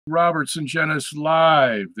Robert Sungenis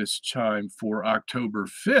live this time for October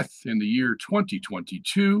 5th in the year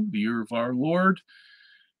 2022, the year of our Lord.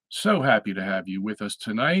 So happy to have you with us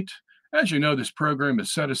tonight. As you know, this program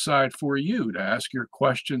is set aside for you to ask your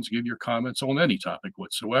questions, give your comments on any topic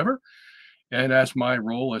whatsoever. And as my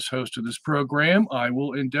role as host of this program, I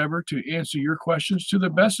will endeavor to answer your questions to the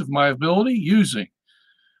best of my ability using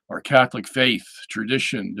our Catholic faith,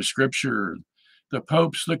 tradition, the scripture, the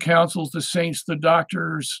popes, the councils, the saints, the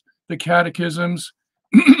doctors, the catechisms,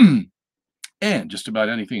 and just about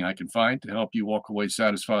anything I can find to help you walk away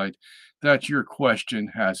satisfied that your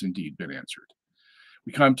question has indeed been answered.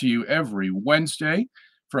 We come to you every Wednesday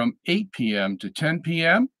from 8 p.m. to 10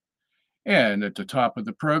 p.m. And at the top of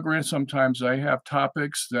the program, sometimes I have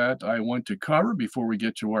topics that I want to cover before we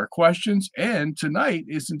get to our questions. And tonight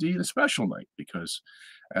is indeed a special night because,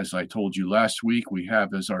 as I told you last week, we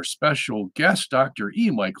have as our special guest Dr.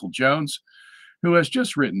 E. Michael Jones, who has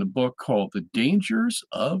just written a book called The Dangers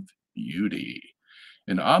of Beauty,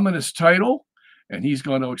 an ominous title. And he's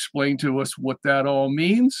going to explain to us what that all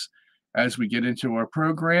means as we get into our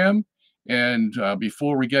program. And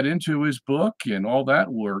before we get into his book and all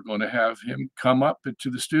that, we're going to have him come up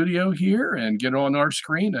to the studio here and get on our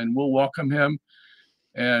screen, and we'll welcome him.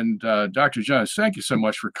 And Dr. Jones, thank you so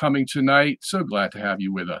much for coming tonight. So glad to have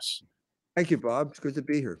you with us. Thank you, Bob. It's good to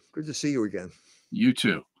be here. Good to see you again. You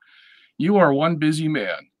too. You are one busy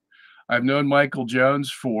man. I've known Michael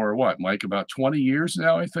Jones for what, Mike, about 20 years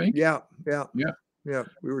now, I think? Yeah. We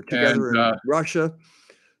were together in Russia.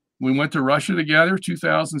 We went to Russia together,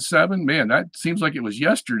 2007. Man, that seems like it was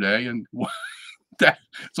yesterday, and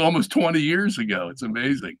it's almost 20 years ago. It's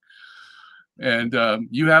amazing. And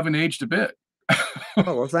you haven't aged a bit.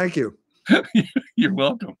 Oh, well, thank you. You're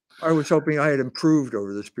welcome. I was hoping I had improved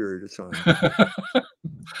over this period of time.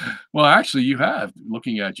 Well, actually, you have.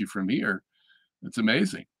 Looking at you from here, it's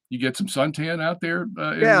amazing. You get some suntan out there?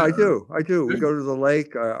 Yeah, I do. We go to the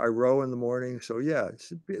lake. I row in the morning. So, yeah,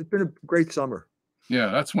 it's been a great summer. Yeah,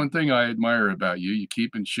 that's one thing I admire about you. You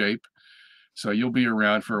keep in shape. So you'll be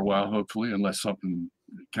around for a while, hopefully, unless something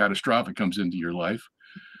catastrophic comes into your life.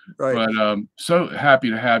 Right. But so happy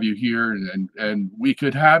to have you here. And we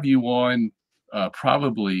could have you on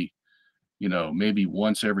probably, maybe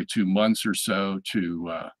once every 2 months or so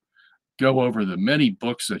to go over the many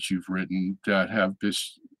books that you've written that have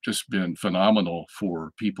just been phenomenal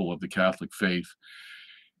for people of the Catholic faith.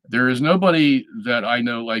 There is nobody that I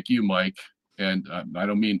know like you, Mike. And I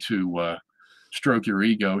don't mean to stroke your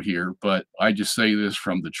ego here, but I just say this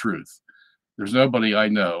from the truth. There's nobody I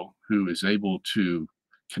know who is able to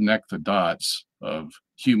connect the dots of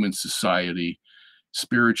human society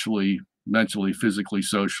spiritually, mentally, physically,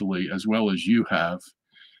 socially, as well as you have.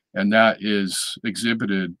 And that is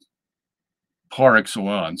exhibited par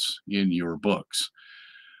excellence in your books.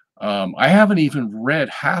 I haven't even read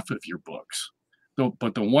half of your books,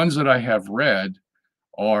 but the ones that I have read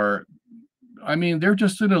are, they're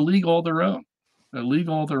just in a league all their own.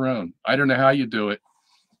 I don't know how you do it.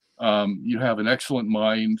 You have an excellent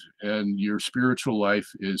mind, and your spiritual life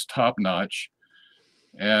is top notch.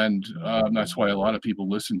 And that's why a lot of people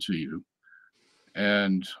listen to you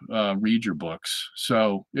and read your books.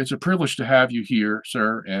 So it's a privilege to have you here,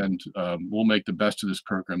 sir. And we'll make the best of this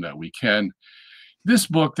program that we can. This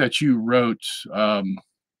book that you wrote,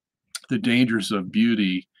 The Dangers of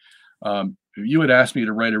Beauty, you had asked me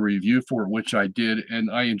to write a review for it, which I did,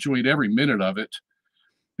 and I enjoyed every minute of it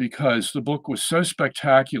because the book was so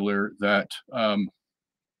spectacular that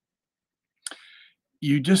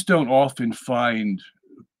you just don't often find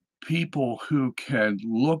people who can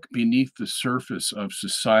look beneath the surface of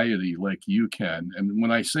society like you can. And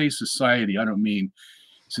when I say society, I don't mean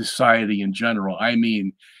society in general. I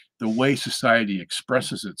mean the way society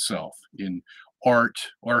expresses itself in art,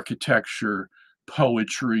 architecture,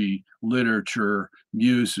 poetry, literature,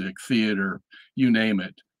 music, theater, you name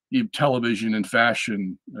it. Television and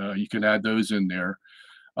fashion, you can add those in there.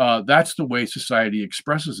 That's the way society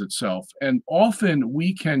expresses itself. And often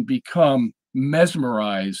we can become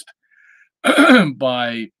mesmerized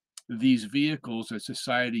by these vehicles that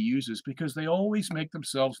society uses because they always make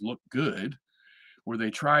themselves look good, or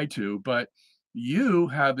they try to, but you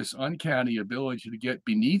have this uncanny ability to get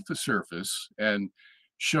beneath the surface and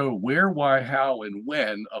show where, why, how, and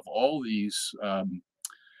when of all these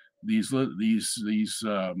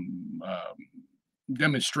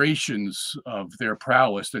demonstrations of their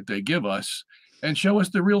prowess that they give us, and show us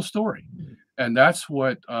the real story. And that's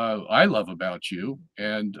what I love about you.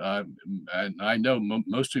 And I know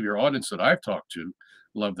most of your audience that I've talked to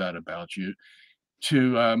love that about you,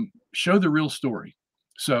 to show the real story.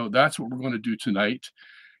 So that's what we're going to do tonight.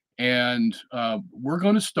 And we're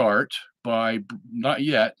going to start by, not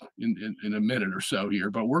yet, in a minute or so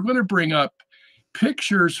here, but we're going to bring up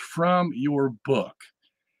pictures from your book.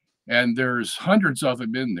 And there's hundreds of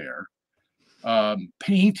them in there.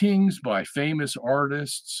 Paintings by famous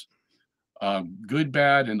artists, good,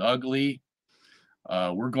 bad, and ugly.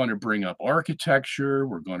 We're going to bring up architecture.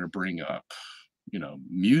 We're going to bring up,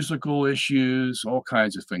 musical issues, all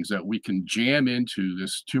kinds of things that we can jam into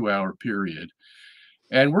this 2-hour period.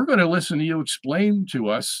 And we're going to listen to you explain to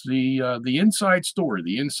us the inside story,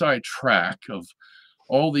 the inside track of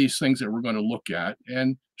all these things that we're going to look at,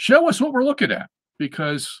 and show us what we're looking at,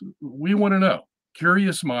 because we want to know.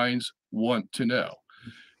 Curious minds want to know,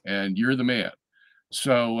 and you're the man.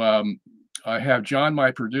 So I have John,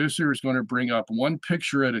 my producer, is going to bring up one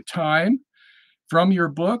picture at a time from your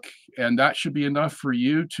book, and that should be enough for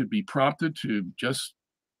you to be prompted to just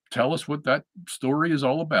tell us what that story is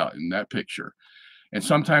all about in that picture. And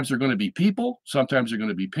sometimes they're going to be people, sometimes they're going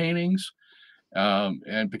to be paintings,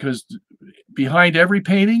 and because behind every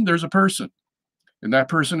painting, there's a person, and that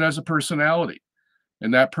person has a personality.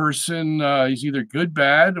 And that person is either good,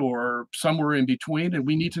 bad, or somewhere in between. And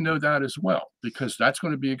we need to know that as well, because that's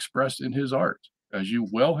going to be expressed in his art, as you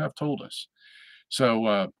well have told us.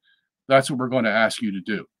 So that's what we're going to ask you to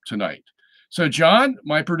do tonight. So John,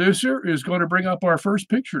 my producer, is going to bring up our first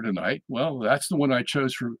picture tonight. Well, that's the one I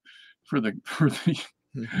chose for the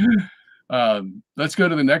let's go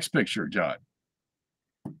to the next picture, John.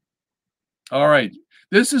 All right.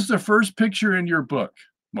 This is the first picture in your book,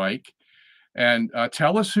 Mike. And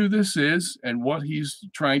tell us who this is and what he's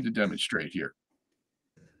trying to demonstrate here.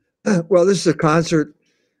 Well, this is a concert,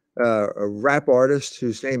 a rap artist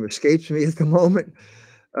whose name escapes me at the moment.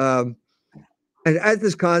 And at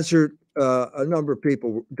this concert, a number of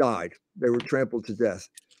people died. They were trampled to death.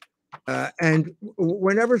 And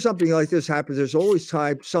whenever something like this happens, there's always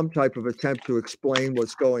some type of attempt to explain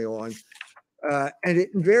what's going on. And it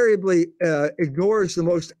invariably ignores the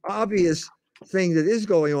most obvious thing that is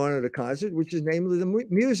going on at a concert, which is namely the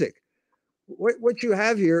music. What you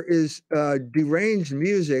have here is deranged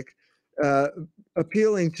music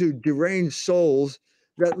appealing to deranged souls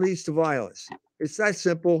that leads to violence. It's that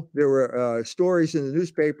simple. There were stories in the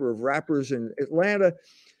newspaper of rappers in Atlanta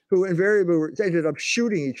who invariably ended up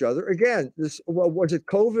shooting each other. Again, was it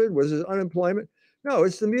COVID? Was it unemployment? No,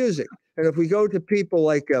 it's the music. And if we go to people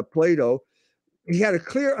like Plato, he had a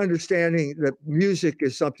clear understanding that music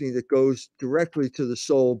is something that goes directly to the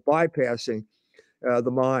soul, bypassing the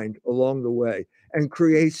mind along the way, and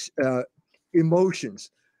creates emotions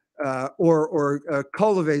or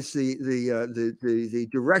cultivates the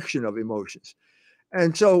direction of emotions.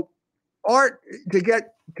 And so art, to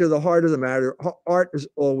get to the heart of the matter, art is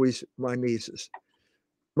always mimesis.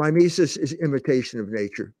 Mimesis is imitation of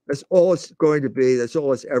nature. That's all it's going to be. That's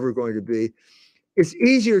all it's ever going to be. It's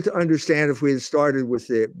easier to understand if we had started with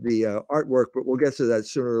the artwork, but we'll get to that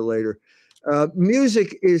sooner or later.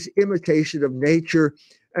 Music is imitation of nature,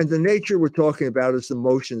 and the nature we're talking about is the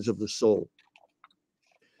motions of the soul.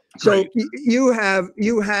 So you've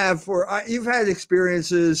had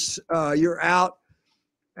experiences. You're out,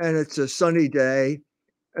 and it's a sunny day,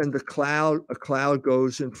 and a cloud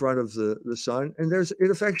goes in front of the sun, and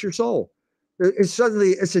it affects your soul. It's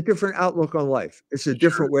a different outlook on life. It's a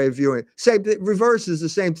different way of viewing it. Same, reverse is the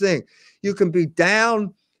same thing. You can be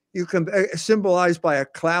down, you can be symbolized by a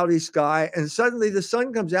cloudy sky, and suddenly the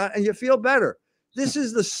sun comes out and you feel better. This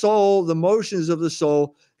is the soul, the motions of the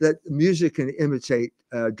soul that music can imitate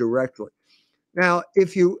directly. Now,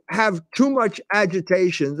 if you have too much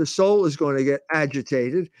agitation, the soul is going to get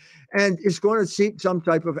agitated and it's going to seek some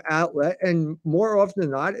type of outlet. And more often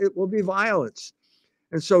than not, it will be violence.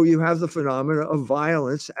 And so you have the phenomena of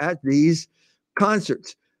violence at these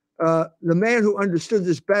concerts. The man who understood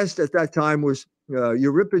this best at that time was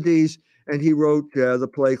Euripides, and he wrote the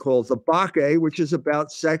play called The Bacchae, which is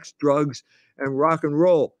about sex, drugs, and rock and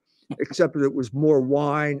roll, except that it was more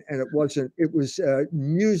wine, and it was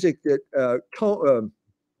music that,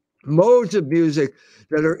 modes of music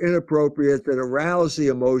that are inappropriate, that arouse the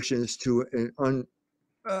emotions to an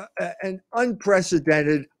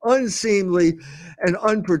unprecedented, unseemly, and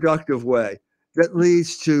unproductive way that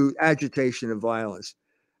leads to agitation and violence.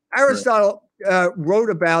 Aristotle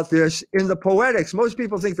wrote about this in the Poetics. Most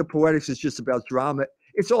people think the Poetics is just about drama.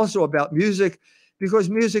 It's also about music, because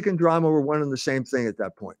music and drama were one and the same thing at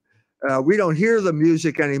that point. We don't hear the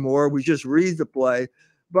music anymore. We just read the play.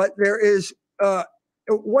 But there is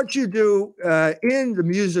what you do in the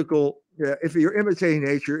musical, if you're imitating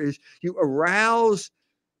nature, is you arouse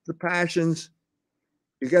the passions,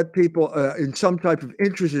 you get people in some type of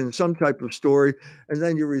interest in some type of story, and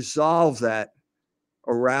then you resolve that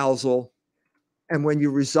arousal. And when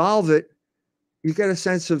you resolve it, you get a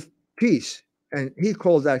sense of peace. And he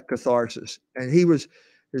called that catharsis. And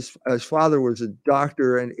his father was a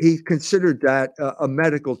doctor, and he considered that a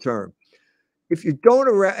medical term. If you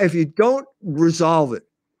don't resolve it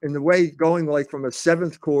in the way going like from a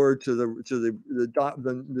seventh chord to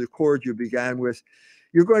the chord you began with,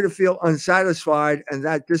 you're going to feel unsatisfied, and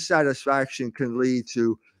that dissatisfaction can lead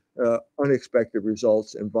to unexpected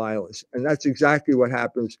results and violence. And that's exactly what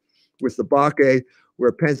happens with the Bacchae,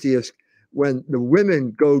 where Pentheus, when the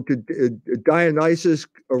women go to Dionysus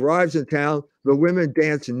arrives in town, the women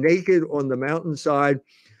dance naked on the mountainside.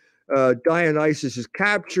 Dionysus is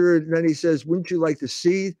captured. And then he says, wouldn't you like to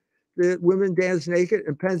see the women dance naked?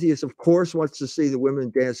 And Pentheus, of course, wants to see the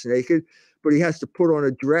women dance naked, but he has to put on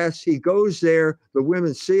a dress. He goes there. The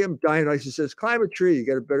women see him. Dionysus says, climb a tree. You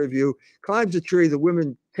get a better view. Climbs a tree. The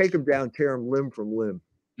women take him down, tear him limb from limb.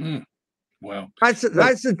 Mm. Wow. That's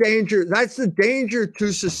the danger. That's the danger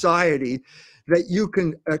to society that you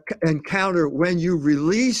can encounter when you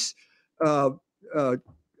release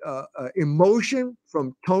emotion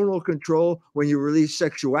from tonal control, when you release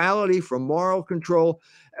sexuality from moral control.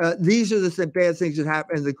 These are the bad things that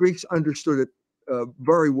happen, and the Greeks understood it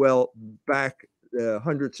very well back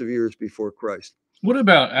hundreds of years before Christ. What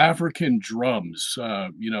about African drums?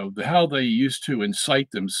 How they used to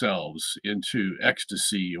incite themselves into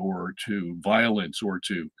ecstasy or to violence or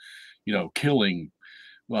to, killing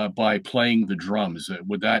by playing the drums.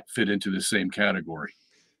 Would that fit into the same category?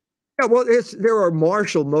 Yeah, well, there are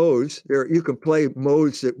martial modes. You can play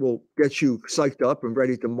modes that will get you psyched up and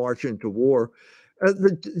ready to march into war.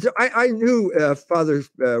 I knew Father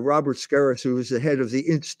Robert Scaris, who was the head of the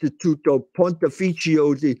Instituto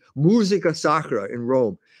Pontificio di Musica Sacra in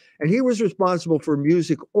Rome, and he was responsible for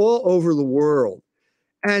music all over the world.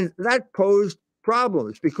 And that posed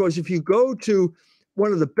problems, because if you go to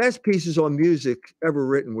one of the best pieces on music ever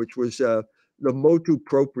written, which was the Motu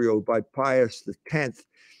Proprio by Pius X,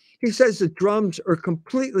 he says the drums are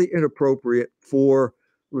completely inappropriate for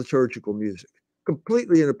liturgical music,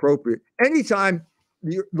 completely inappropriate. Anytime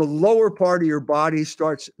the lower part of your body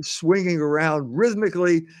starts swinging around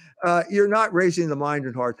rhythmically, you're not raising the mind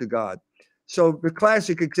and heart to God. So the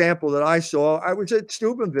classic example that I saw, I was at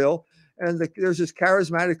Steubenville, and there's this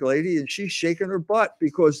charismatic lady, and she's shaking her butt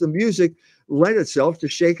because the music lent itself to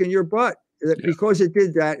shaking your butt. Yeah. Because it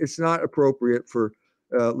did that, it's not appropriate for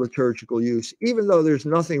liturgical use, even though there's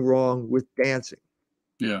nothing wrong with dancing.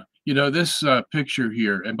 Yeah. This picture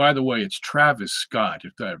here, and by the way, it's Travis Scott,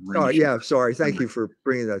 if that rings. Oh, yeah, sorry. Thank you for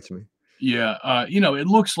bringing that to me. Yeah. It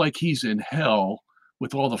looks like he's in hell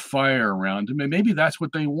with all the fire around him, and maybe that's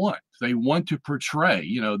what they want. They want to portray,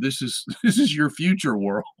 this is your future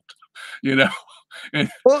world, And,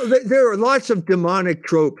 well, there are lots of demonic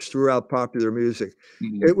tropes throughout popular music.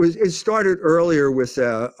 Mm-hmm. It started earlier with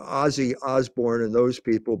Ozzy Osbourne and those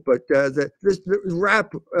people, but the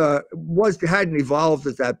rap hadn't evolved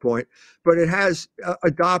at that point, but it has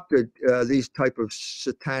adopted these type of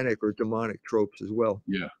satanic or demonic tropes as well.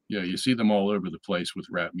 Yeah, you see them all over the place with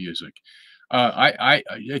rap music.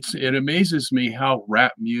 It amazes me how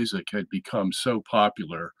rap music had become so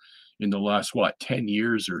popular in the last 10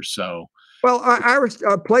 years or so. Well,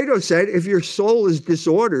 Plato said, if your soul is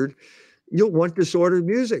disordered, you'll want disordered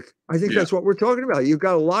music. I think that's what we're talking about. You've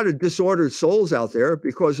got a lot of disordered souls out there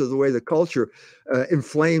because of the way the culture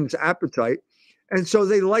inflames appetite. And so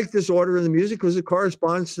they like disorder in the music because it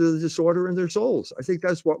corresponds to the disorder in their souls. I think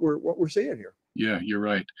that's what we're seeing here. Yeah, you're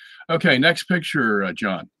right. Okay, next picture,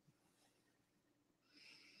 John.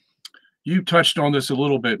 You touched on this a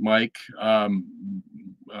little bit, Mike.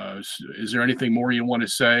 Is there anything more you want to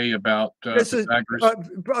say about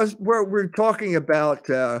Pythagoras? Where we're talking about,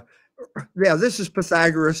 this is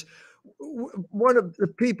Pythagoras. One of the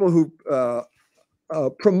people who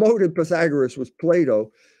promoted Pythagoras was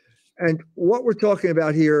Plato. And what we're talking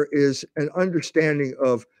about here is an understanding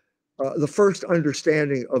of the first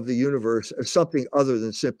understanding of the universe as something other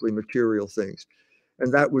than simply material things.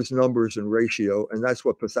 And that was numbers and ratio. And that's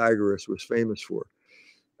what Pythagoras was famous for.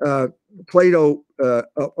 Plato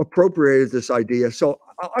appropriated this idea. So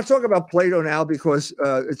I'll talk about Plato now because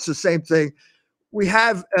it's the same thing. We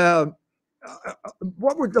have the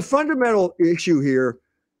fundamental issue here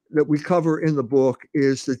that we cover in the book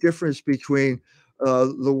is the difference between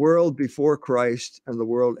the world before Christ and the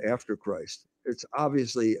world after Christ. It's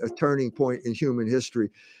obviously a turning point in human history.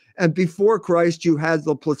 And before Christ, you had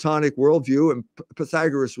the Platonic worldview, and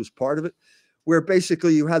Pythagoras was part of it, where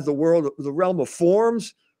basically you had the realm of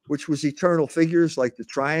forms, which was eternal figures like the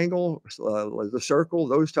triangle, the circle,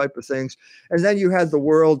 those type of things. And then you had the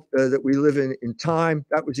world that we live in time,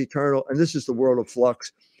 that was eternal. And this is the world of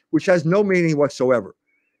flux, which has no meaning whatsoever.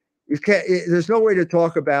 You can't, there's no way to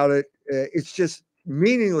talk about it. It's just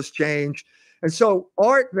meaningless change. And so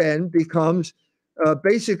art then becomes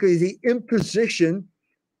basically the imposition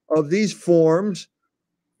of these forms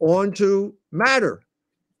onto matter.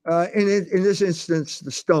 In this instance,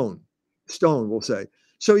 the stone, we'll say.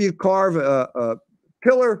 So you carve a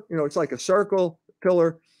pillar, you know, it's like a circle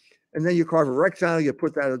pillar, and then you carve a rectangle, you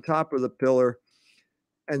put that on top of the pillar,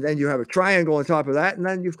 and then you have a triangle on top of that, and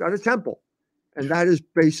then you've got a temple. And that is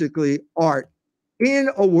basically art in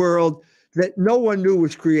a world that no one knew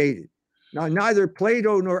was created. Now, neither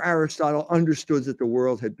Plato nor Aristotle understood that the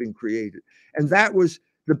world had been created. And that was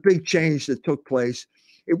the big change that took place.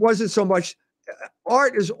 It wasn't so much,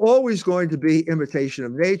 art is always going to be imitation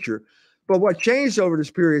of nature. But what changed over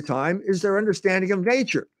this period of time is their understanding of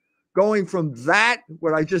nature, going from that,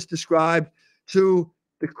 what I just described, to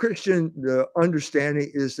the Christian the understanding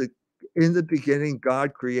is that in the beginning,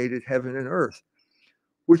 God created heaven and earth,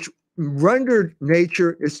 which rendered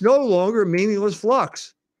nature, it's no longer meaningless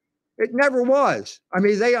flux. It never was. I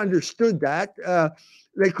mean, they understood that.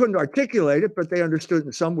 They couldn't articulate it, but they understood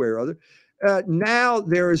in some way or other. Now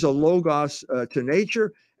there is a logos to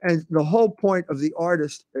nature, and the whole point of the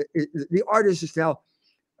artist is now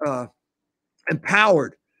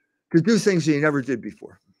empowered to do things that he never did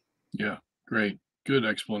before. Yeah, great. Good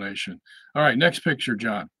explanation. All right, next picture,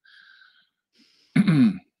 John.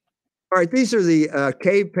 All right, these are the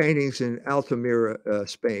cave paintings in Altamira,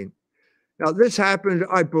 Spain. Now, this happened,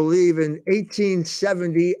 I believe, in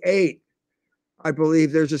 1878. I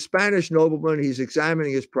believe there's a Spanish nobleman. He's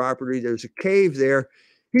examining his property. There's a cave there.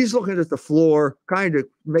 He's looking at the floor, kind of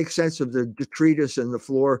makes sense of the detritus in the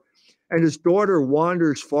floor. And his daughter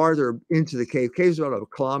wanders farther into the cave. Cave's about 1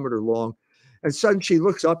 kilometer long. And suddenly she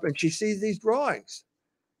looks up and she sees these drawings.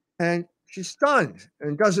 And she's stunned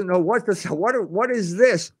and doesn't know what is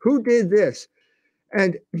this? Who did this?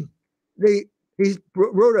 And he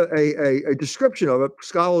wrote a description of it,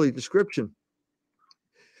 scholarly description.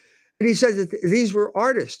 And he said that these were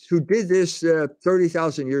artists who did this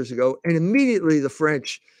 30,000 years ago. And immediately the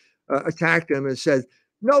French attacked him and said,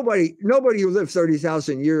 nobody who lived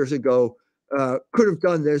 30,000 years ago could have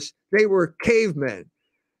done this. They were cavemen.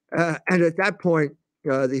 And at that point,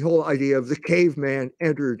 the whole idea of the caveman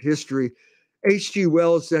entered history. H.G.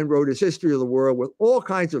 Wells then wrote his History of the World with all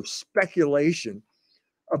kinds of speculation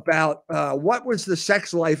about what was the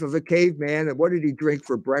sex life of a caveman and what did he drink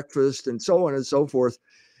for breakfast and so on and so forth.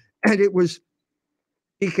 And it was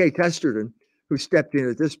G.K. Chesterton who stepped in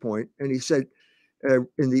at this point, and he said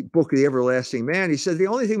in the book, The Everlasting Man, he said, the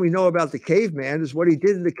only thing we know about the caveman is what he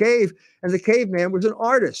did in the cave, and the caveman was an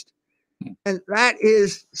artist. And that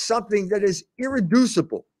is something that is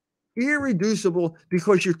irreducible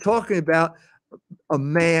because you're talking about a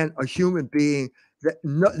man, a human being, that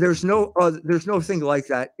there's no thing like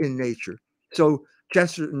that in nature. So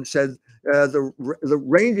Chesterton said the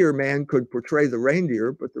reindeer man could portray the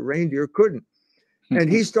reindeer, but the reindeer couldn't. And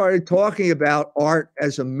he started talking about art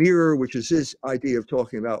as a mirror, which is his idea of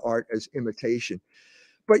talking about art as imitation.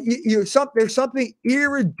 But there's something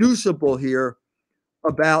irreducible here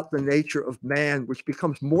about the nature of man, which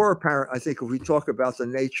becomes more apparent, I think, if we talk about the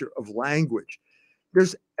nature of language.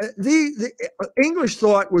 There's the English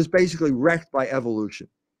thought was basically wrecked by evolution.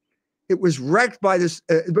 It was wrecked by this,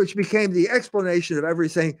 which became the explanation of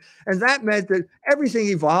everything. And that meant that everything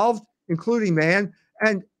evolved, including man.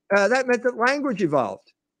 And that meant that language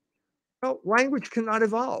evolved. Well, language cannot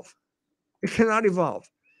evolve. It cannot evolve.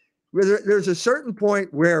 There's a certain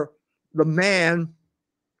point where the man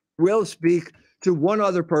will speak to one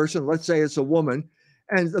other person, let's say it's a woman,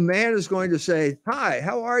 and the man is going to say, hi,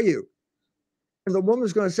 how are you? And the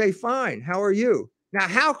woman's going to say, fine, how are you? Now,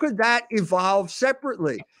 how could that evolve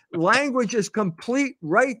separately? Language is complete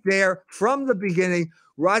right there from the beginning.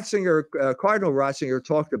 Ratzinger, Cardinal Ratzinger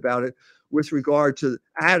talked about it with regard to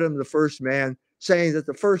Adam, the first man, saying that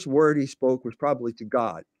the first word he spoke was probably to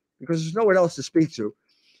God because there's no one else to speak to.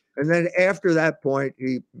 And then after that point,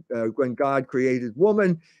 when God created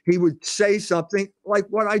woman, he would say something like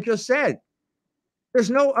what I just said.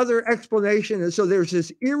 There's no other explanation. And so there's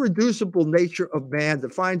this irreducible nature of man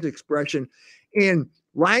that finds expression in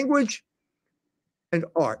language and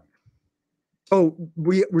art. So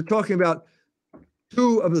we're talking about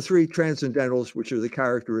two of the three transcendentals, which are the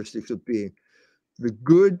characteristics of being. The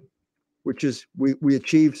good, which is we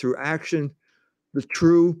achieve through action. The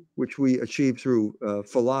true, which we achieve through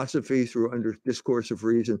philosophy, through under discourse of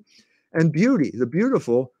reason, and beauty, the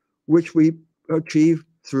beautiful, which we achieve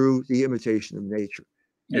through the imitation of nature.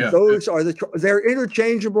 And Yeah. those are they're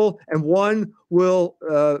interchangeable, and one will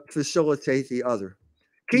facilitate the other.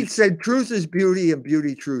 Keats said, truth is beauty and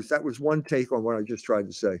beauty truth. That was one take on what I just tried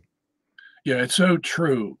to say. Yeah, it's so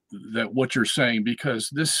true that what you're saying, because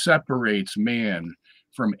this separates man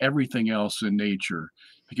from everything else in nature,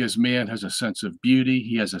 because man has a sense of beauty,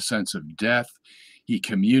 he has a sense of death, he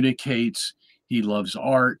communicates, he loves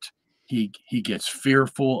art, he gets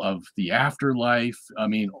fearful of the afterlife. I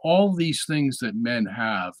mean, all these things that men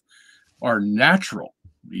have are natural.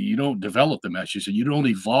 You don't develop them, as you said, you don't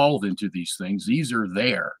evolve into these things. These are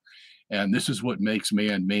there. And this is what makes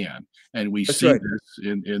man man. And we see this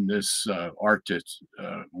in this artist's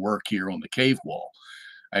work here on the cave wall.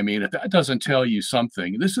 I mean, if that doesn't tell you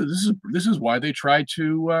something, this is why they try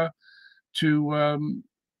to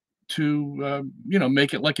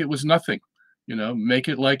make it like it was nothing. Make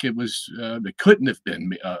it like it was it couldn't have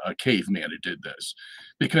been a caveman who did this,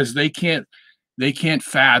 because they can't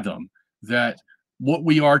fathom that what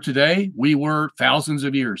we are today, we were thousands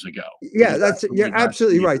of years ago. Yeah, you're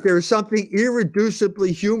absolutely right. There is something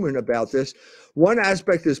irreducibly human about this. One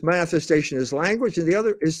aspect is manifestation is language, and the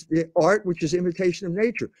other is the art, which is imitation of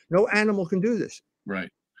nature. No animal can do this.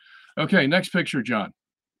 Right. Okay, next picture, John.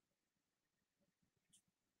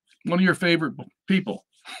 One of your favorite people.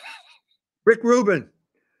 Rick Ruben,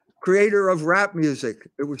 creator of rap music.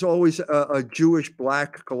 It was always a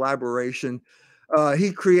Jewish-Black collaboration.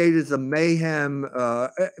 He created the mayhem.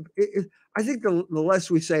 I think the less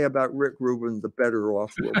we say about Rick Ruben, the better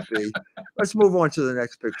off we'll be. Let's move on to the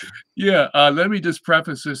next picture. Yeah, let me just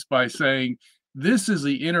preface this by saying this is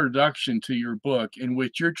the introduction to your book, in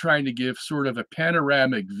which you're trying to give sort of a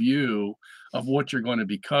panoramic view of what you're going to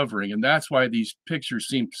be covering. And that's why these pictures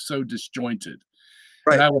seem so disjointed.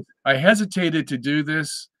 Right. And I hesitated to do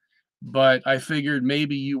this, but I figured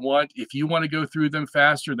maybe if you want to go through them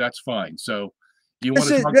faster, that's fine. So you want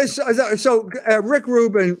to talk? Rick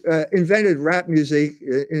Ruben invented rap music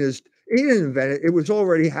he didn't invent it. It was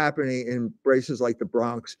already happening in places like the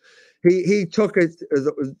Bronx. He took it,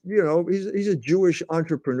 he's a Jewish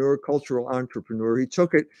entrepreneur, cultural entrepreneur. He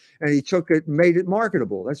took it, made it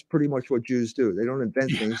marketable. That's pretty much what Jews do. They don't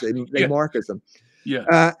invent things, they market them.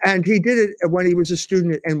 Yeah. And he did it when he was a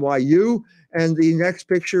student at NYU. And the next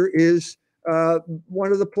picture is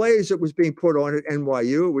one of the plays that was being put on at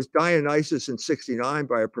NYU. It was Dionysus in '69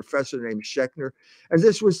 by a professor named Schechner. And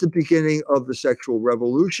this was the beginning of the sexual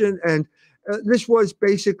revolution. And this was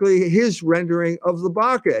basically his rendering of the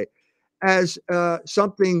Bacchae as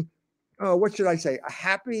something, what should I say, a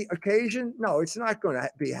happy occasion? No, it's not going to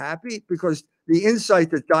be happy, because the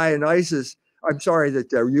insight that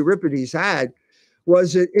Euripides had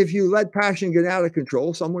was that if you let passion get out of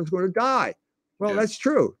control, someone's going to die. Well, that's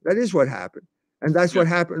true. That is what happened. And that's what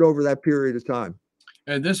happened over that period of time.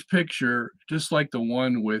 And this picture, just like the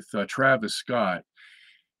one with Travis Scott,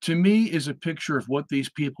 to me is a picture of what these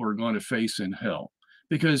people are going to face in hell.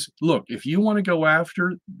 Because look, if you want to go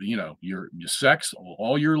after, your sex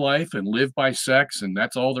all your life and live by sex, and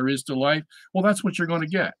that's all there is to life, well, that's what you're going to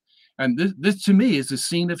get. And this to me is the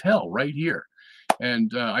scene of hell right here.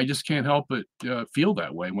 And I just can't help but feel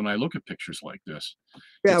that way when I look at pictures like this.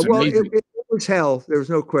 Yeah, it was hell. There was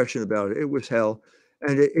no question about it. It was hell.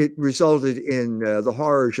 And it resulted in the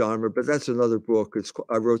horror genre, but that's another book.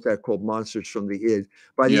 I wrote that called Monsters from the Id.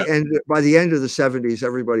 By the end of the 70s,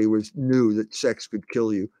 everybody knew that sex could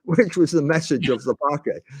kill you, which was the message of the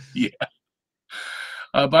Bacchae.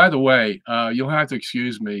 Yeah. By the way, you'll have to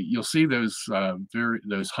excuse me. You'll see those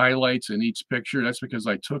highlights in each picture. That's because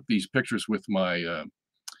I took these pictures with my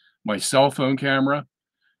my cell phone camera,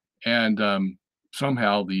 and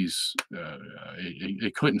somehow these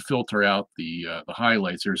it couldn't filter out the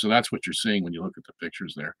highlights there. So that's what you're seeing when you look at the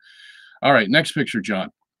pictures there. All right, next picture, John.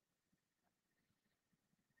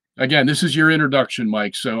 Again, this is your introduction,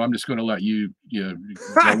 Mike, so I'm just going to let you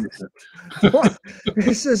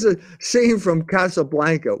This is a scene from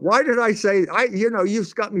Casablanca. Why did I say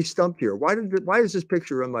you've got me stumped here. Why is this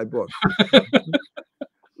picture in my book?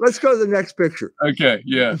 Let's go to the next picture. Okay,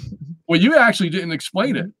 yeah. Well, you actually didn't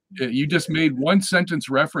explain it. You just made one sentence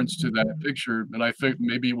reference to that picture, and I think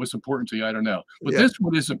maybe it was important to you. I don't know. But this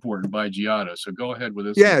one is important, by Giotto. So go ahead with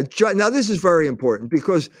this. Yeah, now this is very important,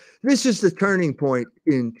 because this is the turning point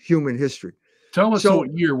in human history. Tell us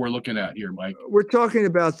what year we're looking at here, Mike. We're talking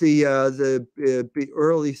about the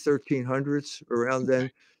early 1300s, around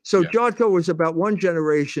then. So Giotto was about one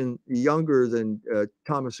generation younger than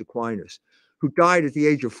Thomas Aquinas, who died at the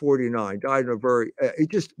age of 49, died in he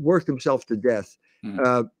just worked himself to death.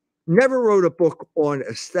 Never wrote a book on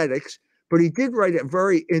aesthetics, but he did write a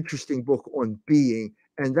very interesting book on being.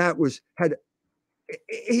 And that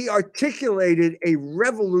he articulated a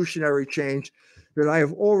revolutionary change that I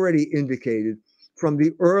have already indicated from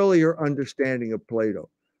the earlier understanding of Plato.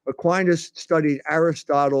 Aquinas studied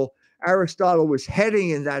Aristotle. Aristotle was heading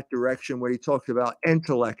in that direction when he talked about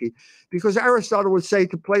entelechy, because Aristotle would say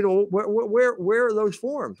to Plato, where are those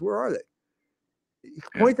forms? Where are they?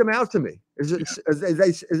 Point them out to me.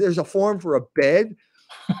 There's a form for a bed.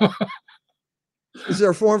 Is there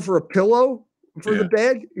a form for a pillow for the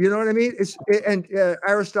bed? You know what I mean?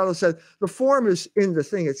 Aristotle said the form is in the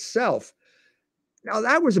thing itself. Now,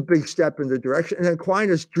 that was a big step in the direction. And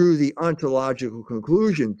Aquinas drew the ontological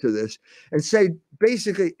conclusion to this and said,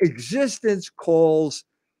 basically, existence calls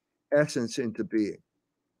essence into being.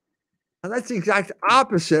 And that's the exact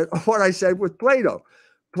opposite of what I said with Plato.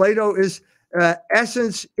 Plato is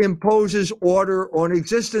essence imposes order on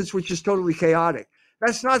existence, which is totally chaotic.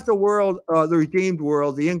 That's not the world, the redeemed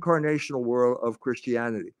world, the incarnational world of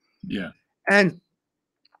Christianity. Yeah. And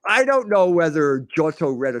I don't know whether Giotto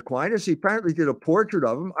read Aquinas. He apparently did a portrait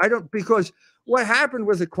of him. Because what happened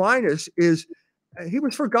with Aquinas is he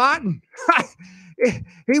was forgotten.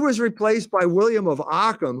 He was replaced by William of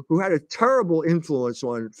Ockham, who had a terrible influence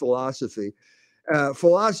on philosophy.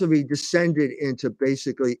 Philosophy descended into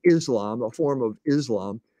basically Islam, a form of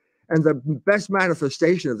Islam. And the best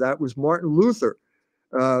manifestation of that was Martin Luther.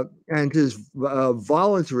 And his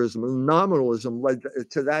voluntarism and nominalism led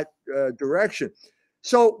to that direction.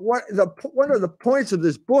 So one of the points of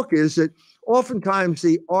this book is that oftentimes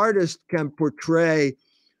the artist can portray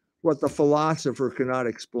what the philosopher cannot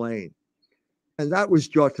explain. And that was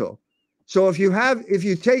Giotto. So if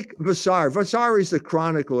you take Vasari is the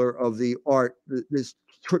chronicler of the art, this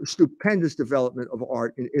stupendous development of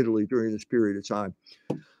art in Italy during this period of time.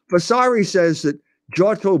 Vasari says that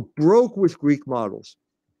Giotto broke with Greek models.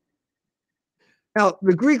 Now,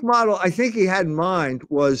 the Greek model I think he had in mind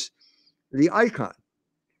was the icon.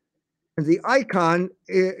 And the icon,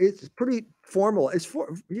 it's pretty formal. It's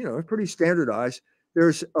pretty standardized.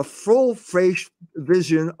 There's a full-face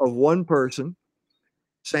vision of one person,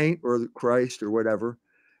 saint or Christ or whatever,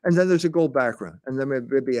 and then there's a gold background, and then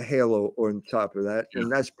maybe a halo on top of that,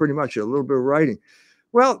 and that's pretty much it. A little bit of writing.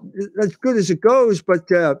 Well, that's good as it goes,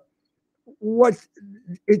 but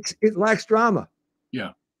it lacks drama.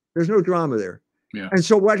 Yeah, there's no drama there. Yeah, and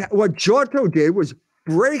so what Giotto did was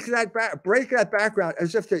break that background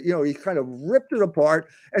as if he kind of ripped it apart,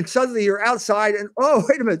 and suddenly you're outside, and oh,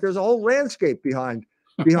 wait a minute, there's a whole landscape behind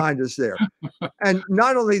us there. And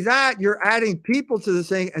not only that, you're adding people to the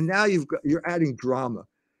thing, and now you're adding drama.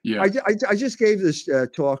 Yeah, I just gave this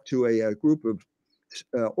talk to a group of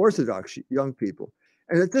Orthodox young people,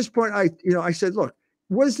 and at this point, I said, look,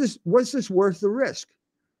 was this worth the risk?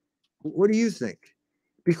 What do you think?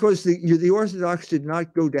 Because the Orthodox did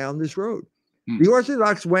not go down this road. The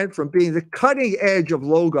Orthodox went from being the cutting edge of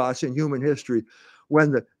logos in human history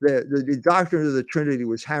when the doctrine of the Trinity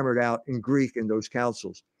was hammered out in Greek in those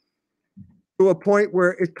councils, to a point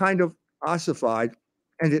where it kind of ossified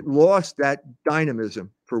and it lost that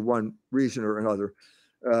dynamism for one reason or another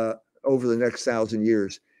over the next 1,000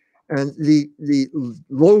 years. And the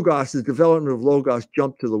logos, the development of logos,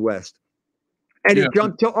 jumped to the West. And it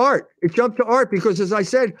jumped to art. It jumped to art because, as I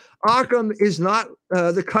said, Occam is not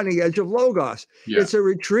the cutting edge of logos. Yeah. It's a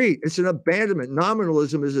retreat. It's an abandonment.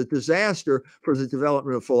 Nominalism is a disaster for the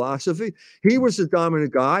development of philosophy. He was the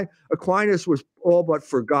dominant guy. Aquinas was all but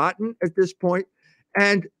forgotten at this point.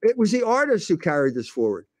 And it was the artists who carried this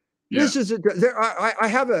forward. Yeah. This is I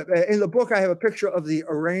have in the book, I have a picture of the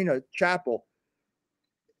Arena Chapel.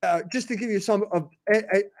 Just to give you some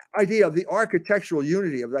idea of the architectural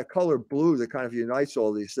unity of that color blue that kind of unites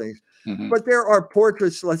all these things. Mm-hmm. But there are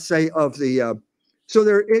portraits, let's say, of so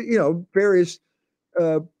there are, various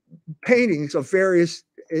paintings of various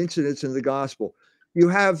incidents in the gospel. You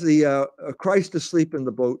have the Christ asleep in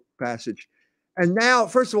the boat passage. And now,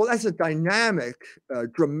 first of all, that's a dynamic,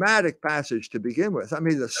 dramatic passage to begin with. I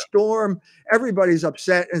mean, the storm, everybody's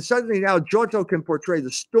upset. And suddenly now Giotto can portray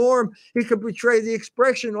the storm. He can portray the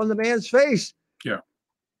expression on the man's face. Yeah.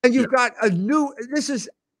 And you've got this is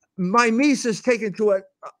mimesis taken to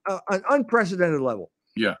an unprecedented level.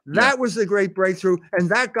 Yeah. That was the great breakthrough. And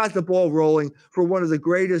that got the ball rolling for one of the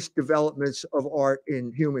greatest developments of art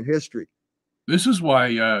in human history. This is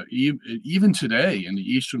why even today in the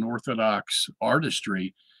Eastern Orthodox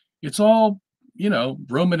artistry, it's all,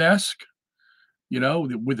 Romanesque,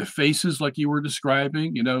 with the faces like you were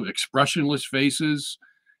describing, expressionless faces.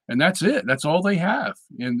 And that's it. That's all they have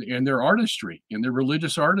in their artistry, in their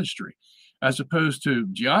religious artistry, as opposed to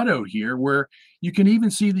Giotto here, where you can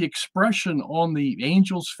even see the expression on the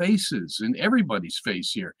angels' faces and everybody's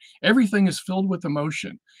face here. Everything is filled with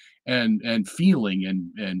emotion. and feeling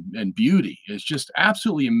and beauty. It's just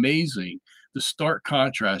absolutely amazing the stark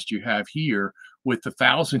contrast you have here with the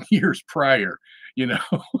 1,000 years prior. You know,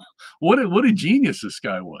 what a genius this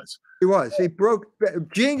guy was. He was. He broke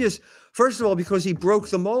genius, first of all, because he broke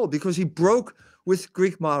the mold, because he broke with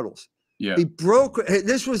Greek models. Yeah. He broke.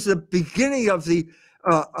 This was the beginning of the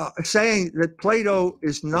saying that Plato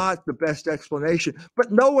is not the best explanation,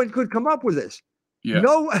 but no one could come up with this. Yeah.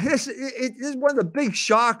 No, this is one of the big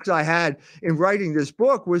shocks I had in writing this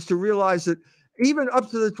book, was to realize that even up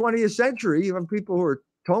to the 20th century, even people who are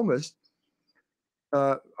Thomists,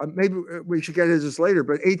 maybe we should get into this later,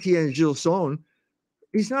 but Etienne Gilson,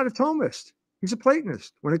 he's not a Thomist. He's a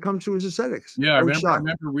Platonist when it comes to his aesthetics. Yeah, I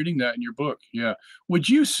remember reading that in your book. Yeah. Would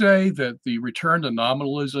you say that the return to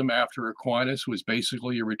nominalism after Aquinas was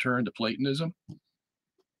basically a return to Platonism?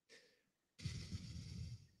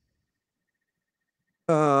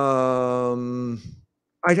 I'd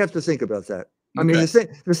have to think about that. Okay. I mean,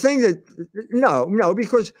 the thing that no,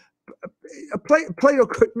 because Plato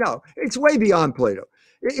could no. It's way beyond Plato.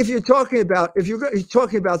 If you're talking about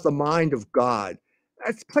the mind of God,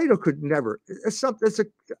 Plato could never. It's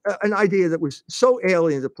an idea that was so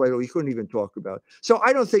alien to Plato he couldn't even talk about. So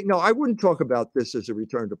I don't think. No, I wouldn't talk about this as a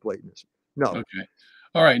return to Platonism. No. Okay.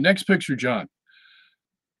 All right. Next picture, John.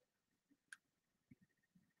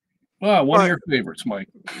 Wow, one of your favorites, Mike.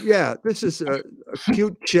 Yeah, this is a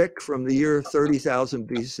cute chick from the year 30,000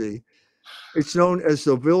 BC. It's known as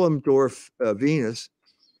the Willendorf Venus.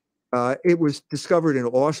 It was discovered in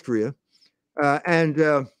Austria, and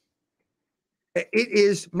it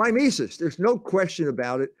is mimesis. There's no question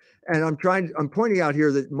about it. And I'm pointing out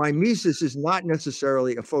here that mimesis is not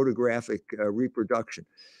necessarily a photographic reproduction.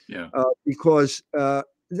 Yeah. Because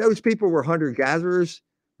those people were hunter-gatherers,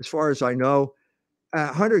 as far as I know.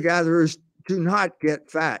 Hunter-gatherers do not get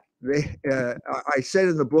fat. I said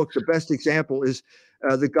in the book, the best example is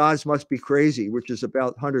The Gods Must Be Crazy, which is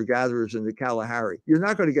about hunter-gatherers in the Kalahari. You're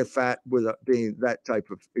not going to get fat with being that type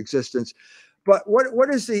of existence. But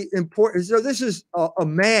what is the importance? So this is a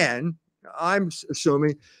man, I'm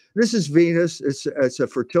assuming. This is Venus. It's a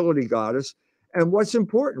fertility goddess. And what's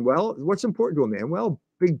important? Well, what's important to a man? Well,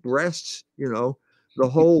 big breasts, the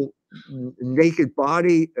whole naked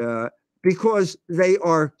body, because they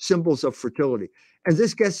are symbols of fertility. And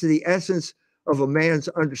this gets to the essence of a man's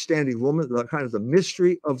understanding woman, the kind of the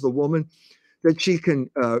mystery of the woman, that she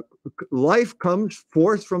can, life comes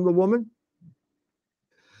forth from the woman.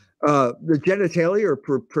 The genitalia are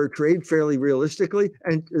portrayed fairly realistically,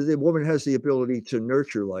 and the woman has the ability to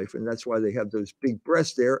nurture life, and that's why they have those big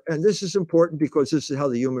breasts there. And this is important because this is how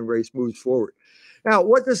the human race moves forward. Now,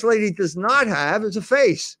 what this lady does not have is a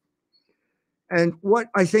face. And what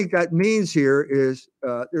I think that means here is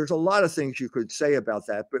there's a lot of things you could say about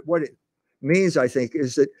that, but what it means, I think,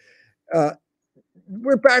 is that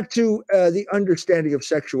we're back to the understanding of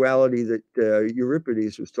sexuality that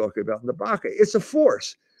Euripides was talking about in the Bacchae. It's a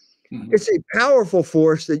force. Mm-hmm. It's a powerful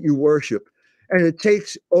force that you worship, and it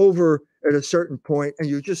takes over at a certain point, and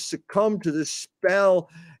you just succumb to this spell.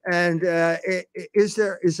 And is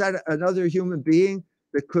that another human being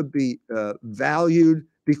that could be valued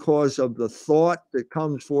because of the thought that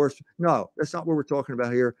comes forth? No, that's not what we're talking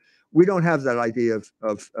about here. We don't have that idea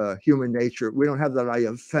of human nature. We don't have that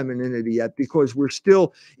idea of femininity yet, because we're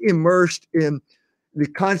still immersed in the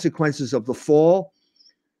consequences of the fall,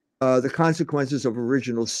 the consequences of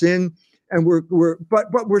original sin, and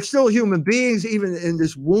but we're still human beings, even in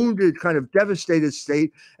this wounded, kind of devastated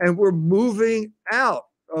state, and we're moving out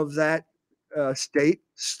of that state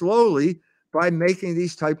slowly by making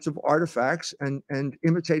these types of artifacts and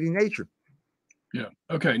imitating nature. Yeah.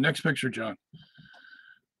 Okay. Next picture, John.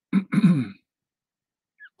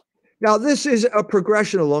 Now, this is a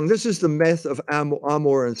progression along. This is the myth of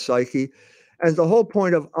Amor and Psyche. And the whole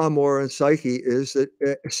point of Amor and Psyche is that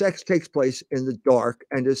sex takes place in the dark,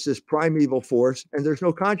 and it's this primeval force, and there's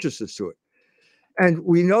no consciousness to it. And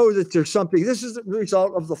we know that there's something. This is the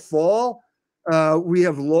result of the fall. We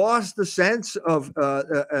have lost the sense of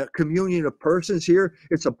a communion of persons here.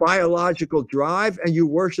 It's a biological drive, and you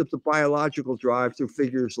worship the biological drive through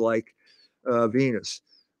figures like Venus,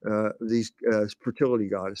 these fertility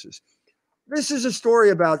goddesses. This is a story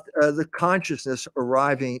about the consciousness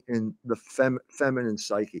arriving in the feminine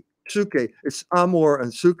psyche. Psyche, it's Amor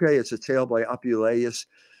and Psyche. It's a tale by Apuleius.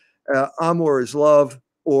 Amor is love,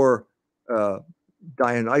 or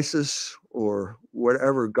Dionysus, or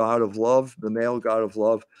whatever god of love, the male god of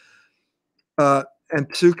love. And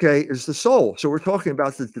Psyche is the soul. So we're talking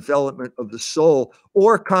about the development of the soul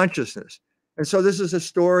or consciousness. And so this is a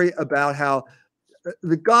story about how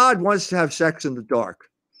the god wants to have sex in the dark.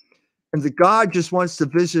 and the god just wants to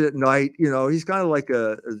visit at night. You know, he's kind of like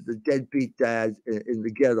the deadbeat dad in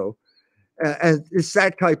the ghetto. And it's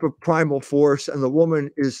that type of primal force, and the woman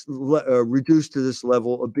is reduced to this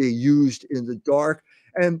level of being used in the dark.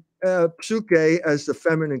 And Psyche, as the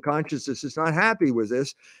feminine consciousness, is not happy with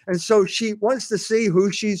this, and so she wants to see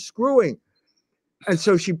who she's screwing. And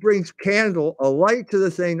so she brings a light to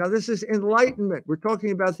the thing. Now, this is enlightenment. We're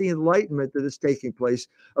talking about the enlightenment that is taking place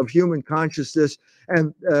of human consciousness.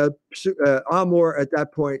 And Amor at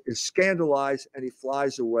that point is scandalized, and he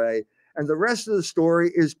flies away. And the rest of the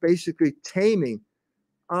story is basically taming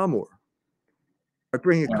Amor by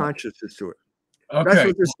bringing consciousness to it. Okay. That's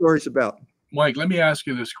what this story's about. Mike, let me ask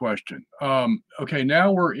you this question. Okay,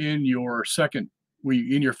 now we're in your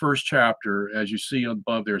in your first chapter. As you see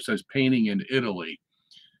above there, it says painting in Italy.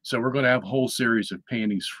 So we're going to have a whole series of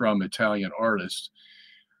paintings from Italian artists.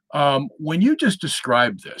 When you just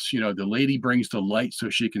described this, you know, the lady brings the light so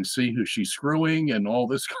she can see who she's screwing and all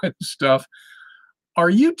this kind of stuff. Are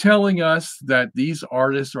you telling us that these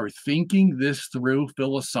artists are thinking this through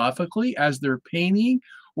philosophically as they're painting,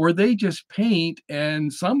 or they just paint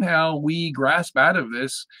and somehow we grasp out of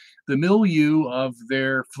this the milieu of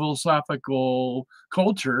their philosophical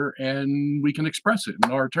culture and we can express it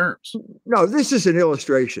in our terms? No, this is an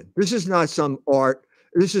illustration. This is not some art.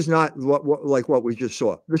 This is not like what we just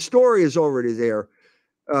saw. The story is already there.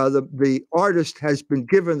 The artist has been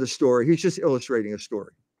given the story. He's just illustrating a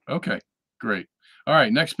story. Okay, great. All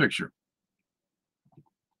right, next picture.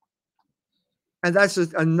 And that's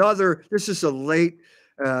this is a late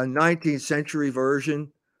 19th century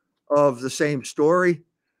version of the same story,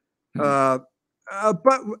 but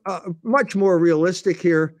much more realistic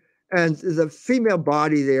here. And the female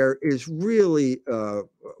body there is really,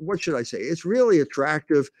 what should I say? It's really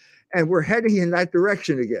attractive. And we're heading in that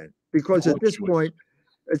direction again, because at this point,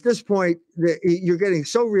 you're getting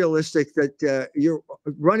so realistic that you're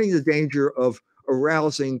running the danger of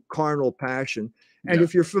arousing carnal passion. And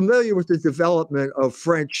if you're familiar with the development of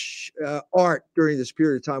French art during this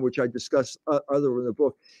period of time, which I discuss other in the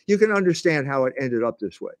book, you can understand how it ended up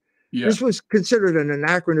this way. Yeah. This was considered an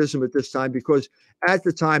anachronism at this time, because at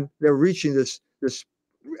the time they're reaching this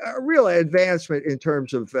real advancement in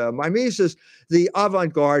terms of mimesis. The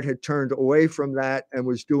avant-garde had turned away from that and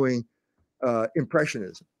was doing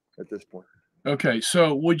impressionism at this point. Okay,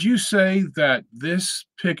 so would you say that this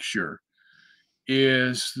picture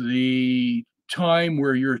is the time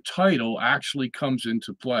where your title actually comes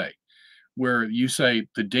into play, where you say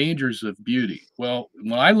the dangers of beauty? Well,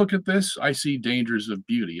 when I look at this, I see dangers of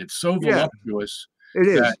beauty. It's so voluptuous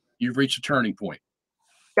that you've reached a turning point.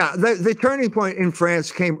 Yeah, the turning point in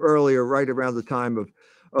France came earlier, right around the time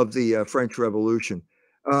of the French Revolution.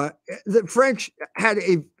 The French had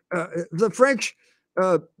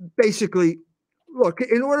basically, look,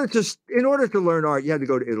 in order to learn art, you had to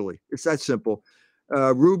go to Italy. It's that simple.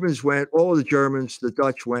 Rubens went, all the Germans, the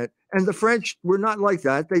Dutch went, and the French were not like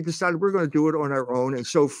that. They decided we're going to do it on our own. And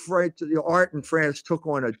so the art in France took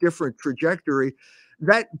on a different trajectory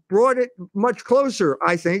that brought it much closer,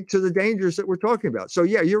 I think, to the dangers that we're talking about. So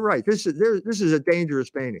yeah, you're right. This is a dangerous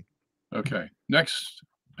painting. Okay, next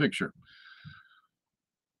picture.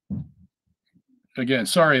 Again,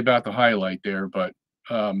 sorry about the highlight there, but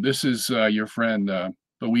this is your friend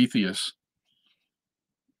Boethus.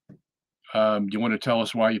 You want to tell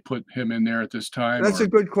us why you put him in there at this time? That's a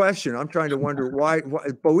good question. I'm trying to wonder why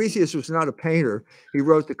Boethus was not a painter. He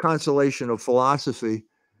wrote the Consolation of Philosophy.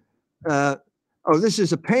 This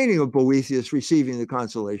is a painting of Boethus receiving the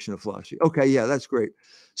Consolation of Philosophy. Okay, yeah, that's great.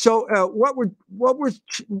 So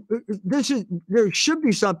there should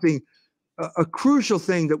be something, a crucial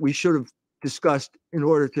thing that we should have discussed in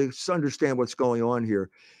order to understand what's going on here,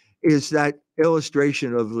 is that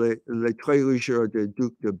illustration of Le Tréloucheur de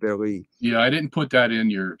Duc de Berry. Yeah, I didn't put that in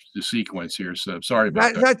the sequence here, so sorry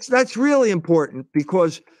about that. That's really important,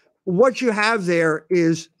 because what you have there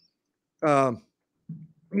is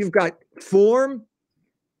you've got form.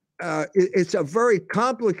 It's a very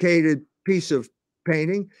complicated piece of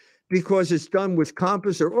painting, because it's done with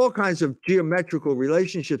compass. There are all kinds of geometrical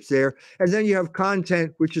relationships there. And then you have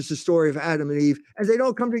content, which is the story of Adam and Eve, and they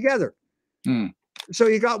don't come together. So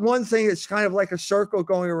you got one thing that's kind of like a circle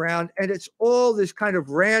going around, and it's all this kind of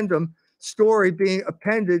random story being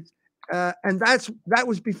appended. And that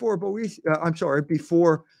was before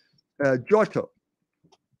before Giotto.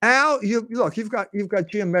 Now you've got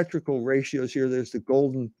geometrical ratios here. There's the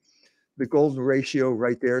golden ratio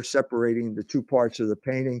right there separating the two parts of the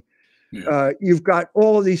painting. Yeah. You've got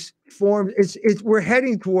all these forms. We're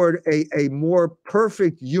heading toward a more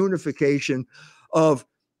perfect unification of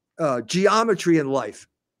geometry and life.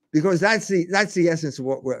 because that's the essence of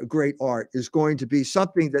what great art is going to be,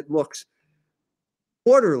 something that looks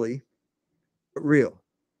orderly but real.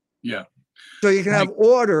 Yeah. So you can have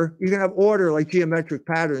order, like geometric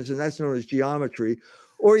patterns, and that's known as geometry.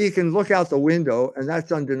 Or you can look out the window, and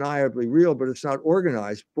that's undeniably real, but it's not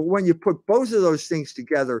organized. But when you put both of those things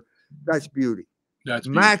together, that's beauty. That's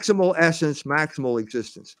maximal essence, maximal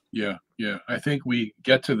existence. Yeah, yeah. I think we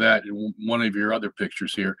get to that in one of your other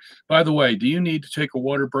pictures here. By the way, do you need to take a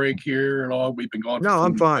water break here at all? We've been gone. No,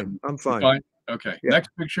 I'm fine. I'm fine. Fine. Okay. Yeah. Next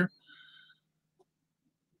picture.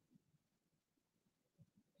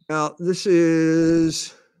 Now this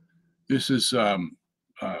is Lippi.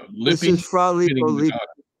 This is Fra Filippo.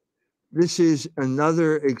 This is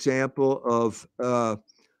another example of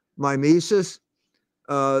mimesis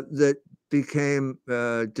that became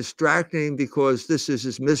distracting because this is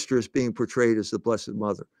his mistress being portrayed as the Blessed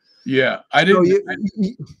Mother. Yeah, I didn't. So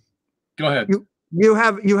go ahead. You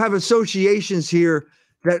have associations here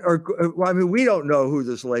that are. Well, I mean, we don't know who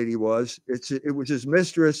this lady was. It was his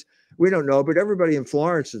mistress. We don't know, but everybody in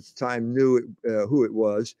Florence at the time knew who it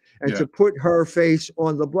was. And to put her face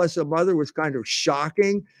on the Blessed Mother was kind of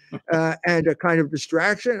shocking and a kind of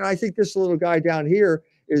distraction. And I think this little guy down here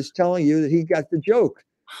is telling you that he got the joke,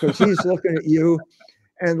 because he's looking at you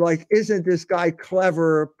and like, isn't this guy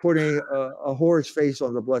clever putting a whore's face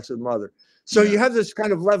on the Blessed Mother? So you have this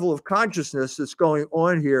kind of level of consciousness that's going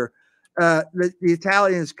on here that the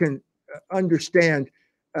Italians can understand.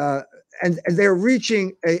 And they're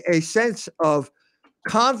reaching a sense of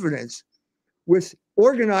confidence with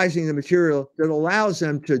organizing the material that allows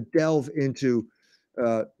them to delve into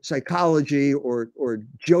psychology or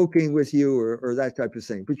joking with you or that type of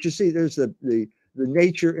thing. But you see, there's the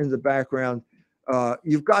nature in the background.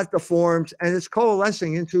 You've got the forms, and it's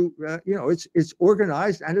coalescing into it's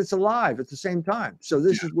organized and it's alive at the same time. So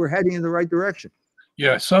we're heading in the right direction.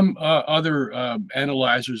 Yeah, some other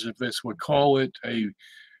analyzers of this would call it a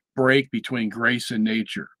break between grace and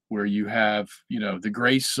nature, where you have, the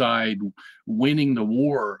grace side winning the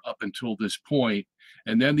war up until this point,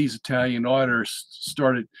 and then these Italian artists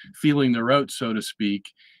started feeling their oats, so to speak,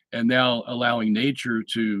 and now allowing nature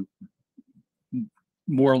to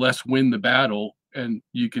more or less win the battle. And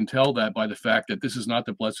you can tell that by the fact that this is not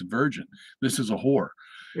the Blessed Virgin, this is a whore.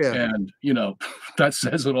 And that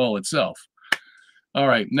says it all itself. All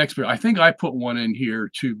right, next. I think I put one in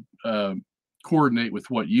here to coordinate with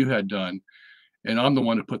what you had done, and I'm the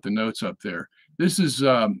one who put the notes up there. This is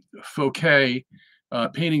Fouquet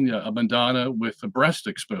painting a Madonna with the breast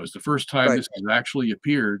exposed, the first time this has actually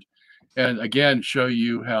appeared, and again show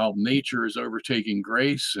you how nature is overtaking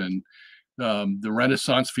grace, and the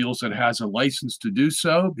Renaissance feels it has a license to do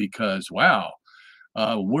so because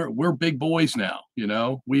we're big boys now.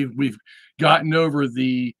 We've gotten over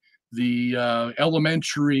the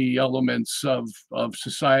elementary elements of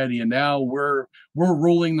society, and now we're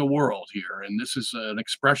ruling the world here, and this is an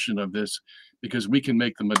expression of this, because we can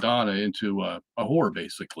make the Madonna into a whore,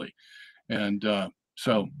 basically. And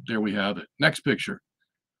so there we have it. Next picture.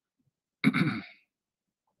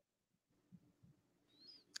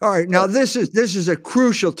 All right, now this is a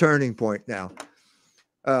crucial turning point now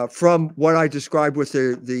from what I described with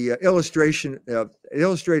the illustration,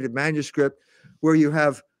 illustrated manuscript, where you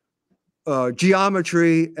have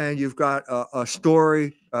geometry and you've got a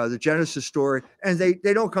story, the Genesis story, and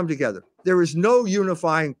they don't come together. There is no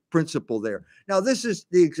unifying principle there. Now, this is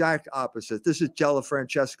the exact opposite. This is Della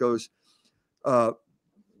Francesco's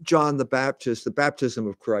John the Baptist, the baptism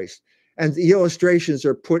of Christ. And the illustrations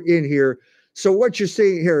are put in here. So what you're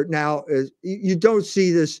seeing here now is you don't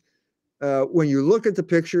see this when you look at the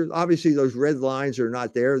picture. Obviously, those red lines are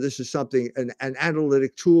not there. This is something, an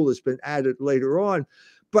analytic tool that's been added later on.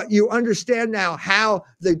 But you understand now how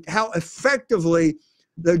effectively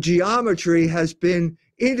the geometry has been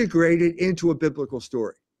integrated into a biblical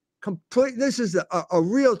story. This is a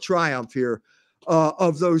real triumph here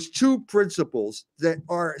of those two principles that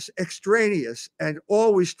are extraneous and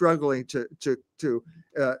always struggling to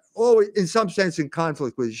always, in some sense, in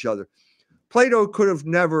conflict with each other. Plato could have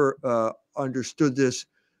never understood this.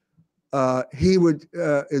 He would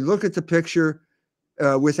look at the picture.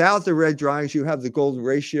 Without the red drawings, you have the golden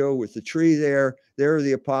ratio with the tree there. There are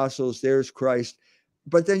the apostles. There's Christ.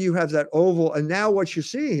 But then you have that oval. And now what you're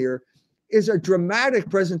seeing here is a dramatic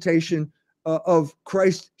presentation of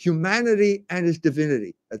Christ's humanity and his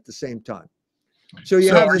divinity at the same time. So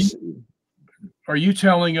you have this. Are you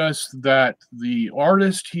telling us that the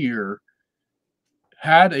artist here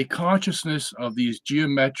had a consciousness of these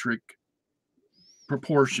geometric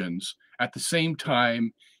proportions at the same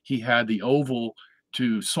time he had the oval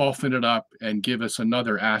to soften it up and give us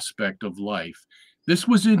another aspect of life? This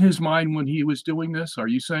was in his mind when he was doing this. Are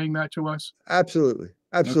you saying that to us? Absolutely.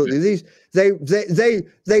 Absolutely. Okay.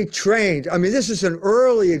 They trained. I mean, this is an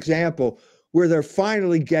early example where they're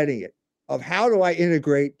finally getting it of how do I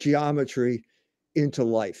integrate geometry into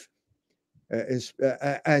life.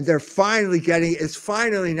 And they're finally getting it's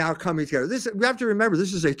finally now coming together. This we have to remember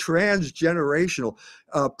this is a transgenerational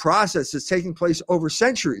process that's taking place over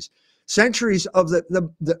centuries of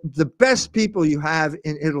the best people you have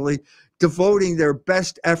in Italy devoting their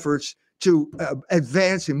best efforts to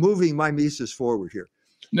advancing, moving mimesis forward here.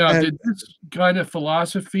 Now, And did this kind of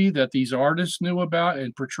philosophy that these artists knew about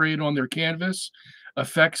and portrayed on their canvas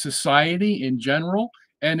affect society in general?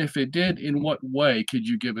 And if it did, in what way? Could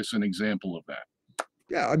you give us an example of that?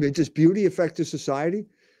 yeah, I mean, does beauty affect the society?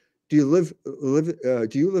 Do you live do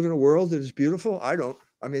you live in a world that is beautiful? I don't.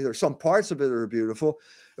 I mean, there's some parts of it that are beautiful.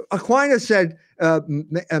 Aquinas said a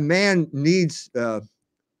man needs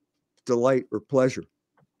delight or pleasure.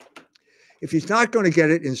 If he's not going to get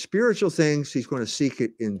it in spiritual things, he's going to seek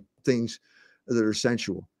it in things that are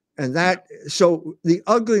sensual. And that, so the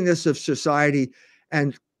ugliness of society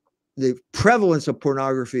and the prevalence of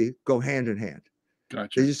pornography go hand in hand.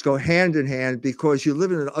 Gotcha. They just go hand in hand because you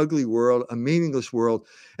live in an ugly world, a meaningless world,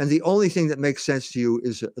 and the only thing that makes sense to you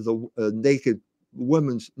is the naked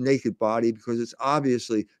woman's naked body because it's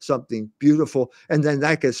obviously something beautiful, and then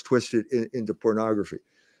that gets twisted into pornography.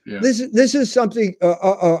 Yeah. This is something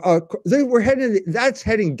we're heading. That's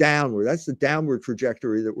heading downward. That's the downward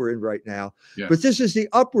trajectory that we're in right now. Yeah. But this is the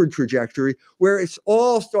upward trajectory where it's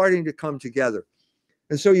all starting to come together.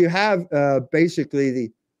 And so you have basically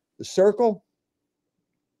the circle,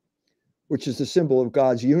 which is the symbol of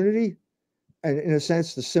God's unity, and in a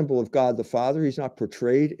sense, the symbol of God the Father. He's not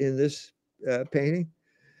portrayed in this painting.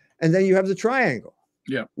 And then you have the triangle,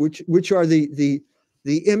 yeah, which are the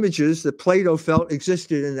images that Plato felt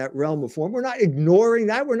existed in that realm of form. We're not ignoring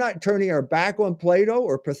that. We're not turning our back on Plato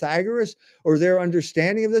or Pythagoras or their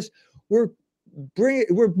understanding of this. We're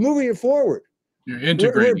moving it forward. You're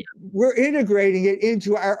integrating we're integrating it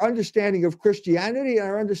into our understanding of Christianity and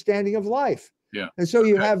our understanding of life. Yeah. And so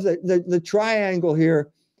you have the triangle here.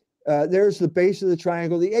 There's the base of the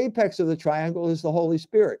triangle. The apex of the triangle is the Holy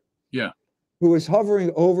Spirit. Yeah. Who is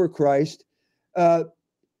hovering over Christ.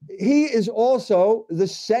 He is also the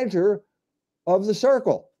center of the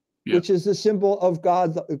circle, yeah, which is the symbol of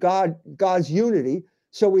God's unity.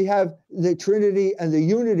 So we have the Trinity and the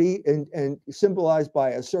unity and symbolized by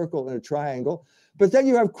a circle and a triangle. But then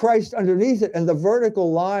you have Christ underneath it and the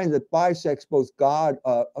vertical line that bisects both God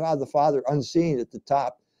the Father unseen at the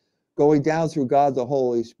top, going down through God the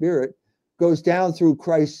Holy Spirit, goes down through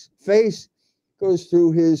Christ's face, goes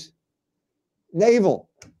through his navel.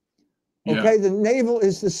 Okay, yeah. The navel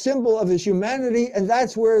is the symbol of his humanity, and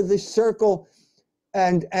that's where the circle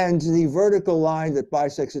and the vertical line that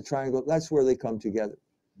bisects a triangle, that's where they come together.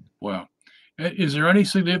 Wow. Is there any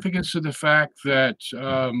significance to the fact that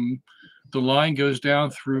the line goes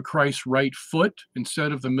down through Christ's right foot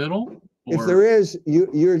instead of the middle? Or? If there is,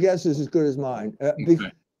 your guess is as good as mine.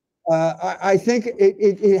 Okay. I think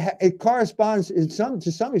it corresponds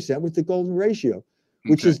to some extent with the golden ratio,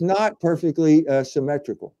 which is not perfectly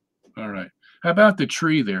symmetrical. All right. How about the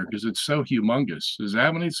tree there? Because it's so humongous. Does that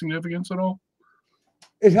have any significance at all?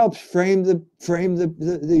 It helps frame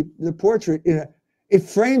the portrait. It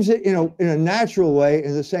frames it in a natural way,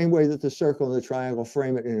 in the same way that the circle and the triangle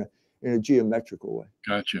frame it in a geometrical way.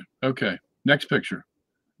 Gotcha. Okay. Next picture.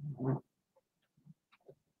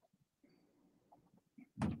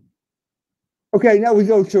 Okay. Now we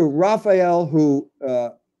go to Raphael, who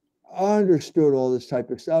understood all this type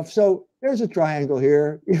of stuff. So there's a triangle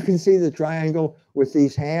here. You can see the triangle with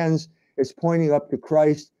these hands. It's pointing up to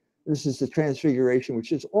Christ. This is the Transfiguration,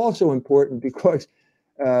 which is also important because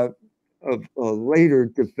of later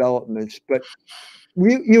developments. But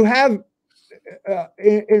you have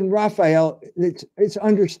in Raphael, it's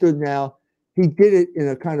understood now. He did it in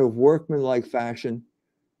a kind of workmanlike fashion.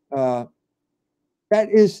 That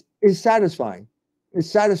is satisfying.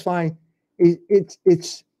 It's satisfying.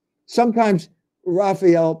 It's sometimes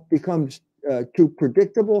Raphael becomes too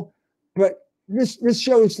predictable, but this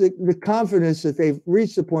shows the confidence that they've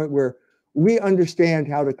reached the point where we understand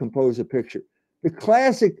how to compose a picture. The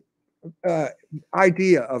classic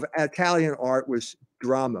idea of Italian art was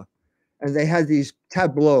drama, and they had these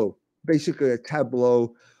tableaux, basically a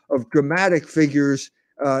tableau of dramatic figures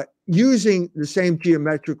using the same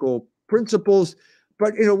geometrical principles,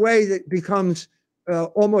 but in a way that becomes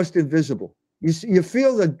almost invisible. You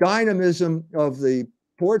feel the dynamism of the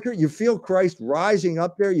portrait. You feel Christ rising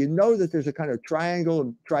up there. You know that there's a kind of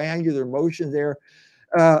triangular motion there.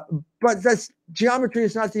 But that's geometry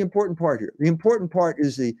is not the important part here. The important part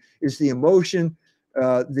is the emotion,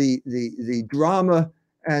 the drama,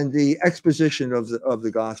 and the exposition of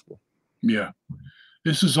the gospel. Yeah.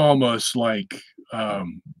 This is almost like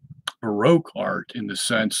Baroque art in the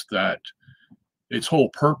sense that its whole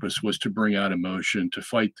purpose was to bring out emotion, to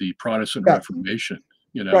fight the Protestant Reformation,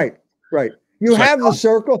 you know. Right, right. You have the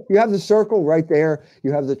circle. You have the circle right there.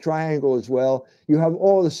 You have the triangle as well. You have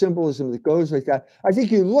all the symbolism that goes like that. I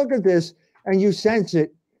think you look at this and you sense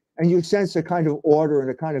it, and you sense a kind of order and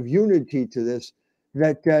a kind of unity to this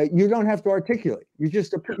that you don't have to articulate. You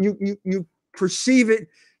just you perceive it.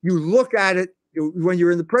 You look at it. When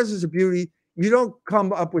you're in the presence of beauty, you don't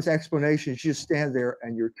come up with explanations. You just stand there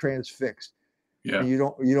and you're transfixed. Yeah. And you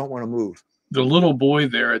don't want to move. The little boy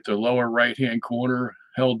there at the lower right-hand corner,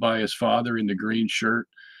 held by his father in the green shirt.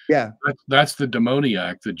 Yeah. That's the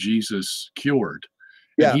demoniac that Jesus cured.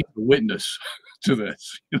 And Yeah. he's a witness to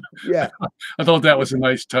this. Yeah. I thought that was a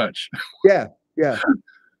nice touch. Yeah. Yeah.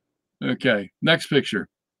 Okay. Next picture.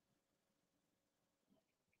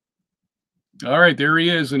 All right. There he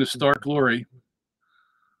is in his stark glory.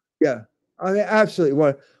 Yeah. I mean,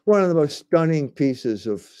 absolutely. One of the most stunning pieces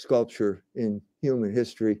of sculpture in human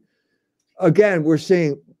history. Again, we're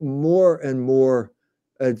seeing more and more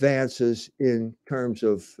advances in terms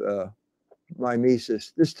of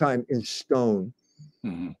mimesis, this time in stone.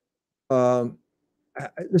 Mm-hmm.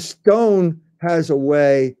 The stone has a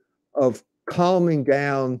way of calming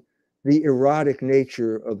down the erotic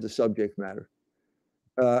nature of the subject matter.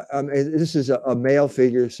 I mean, this is a male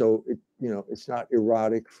figure, so it's not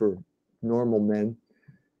erotic for normal men.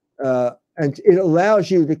 And it allows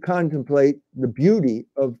you to contemplate the beauty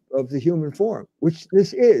of the human form, which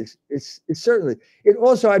this is. It's certainly. It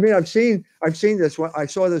also, I mean, I've seen this. I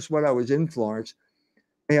saw this when I was in Florence.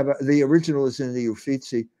 They have the original is in the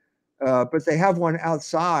Uffizi, but they have one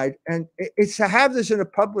outside, and it's to have this in a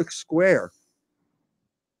public square.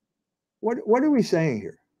 What are we saying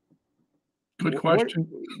here? Good question.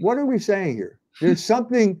 What are we saying here? There's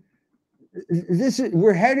something.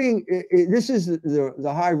 We're heading. This is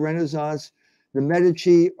the high Renaissance. The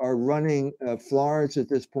Medici are running Florence at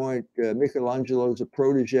this point. Michelangelo is a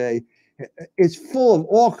protege. It's full of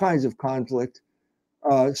all kinds of conflict,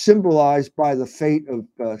 symbolized by the fate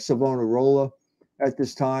of Savonarola at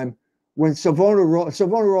this time. When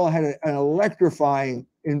Savonarola had an electrifying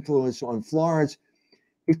influence on Florence,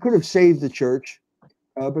 it could have saved the church,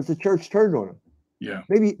 but the church turned on him. Yeah.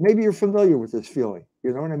 Maybe you're familiar with this feeling.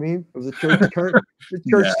 You know what I mean? Of the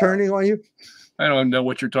church turning on you. I don't know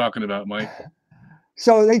what you're talking about, Mike.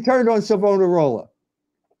 So they turned on Savonarola.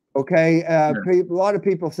 Okay. A lot of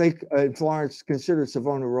people think in Florence consider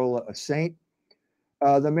Savonarola a saint.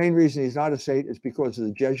 The main reason he's not a saint is because of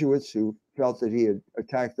the Jesuits who felt that he had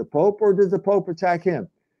attacked the Pope, or did the Pope attack him?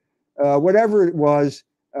 Whatever it was,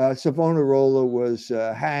 Savonarola was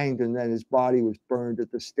hanged, and then his body was burned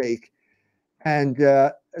at the stake. And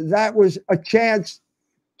that was a chance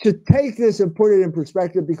to take this and put it in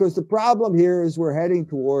perspective, because the problem here is we're heading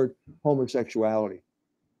toward homosexuality.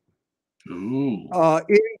 Ooh.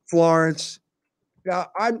 In Florence, now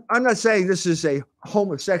I'm not saying this is a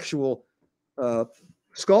homosexual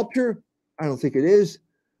sculpture. I don't think it is,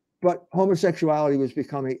 but homosexuality was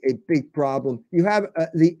becoming a big problem. You have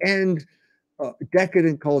the end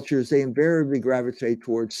decadent cultures; they invariably gravitate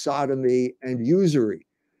towards sodomy and usury.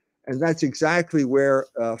 And that's exactly where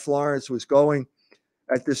Florence was going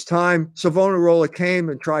at this time. Savonarola came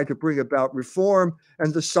and tried to bring about reform,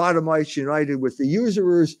 and the sodomites united with the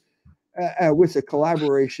usurers with the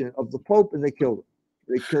collaboration of the Pope, and they killed him.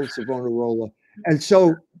 They killed Savonarola. And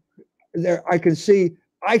so there, I can see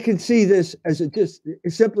this as it's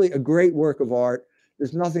simply a great work of art.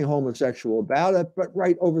 There's nothing homosexual about it, but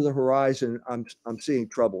right over the horizon, I'm seeing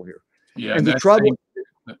trouble here. Yeah, and the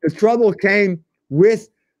trouble came with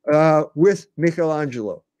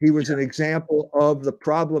Michelangelo. He was an example of the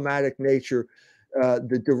problematic nature,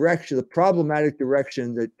 the problematic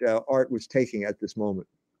direction that art was taking at this moment.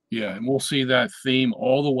 Yeah, and we'll see that theme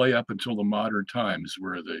all the way up until the modern times,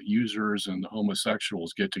 where the users and the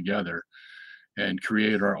homosexuals get together and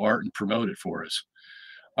create our art and promote it for us.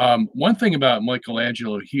 One thing about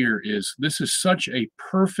Michelangelo here is this is such a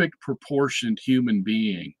perfect proportioned human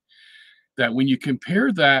being that when you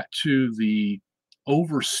compare that to the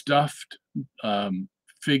overstuffed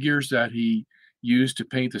figures that he used to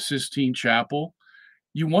paint the Sistine Chapel,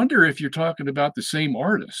 you wonder if you're talking about the same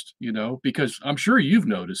artist, because I'm sure you've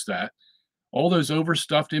noticed that. All those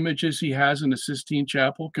overstuffed images he has in the Sistine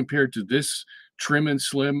Chapel compared to this trim and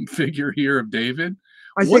slim figure here of David.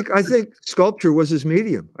 What? I think sculpture was his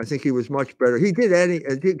medium. I think he was much better. He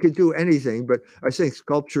could do anything, but I think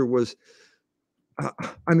sculpture was.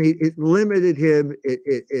 I mean, it limited him.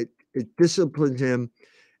 It disciplined him,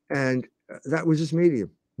 and that was his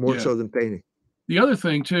medium more Yeah. so than painting. The other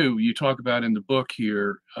thing too, you talk about in the book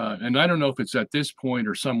here, and I don't know if it's at this point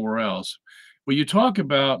or somewhere else, but you talk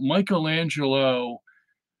about Michelangelo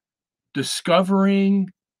discovering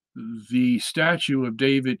the statue of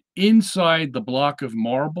David inside the block of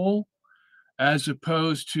marble, as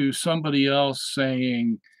opposed to somebody else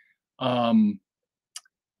saying um,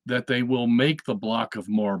 that they will make the block of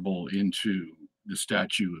marble into the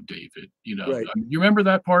statue of David. Right. You remember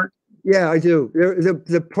that part? Yeah, I do.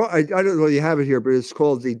 I don't know if you have it here, but it's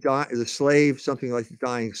called the slave, something like the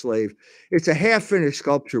dying slave. It's a half finished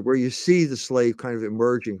sculpture where you see the slave kind of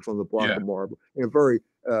emerging from the block Yeah. of marble in a very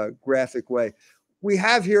graphic way. We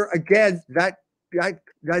have here again that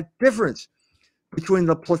difference between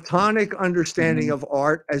the Platonic understanding Mhm. of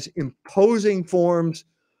art as imposing forms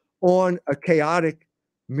on a chaotic,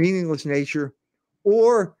 meaningless nature,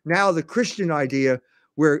 or now the Christian idea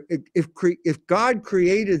where if God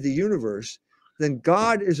created the universe, then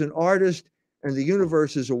God is an artist and the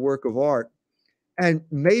universe is a work of art. And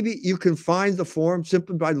maybe you can find the form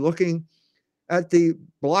simply by looking at the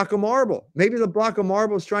block of marble. Maybe the block of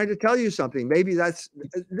marble is trying to tell you something. Maybe this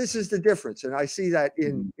is the difference. And I see that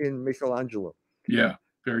in Michelangelo. Yeah,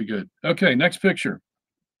 very good. Okay, next picture.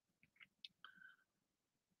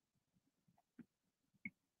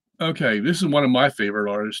 Okay, this is one of my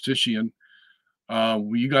favorite artists, Titian.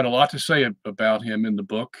 You got a lot to say about him in the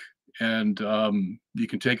book, and you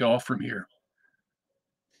can take off from here.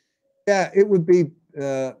 Yeah, it would be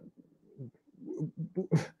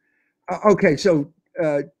okay. So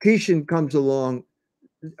Titian comes along.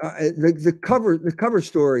 The cover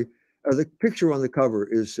story, the picture on the cover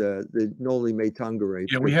is the Noli tangere.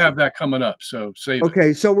 Yeah, we have that coming up, so save it.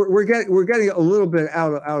 Okay, so we're getting a little bit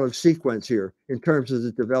out of sequence here in terms of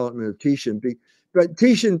the development of Titian. But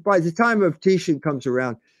Titian, by the time of Titian comes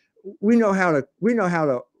around, we know how to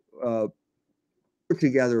put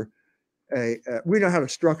together we know how to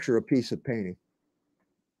structure a piece of painting.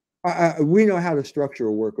 We know how to structure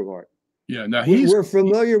a work of art. Yeah, now we're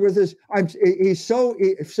familiar with this. He's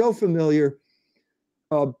so familiar,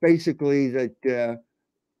 basically that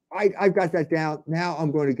I've got that down. Now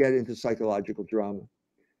I'm going to get into psychological drama,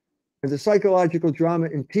 and the psychological drama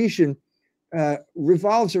in Titian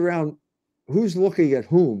revolves around who's looking at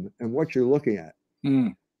whom and what you're looking at.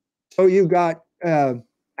 Mm. So you've got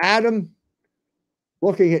Adam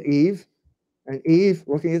looking at Eve, and Eve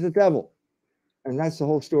looking at the devil, and that's the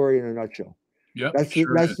whole story in a nutshell. Yep,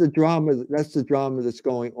 that's the drama. That's the drama that's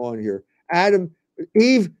going on here.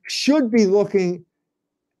 Eve should be looking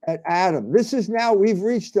at Adam. This is now we've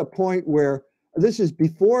reached a point where this is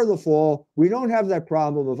before the fall. We don't have that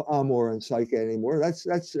problem of Amor and Psyche anymore.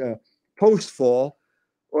 That's post fall,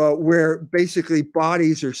 where basically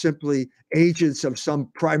bodies are simply agents of some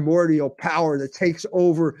primordial power that takes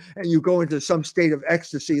over, and you go into some state of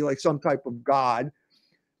ecstasy like some type of god.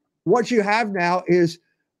 What you have now is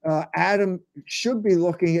Adam should be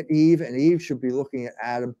looking at Eve, and Eve should be looking at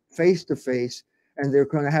Adam face to face, and they're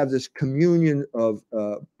going to have this communion of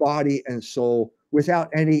body and soul without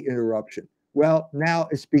any interruption. Well, now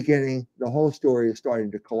it's beginning. The whole story is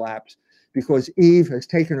starting to collapse because Eve has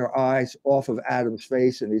taken her eyes off of Adam's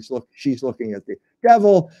face, and she's looking at the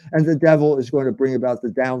devil, and the devil is going to bring about the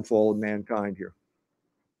downfall of mankind here.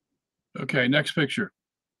 Okay, next picture.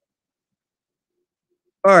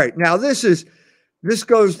 All right, now this is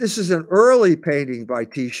an early painting by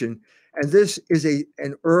Titian, and this is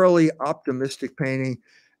an early optimistic painting.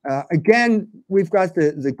 Again, we've got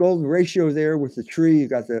the golden ratio there with the tree. You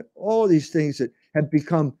got all these things that have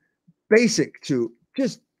become basic to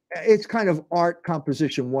just, it's kind of art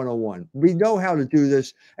composition 101. We know how to do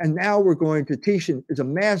this, and now we're going to, Titian is a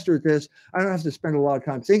master at this. I don't have to spend a lot of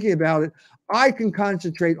time thinking about it. I can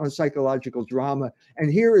concentrate on psychological drama,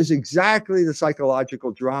 and here is exactly the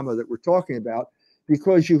psychological drama that we're talking about,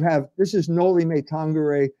 because you have, this is Noli me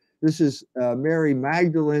tangere, this is Mary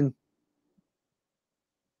Magdalene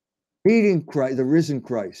meeting Christ, the risen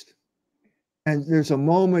Christ. And there's a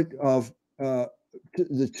moment of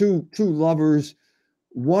the two lovers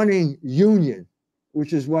wanting union,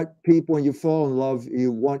 which is what people, when you fall in love,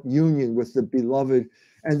 you want union with the beloved.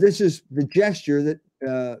 And this is the gesture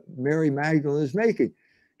that Mary Magdalene is making.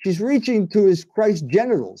 She's reaching to his Christ's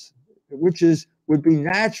genitals, which would be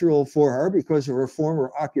natural for her because of her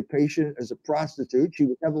former occupation as a prostitute. She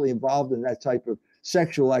was heavily involved in that type of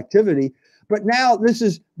sexual activity. But now this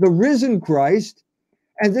is the risen Christ,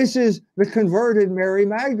 And this is the converted Mary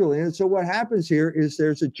Magdalene. And so what happens here is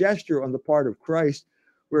there's a gesture on the part of Christ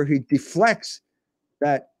where he deflects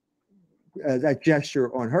that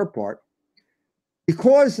gesture on her part.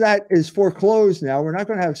 Because that is foreclosed now, we're not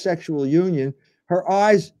going to have sexual union. Her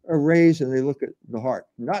eyes are raised and they look at the heart,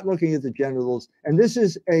 not looking at the genitals. And this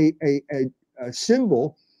is a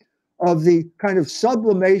symbol of the kind of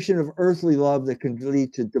sublimation of earthly love that can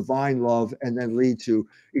lead to divine love and then lead to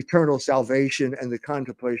eternal salvation and the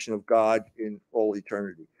contemplation of God in all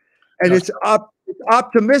eternity. And it's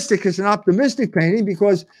optimistic. It's an optimistic painting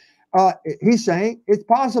because he's saying it's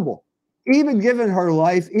possible. Even given her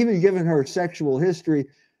life, even given her sexual history,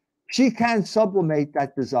 she can sublimate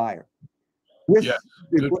that desire with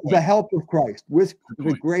the help of Christ, with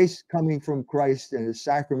the grace coming from Christ and his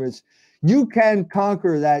sacraments. You can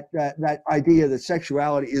conquer that idea that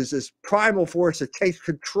sexuality is this primal force that takes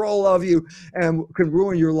control of you and can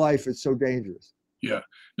ruin your life. It's so dangerous. Yeah.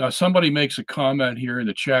 Now, somebody makes a comment here in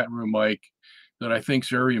the chat room, Mike, that I think is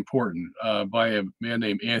very important by a man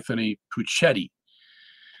named Anthony Puccetti.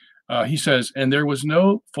 He says, and there was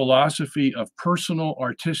no philosophy of personal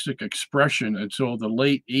artistic expression until the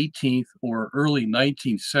late 18th or early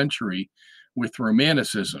 19th century with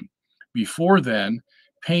Romanticism. Before then,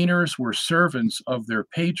 painters were servants of their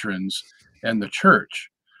patrons and the church,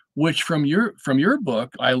 which from your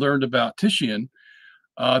book, I learned about Titian,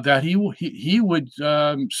 that he would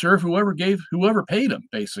serve whoever paid him,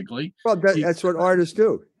 basically. Well, that's what artists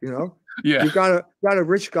do, you know. Yeah, you got a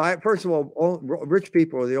rich guy. First of all, rich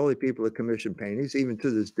people are the only people that commission paintings, even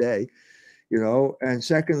to this day, you know. And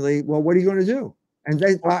secondly, well, what are you going to do? And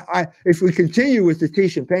then, if we continue with the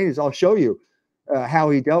Titian paintings, I'll show you how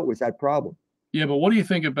he dealt with that problem. Yeah, but what do you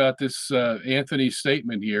think about this Anthony's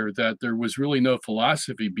statement here that there was really no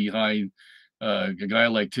philosophy behind a guy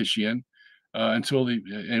like Titian until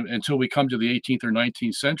we come to the 18th or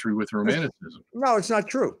 19th century with Romanticism? No, it's not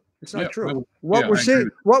true. It's not true. What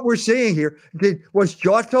we're seeing here, was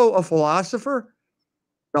Giotto a philosopher?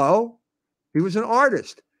 No, he was an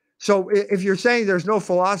artist. So if you're saying there's no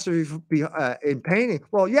philosophy in painting,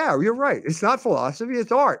 well, yeah, you're right. It's not philosophy,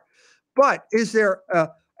 it's art. But is there a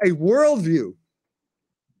worldview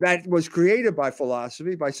that was created by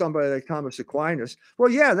philosophy, by somebody like Thomas Aquinas?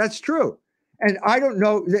 Well, yeah, that's true. And I don't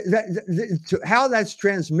know how that's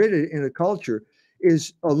transmitted in a culture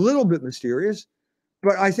is a little bit mysterious.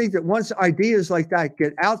 But I think that once ideas like that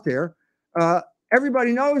get out there,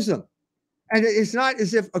 everybody knows them. And it's not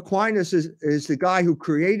as if Aquinas is the guy who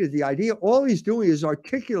created the idea. All he's doing is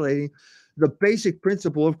articulating the basic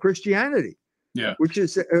principle of Christianity, which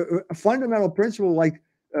is a fundamental principle like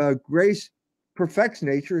grace perfects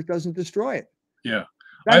nature, it doesn't destroy it. Yeah.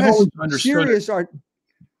 I've always understood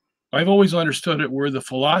I've always understood it where the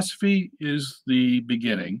philosophy is the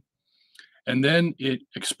beginning. And then it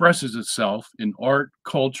expresses itself in art,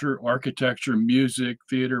 culture, architecture, music,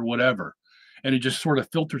 theater, whatever. And it just sort of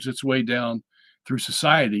filters its way down through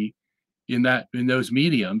society in those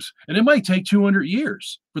mediums. And it might take 200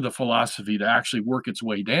 years for the philosophy to actually work its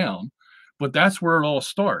way down. But that's where it all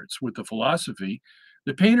starts with the philosophy.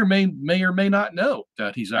 The painter may or may not know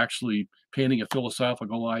that he's actually painting a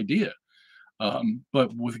philosophical idea.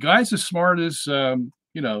 But with guys as smart as,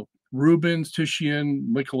 Ruben, Titian,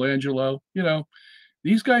 Michelangelo,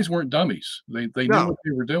 these guys weren't dummies. They knew what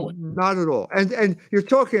they were doing. Not at all. And you're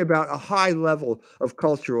talking about a high level of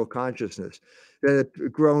cultural consciousness that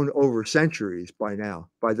had grown over centuries by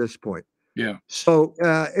this point. Yeah. So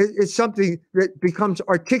it's something that becomes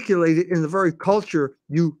articulated in the very culture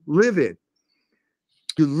you live in.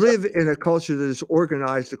 You live in a culture that is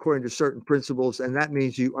organized according to certain principles, and that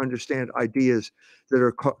means you understand ideas that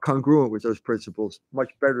are congruent with those principles much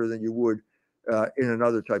better than you would in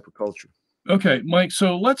another type of culture. Okay, Mike,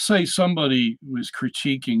 so let's say somebody was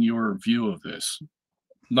critiquing your view of this.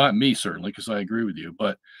 Not me, certainly, because I agree with you,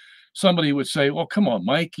 but somebody would say, well, come on,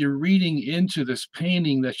 Mike, you're reading into this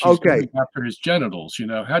painting that she's doing after his genitals.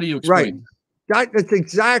 How do you explain that? That's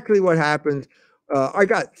exactly what happened. I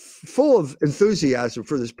got full of enthusiasm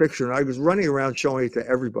for this picture, and I was running around showing it to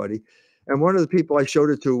everybody. And one of the people I showed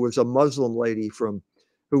it to was a Muslim lady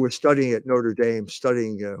who was studying at Notre Dame,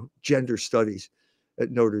 studying gender studies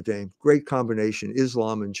at Notre Dame. Great combination,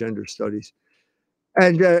 Islam and gender studies.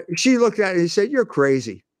 And she looked at it and said, "You're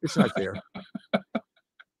crazy. It's not there."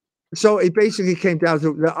 So it basically came down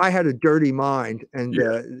to I had a dirty mind, and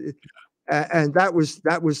that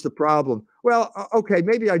was the problem. Well, okay,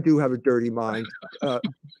 maybe I do have a dirty mind.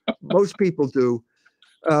 Most people do.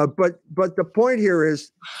 But the point here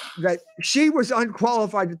is that she was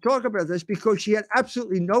unqualified to talk about this because she had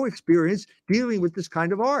absolutely no experience dealing with this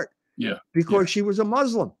kind of art. Yeah. Because she was a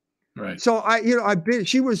Muslim. Right. So I've been.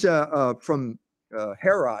 She was from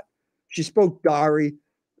Herat. She spoke Dari,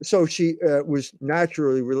 so she was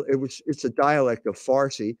naturally. It's a dialect of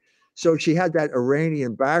Farsi, so she had that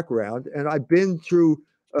Iranian background. And I've been through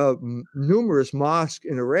numerous mosques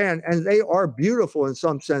in Iran, and they are beautiful in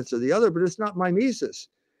some sense or the other, but it's not mimesis.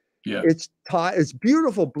 Yeah. It's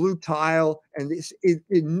beautiful blue tile and this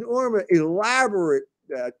enormous, elaborate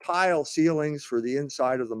tile ceilings for the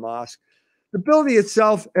inside of the mosque. The building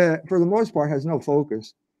itself, for the most part, has no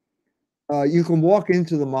focus. You can walk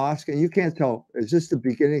into the mosque and you can't tell, is this the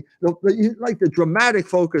beginning? Like the dramatic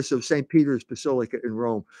focus of St. Peter's Basilica in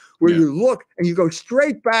Rome, where you look and you go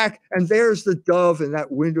straight back and there's the dove in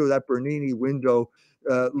that window, that Bernini window,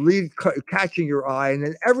 catching your eye, and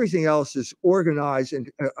then everything else is organized in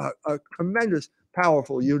a tremendous,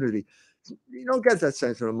 powerful unity. You don't get that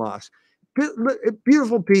sense in a mosque.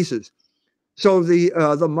 Beautiful pieces. So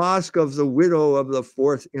the mosque of the widow of the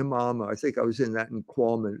fourth imam, I think I was in that in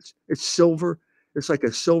Qualman. It's silver. It's like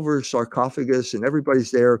a silver sarcophagus, and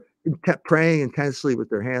everybody's there praying intensely with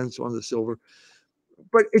their hands on the silver.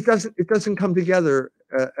 But it doesn't come together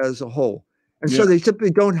as a whole. And so they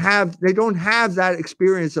simply don't have that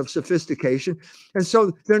experience of sophistication, and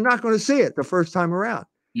so they're not going to see it the first time around.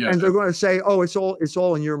 Yeah. And they're going to say, "Oh, it's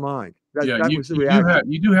all in your mind." That was the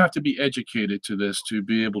reaction. You do have to be educated to this to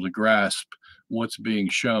be able to grasp what's being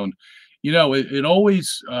shown. It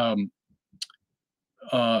always.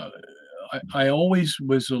 I always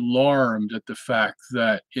was alarmed at the fact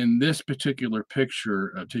that in this particular picture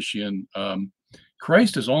of Titian,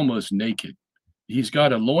 Christ is almost naked. He's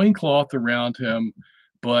got a loincloth around him,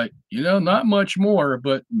 but not much more.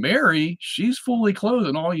 But Mary, she's fully clothed,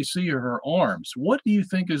 and all you see are her arms. What do you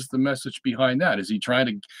think is the message behind that? Is he trying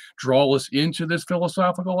to draw us into this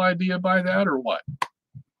philosophical idea by that, or what?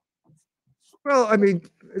 Well, I mean,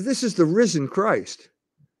 this is the risen Christ,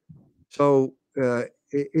 so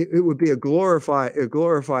it would be a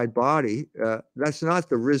glorified body. That's not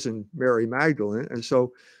the risen Mary Magdalene, and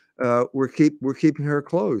so we're keeping her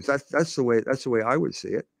clothed. That's the way I would see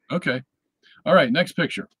it. Okay. All right, next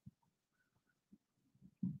picture.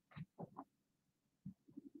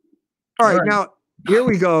 All right, now here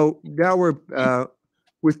we go. Now we're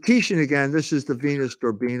with Titian again. This is the Venus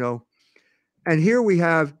d'Urbino. And here we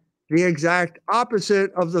have the exact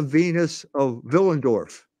opposite of the Venus of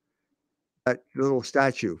Willendorf, that little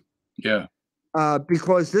statue. Yeah.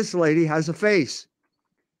 Because this lady has a face.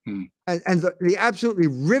 And the absolutely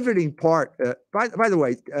riveting part, by the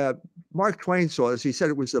way, Mark Twain saw this. He said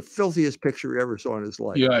it was the filthiest picture he ever saw in his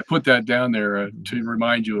life. Yeah, I put that down there to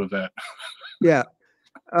remind you of that. Yeah.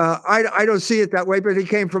 I don't see it that way, but he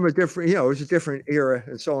came from a different, it was a different era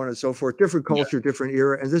and so on and so forth, different culture, different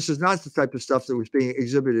era. And this is not the type of stuff that was being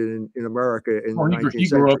exhibited in America in the 19th century. He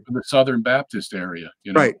grew up in the Southern Baptist area,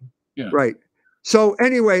 Right. Yeah. Right. So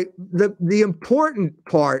anyway, the important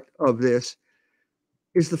part of this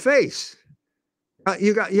is the face.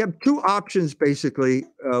 You have two options basically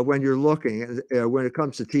when you're looking when it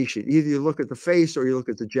comes to Titian. Either you look at the face or you look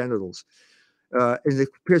at the genitals. In the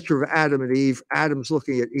picture of Adam and Eve, Adam's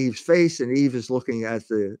looking at Eve's face and Eve is looking at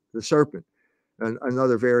the serpent. And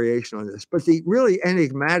another variation on this. But the really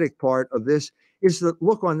enigmatic part of this is the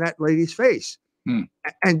look on that lady's face. And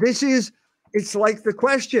it's like the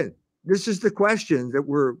question. This is the question that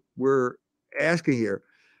we're asking here.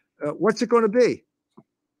 What's it going to be?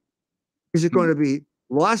 Is it going to be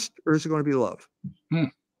lust or is it going to be love?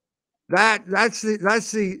 That's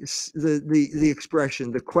the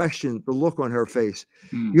expression, the question, the look on her face.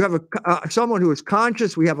 You have someone who is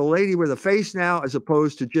conscious. We have a lady with a face now, as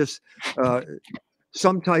opposed to just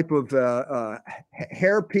some type of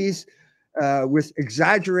hairpiece with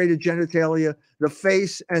exaggerated genitalia. The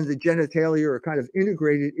face and the genitalia are kind of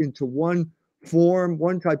integrated into one form,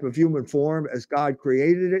 one type of human form as God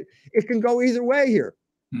created it. It can go either way here.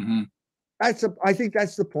 I think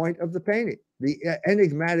that's the point of the painting, the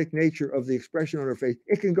enigmatic nature of the expression on her face.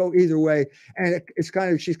 It can go either way, and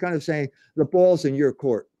she's kind of saying the ball's in your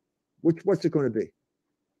court. What's it going to be?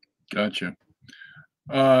 Gotcha.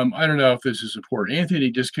 I don't know if this is important. Anthony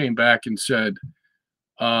just came back and said,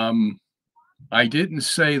 I didn't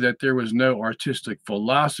say that there was no artistic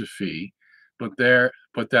philosophy, but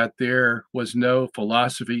that there was no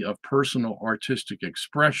philosophy of personal artistic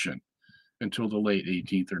expression until the late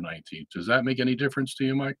 18th or 19th. Does that make any difference to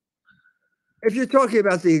you, Mike? If you're talking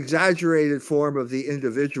about the exaggerated form of the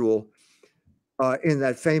individual in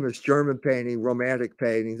that famous German painting, romantic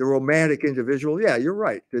painting, the romantic individual, yeah, you're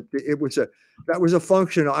right. That was a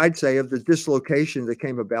function, I'd say, of the dislocation that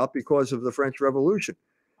came about because of the French Revolution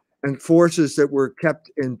and forces that were kept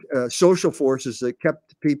in social forces that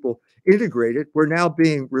kept people integrated, were now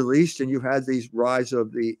being released, and you had these rise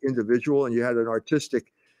of the individual, and you had an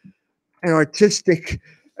artistic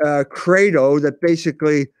credo that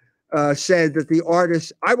basically said that the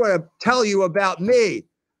artist, I want to tell you about me.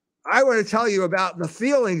 I want to tell you about the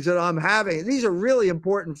feelings that I'm having. These are really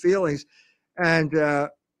important feelings. And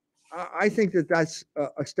I think that that's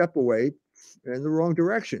a step away in the wrong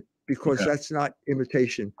direction, because that's not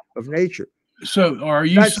imitation of nature. So are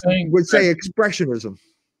you saying would say expressionism?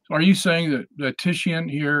 Are you saying that Titian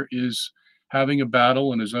here is having a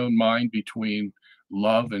battle in his own mind between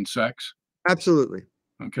love and sex? Absolutely.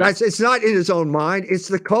 Okay. It's not in his own mind. It's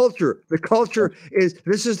the culture. The culture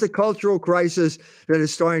this is the cultural crisis that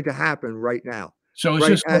is starting to happen right now. So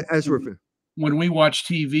it's just when we watch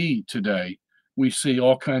TV today, we see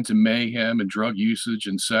all kinds of mayhem and drug usage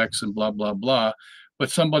and sex and blah, blah, blah. But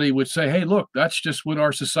somebody would say, hey, look, that's just what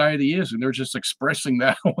our society is. And they're just expressing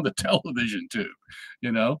that on the television too.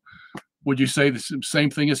 You know, would you say the same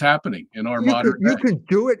thing is happening in our modern day? You can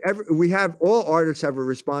do it. All artists have a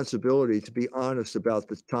responsibility to be honest about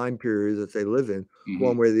the time period that they live in,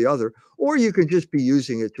 one way or the other. Or you can just be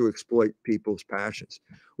using it to exploit people's passions,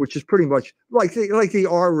 which is pretty much like the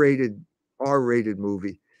R-rated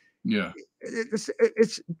movie. Yeah.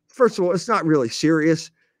 It's first of all, it's not really serious.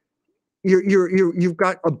 You've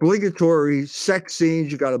got obligatory sex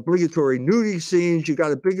scenes, you got obligatory nudity scenes, you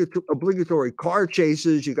got obligatory car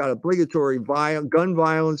chases, you got obligatory gun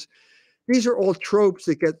violence. These are all tropes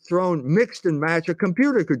that get thrown, mixed and matched. A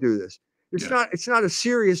computer could do this. It's not a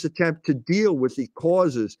serious attempt to deal with the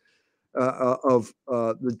causes of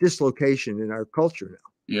the dislocation in our culture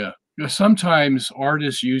now. Yeah. Sometimes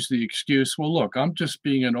artists use the excuse, well, look, I'm just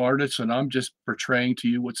being an artist and I'm just portraying to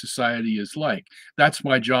you what society is like. That's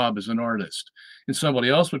my job as an artist. And somebody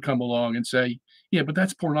else would come along and say, yeah, but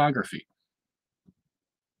that's pornography.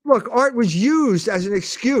 Look, art was used as an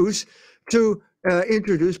excuse to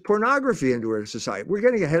introduce pornography into our society. We're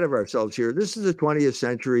getting ahead of ourselves here. This is the 20th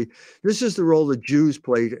century. This is the role the Jews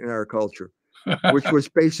played in our culture, which was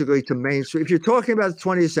basically to mainstream. If you're talking about the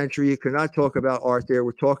 20th century, you cannot talk about art there.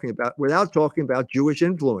 Without talking about Jewish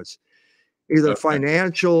influence, either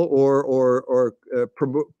financial or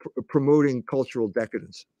promoting cultural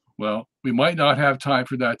decadence. Well, we might not have time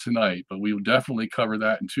for that tonight, but we will definitely cover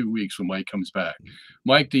that in 2 weeks when Mike comes back.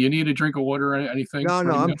 Mike, do you need a drink of water or anything? No,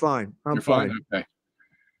 I'm fine. I'm fine. Okay.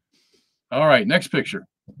 All right, next picture.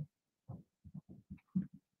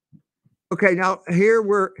 Okay, now here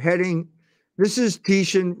we're heading. This is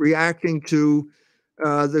Titian reacting to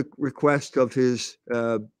the request of his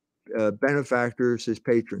benefactors, his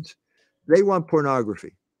patrons. They want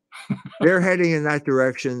pornography. They're heading in that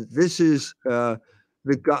direction. This is I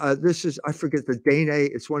forget the Danae.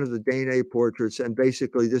 It's one of the Danae portraits, and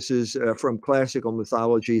basically this is from classical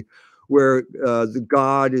mythology, where the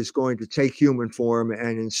god is going to take human form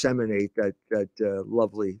and inseminate that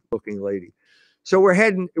lovely looking lady. So we're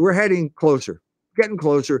heading closer. Getting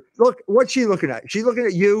closer. Look, what's she looking at? She's looking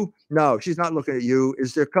at you? No, she's not looking at you.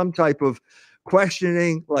 Is there some type of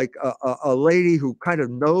questioning, like a lady who kind of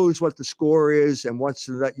knows what the score is and wants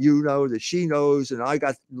to let you know that she knows, and I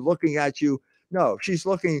got looking at you? No, she's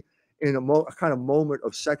looking in a kind of moment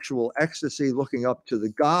of sexual ecstasy, looking up to the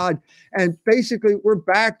god. And basically, we're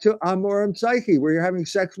back to Amor and Psyche, where you're having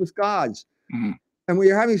sex with gods. Mm-hmm. And when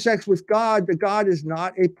you're having sex with God, the god is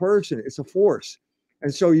not a person, it's a force.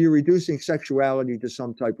 And so you're reducing sexuality to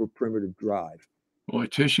some type of primitive drive. Well,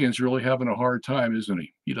 Titian's really having a hard time, isn't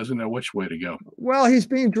he? He doesn't know which way to go. Well, he's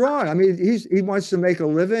being drawn. I mean, he wants to make a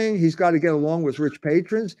living. He's got to get along with rich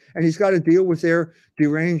patrons, and he's got to deal with their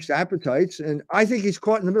deranged appetites. And I think he's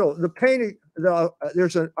caught in the middle. The painting, I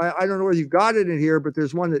don't know whether you got it in here, but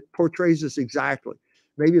there's one that portrays this exactly.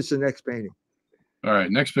 Maybe it's the next painting. All right,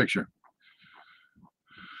 next picture.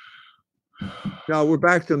 Now we're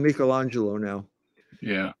back to Michelangelo now.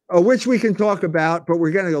 Yeah. Which we can talk about, but we're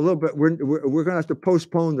getting a little bit. We're going to have to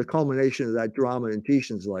postpone the culmination of that drama in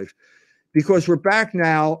Titian's life, because we're back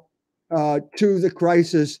now to the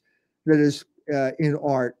crisis that is in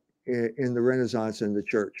art in the Renaissance and the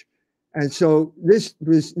Church. And so this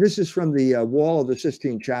is from the wall of the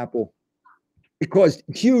Sistine Chapel. It caused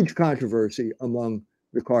huge controversy among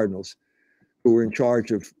the cardinals who were in charge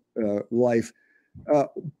of life.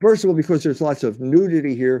 First of all, because there's lots of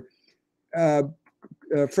nudity here.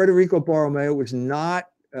 Federico Borromeo was not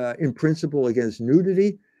in principle against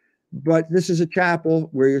nudity, but this is a chapel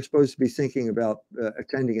where you're supposed to be thinking about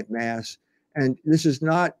attending at Mass, and this is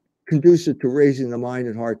not conducive to raising the mind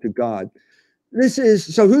and heart to God.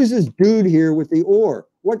 So who's this dude here with the oar?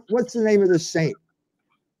 What's the name of this saint?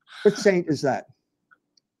 What saint is that?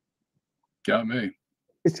 Got me.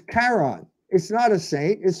 It's Charon. It's not a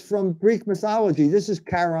saint. It's from Greek mythology. This is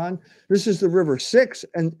Charon. This is the river Styx,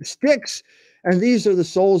 and these are the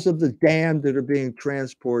souls of the damned that are being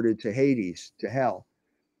transported to Hades, to hell.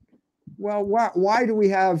 Well, why do we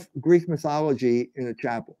have Greek mythology in a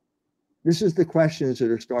chapel? This is the questions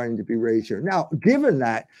that are starting to be raised here. Now, given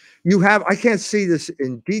that you have, I can't see this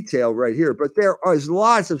in detail right here, but there is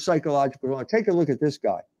lots of psychological. Take a look at this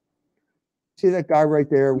guy. See that guy right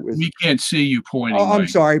there? We can't see you pointing. Oh, I'm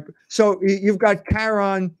sorry. So you've got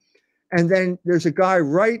Charon, and then there's a guy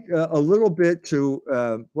right a little bit to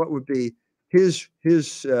what would be his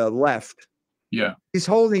left. Yeah. He's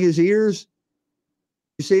holding his ears.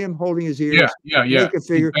 You see him holding his ears? Yeah. Make a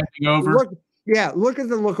figure. Bending over. Look at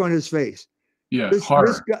the look on his face. Yeah,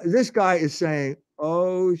 this guy is saying,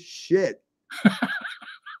 "Oh shit,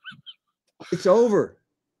 it's over.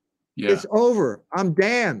 Yeah. It's over. I'm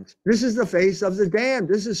damned." This is the face of the damned.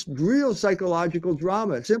 This is real psychological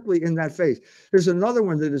drama, simply in that face. There's another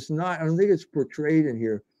one that is not. I don't think it's portrayed in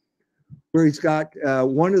here, where he's got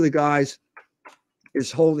one of the guys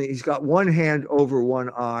is holding. He's got one hand over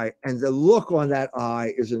one eye, and the look on that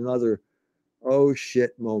eye is another. Oh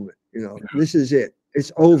shit moment. This is it.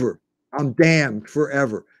 It's over. I'm damned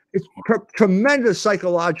forever. It's tremendous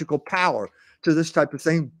psychological power to this type of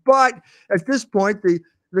thing. But at this point,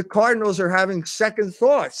 the Cardinals are having second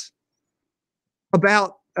thoughts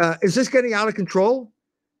about, is this getting out of control?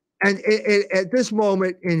 And at this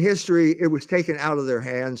moment in history, it was taken out of their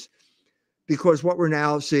hands, because what we're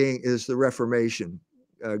now seeing is the Reformation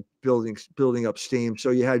building up steam.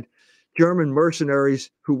 So you had German mercenaries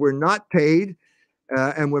who were not paid.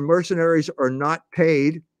 And when mercenaries are not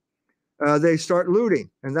paid, they start looting.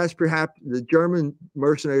 And that's perhaps the German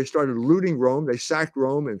mercenaries started looting Rome. They sacked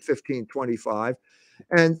Rome in 1525.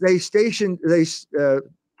 And they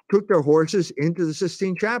took their horses into the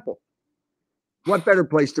Sistine Chapel. What better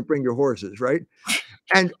place to bring your horses, right?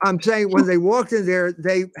 And I'm saying when they walked in there,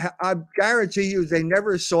 I guarantee you, they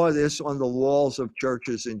never saw this on the walls of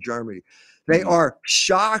churches in Germany. They are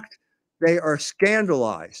shocked. They are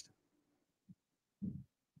scandalized.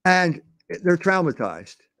 And they're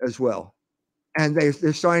traumatized as well. And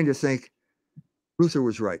they're starting to think, Luther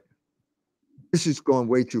was right. This is going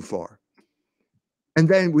way too far. And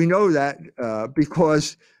then we know that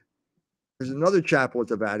because there's another chapel at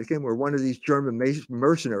the Vatican where one of these German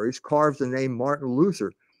mercenaries carved the name Martin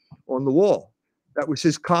Luther on the wall. That was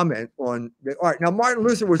his comment on the art. Now, Martin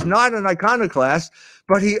Luther was not an iconoclast,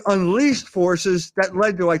 but he unleashed forces that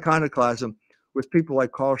led to iconoclasm with people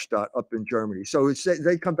like Karlstadt up in Germany. So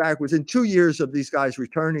they come back within 2 years of these guys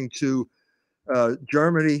returning to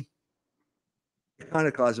Germany.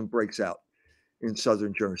 Iconoclasm breaks out in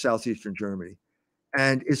southern Germany, southeastern Germany,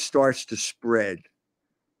 and it starts to spread.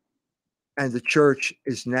 And the church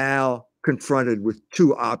is now confronted with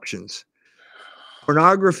two options: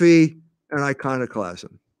 pornography and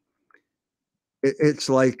iconoclasm. It's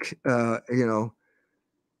like,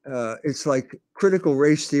 it's like critical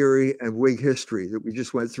race theory and Whig history that we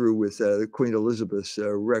just went through with Queen Elizabeth's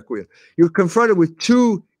Requiem. You're confronted with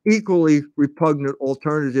two equally repugnant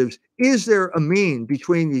alternatives. Is there a mean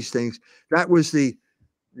between these things? That was the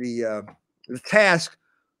task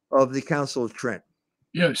of the Council of Trent.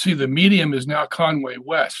 Yeah, see, the medium is now Conway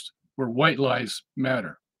West, where white lies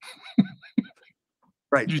matter.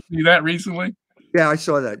 Right. Did you see that recently? Yeah, I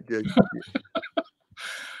saw that.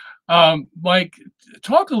 Mike,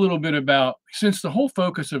 talk a little bit about, since the whole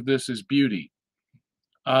focus of this is beauty,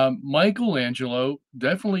 Michelangelo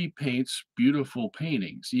definitely paints beautiful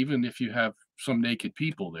paintings, even if you have some naked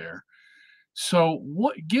people there. So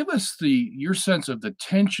give us your sense of the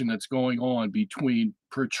tension that's going on between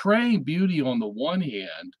portraying beauty on the one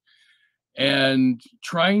hand and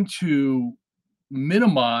trying to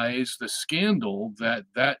minimize the scandal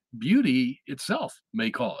that beauty itself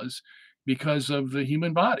may cause because of the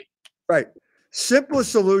human body. Right.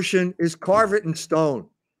 Simplest solution is carve it in stone,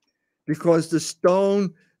 because the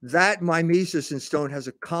stone, that mimesis in stone, has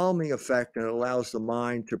a calming effect and it allows the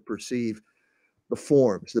mind to perceive the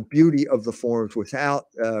forms, the beauty of the forms without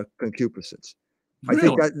concupiscence. Really?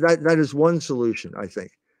 I think that is one solution, I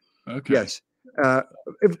think. Okay. Yes.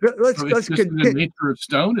 Let's continue. The nature of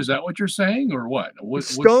stone, is that what you're saying, or what?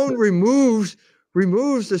 Stone removes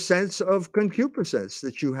the sense of concupiscence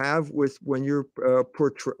that you have with when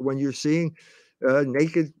you're seeing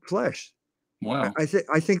naked flesh. Wow. I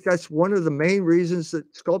think that's one of the main reasons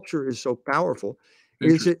that sculpture is so powerful,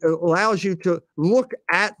 is it allows you to look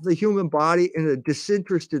at the human body in a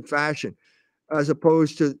disinterested fashion, as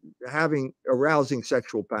opposed to having arousing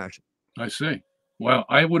sexual passion. I see. Wow,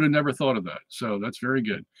 I would have never thought of that. So that's very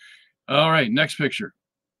good. All right, next picture.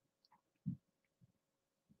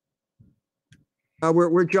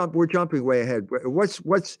 We're jumping way ahead.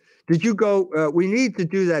 What's did you go? We need to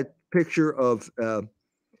do that picture of the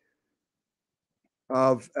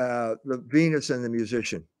Venus and the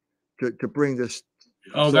musician to bring this.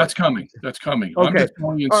 Oh, thought. that's coming. That's coming. I'm Okay. just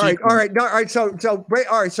going in All right. sequence. All right. No, all right. So wait,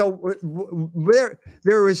 all right. So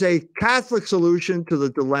there is a Catholic solution to the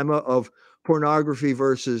dilemma of pornography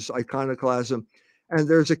versus iconoclasm, and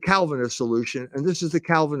there's a Calvinist solution, and this is the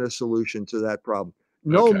Calvinist solution to that problem.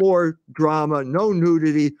 No Okay. more drama, no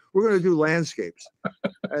nudity. We're going to do landscapes.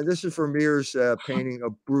 And this is Vermeer's painting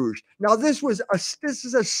of Bruges. Now, this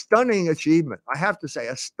is a stunning achievement. I have to say,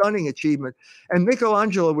 a stunning achievement. And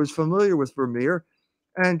Michelangelo was familiar with Vermeer,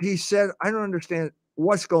 and he said, "I don't understand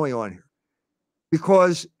what's going on here,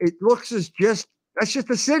 because it looks as that's just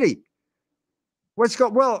the city.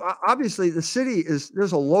 Well, obviously the city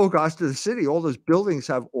there's a logos to the city. All those buildings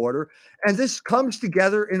have order, and this comes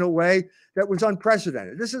together in a way that was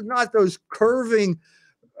unprecedented. This is not those curving,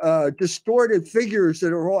 distorted figures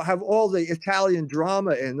that have all the Italian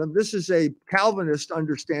drama in them. This is a Calvinist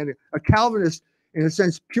understanding, a Calvinist, in a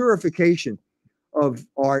sense, purification of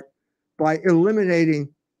art by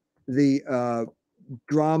eliminating the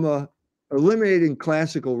drama, eliminating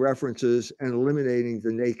classical references, and eliminating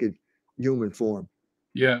the naked human form.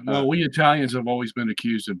 Yeah, well, we Italians have always been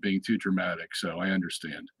accused of being too dramatic, so I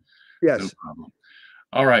understand. Yes. No problem.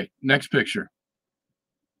 All right, next picture.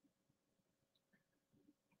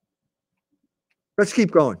 Let's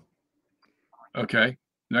keep going. Okay,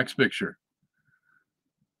 next picture.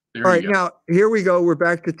 All right, now here we go. We're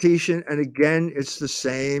back to Titian, and again, it's the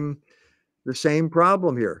same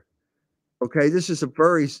problem here. Okay, this is a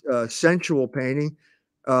very sensual painting.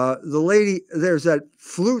 The lady, there's that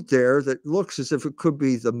flute there that looks as if it could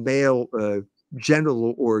be the male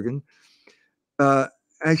genital organ,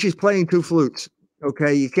 and she's playing two flutes.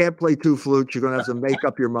 Okay, you can't play two flutes. You're going to have to make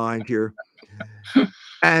up your mind here.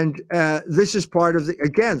 And this is part of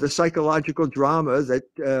the psychological drama that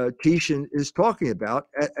Titian is talking about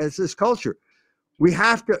as this culture.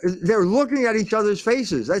 They're looking at each other's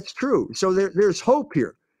faces. That's true. So there's hope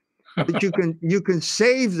here that you can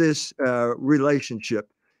save this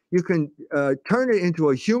relationship. You can turn it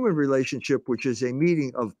into a human relationship, which is a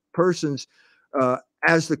meeting of persons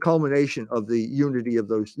as the culmination of the union of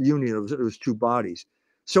those two bodies.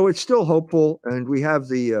 So it's still hopeful, and we have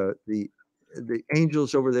the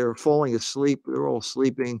angels over there falling asleep. They're all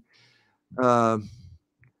sleeping.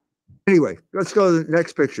 Anyway, let's go to the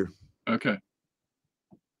next picture. Okay.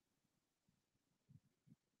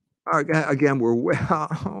 All right, again, we're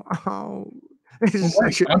I'm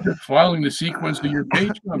just following the sequence of your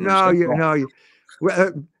page numbers.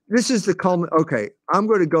 This is the culmination. Okay, I'm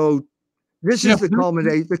going to go. This is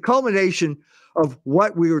the culmination of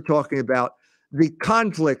what we were talking about. The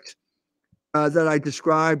conflict that I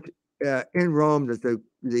described in Rome that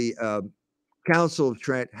the Council of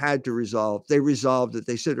Trent had to resolve. They resolved it.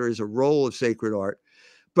 They said there is a role of sacred art,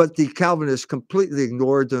 but the Calvinists completely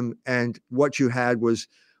ignored them. And what you had was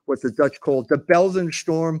what the Dutch called the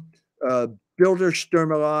Beldenstorm.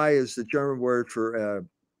 Bilderstürmerei is the German word for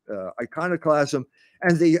iconoclasm.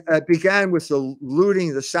 And they began with the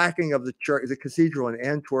looting, the sacking of the church, the cathedral in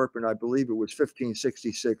Antwerp, and I believe it was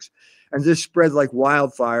 1566. And this spread like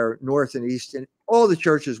wildfire north and east, and all the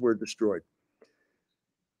churches were destroyed.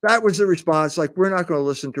 That was the response. Like, we're not going to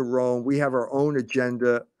listen to Rome. We have our own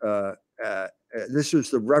agenda. This was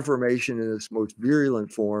the Reformation in its most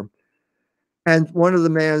virulent form. And one of the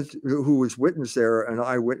men who was witness there, an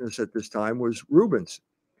eyewitness at this time, was Rubens.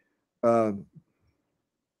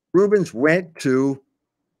 Rubens went to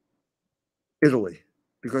Italy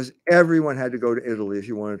because everyone had to go to Italy if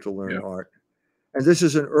you wanted to learn art. And this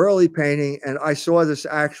is an early painting, and I saw this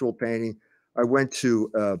actual painting. I went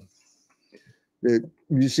to the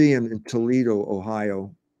museum in Toledo,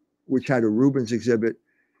 Ohio, which had a Rubens exhibit.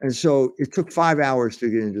 And so it took 5 hours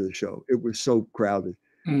to get into the show. It was so crowded.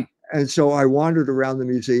 And so I wandered around the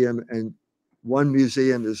museum, and one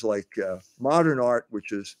museum is like modern art,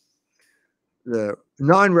 which is the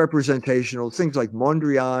non-representational, things like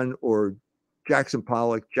Mondrian or Jackson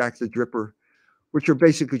Pollock, Jack the Dripper, which are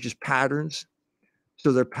basically just patterns.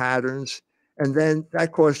 So they're patterns. And then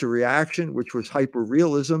that caused a reaction, which was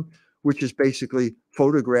hyperrealism, which is basically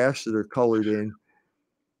photographs that are colored in.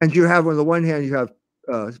 And you have, on the one hand, you have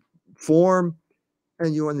form,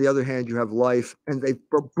 and on the other hand, you have life, and they've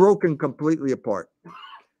broken completely apart.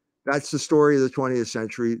 That's the story of the 20th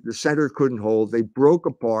century. The center couldn't hold. They broke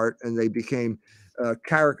apart, and they became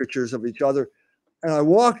caricatures of each other. And I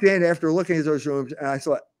walked in after looking at those rooms, and I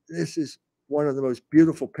thought, this is one of the most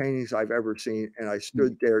beautiful paintings I've ever seen. And I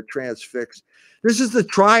stood there transfixed. This is the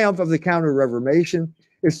triumph of the Counter-Reformation.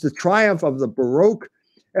 It's the triumph of the Baroque.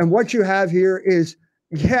 And what you have here is,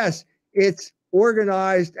 yes, it's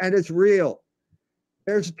organized and it's real.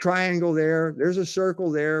 There's a triangle there. There's a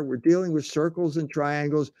circle there. We're dealing with circles and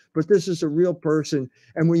triangles, but this is a real person.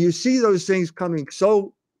 And when you see those things coming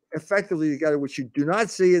so effectively together, which you do not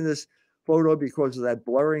see in this photo because of that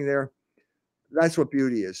blurring there, that's what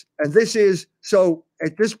beauty is. And this is, so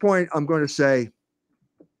at this point, I'm going to say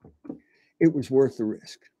it was worth the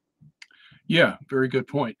risk. Yeah, very good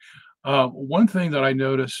point. One thing that I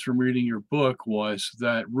noticed from reading your book was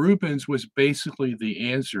that Rubens was basically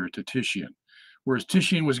the answer to Titian. Whereas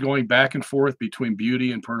Titian was going back and forth between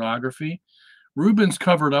beauty and pornography, Rubens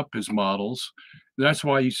covered up his models. That's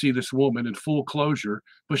why you see this woman in full closure,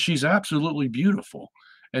 but she's absolutely beautiful.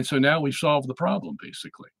 And so now we've solved the problem,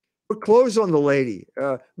 basically. Put clothes on the lady.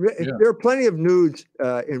 There are plenty of nudes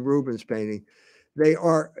in Rubens' painting. They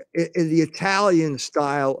are in the Italian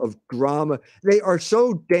style of drama. They are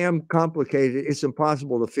so damn complicated, it's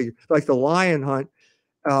impossible to figure. Like the lion hunt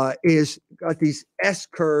is got these S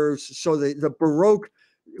curves. So the Baroque,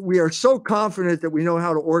 we are so confident that we know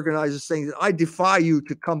how to organize this thing that I defy you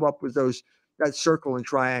to come up with that circle and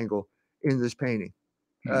triangle in this painting.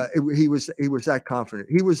 He was that confident.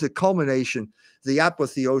 He was the culmination, the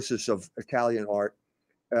apotheosis of Italian art,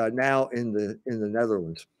 now in the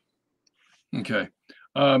Netherlands. Okay.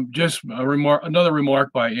 Just another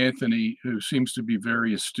remark by Anthony, who seems to be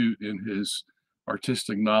very astute in his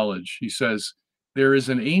artistic knowledge. He says, there is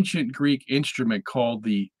an ancient Greek instrument called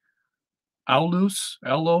the aulos,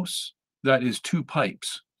 that is two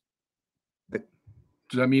pipes. Does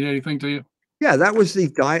that mean anything to you? Yeah,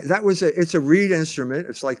 it's a reed instrument.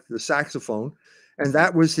 It's like the saxophone. And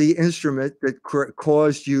that was the instrument that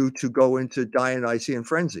caused you to go into Dionysian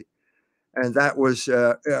frenzy. And that was,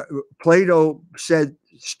 Plato said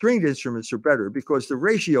stringed instruments are better because the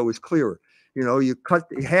ratio is clearer. You know, you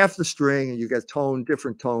cut half the string and you get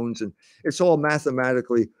different tones, and it's all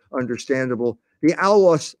mathematically understandable. The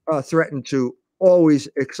aulos threatened to always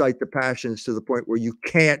excite the passions to the point where you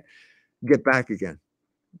can't get back again.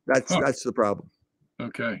 That's the problem.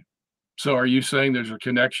 Okay. So are you saying there's a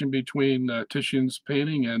connection between Titian's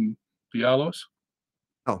painting and the aulos?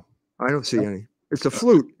 Oh, I don't see any. It's a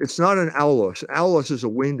flute. It's not an aulos. Aulos is a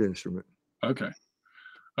wind instrument. Okay.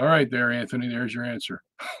 All right there, Anthony. There's your answer.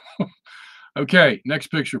 Okay. Next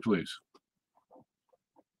picture, please.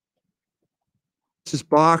 This is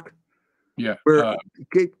Bach. Yeah.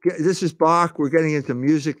 This is Bach. We're getting into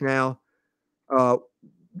music now.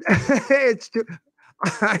 It's too,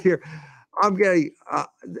 I'm getting I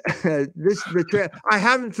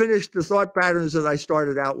haven't finished the thought patterns that I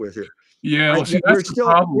started out with here. Yeah, well, see,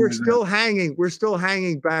 we're still hanging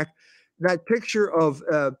back. That picture of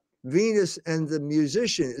Venus and the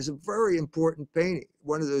musician is a very important painting.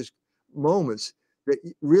 One of those moments that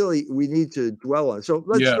really we need to dwell on. So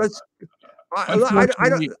let's. I don't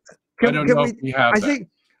know if we have that.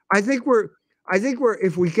 I think we're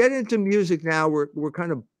if we get into music now, we're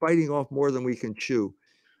kind of biting off more than we can chew.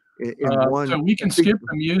 So we can skip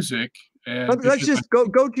the music. And let's just go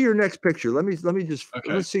to your next picture. Let me just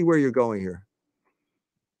let's see where you're going here.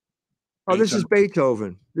 Oh, this is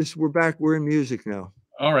Beethoven. We're in music now.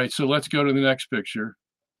 All right, so let's go to the next picture.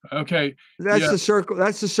 Okay. That's the circle.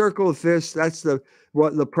 That's the circle of fists. That's the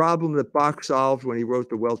problem that Bach solved when he wrote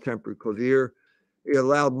the Well-Tempered Clavier. It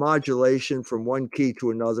allowed modulation from one key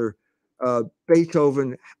to another.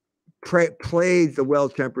 Beethoven played the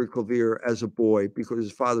Well-Tempered Clavier as a boy because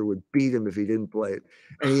his father would beat him if he didn't play it.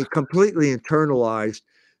 And he completely internalized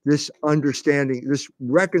this understanding, this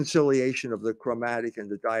reconciliation of the chromatic and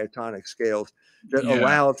the diatonic scales that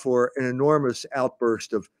allowed for an enormous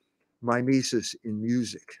outburst of mimesis in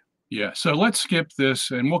music. Yeah, so let's skip this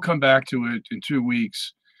and we'll come back to it in 2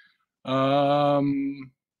 weeks. Yeah,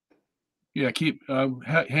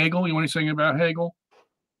 Hegel, you want to say about Hegel?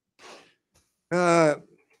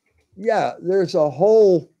 Yeah, there's a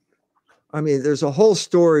whole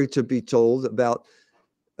story to be told about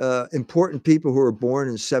important people who were born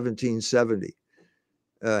in 1770.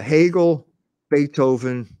 Hegel,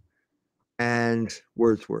 Beethoven, and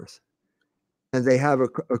Wordsworth. And they have a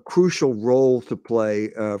crucial role to play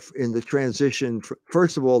in the transition.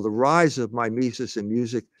 First of all, the rise of mimesis in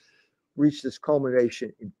music reached its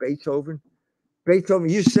culmination in Beethoven.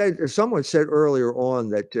 Someone said earlier on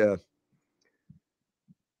that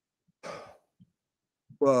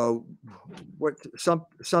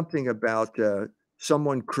something about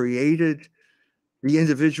someone created, the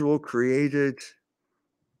individual created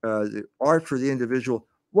the art for the individual.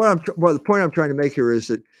 The point I'm trying to make here is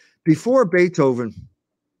that before Beethoven,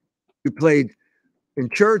 you played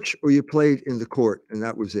in church or you played in the court, and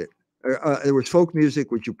that was it. There was folk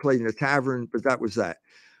music, which you played in a tavern, but that was that.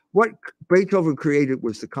 What Beethoven created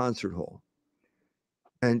was the concert hall.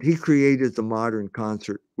 And he created the modern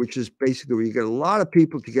concert, which is basically where you get a lot of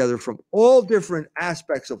people together from all different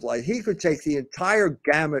aspects of life. He could take the entire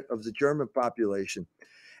gamut of the German population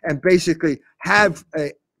and basically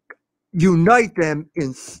unite them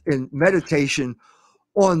in meditation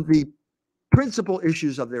on the principal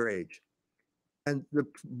issues of their age. And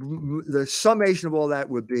the summation of all that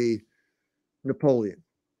would be Napoleon.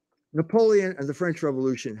 Napoleon and the French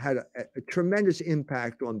Revolution had a tremendous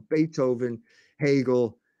impact on Beethoven,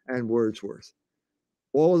 Hegel, and Wordsworth.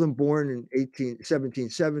 All of them born in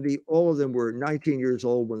 1770. All of them were 19 years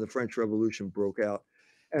old when the French Revolution broke out.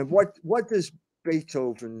 And what does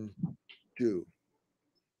Beethoven do?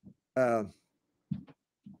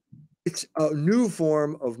 It's a new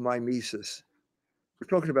form of mimesis. We're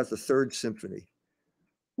talking about the Third Symphony,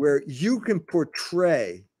 where you can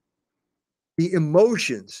portray the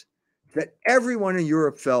emotions that everyone in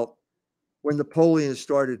Europe felt when Napoleon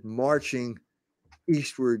started marching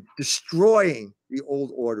eastward, destroying the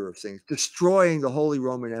old order of things, destroying the Holy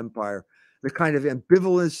Roman Empire, the kind of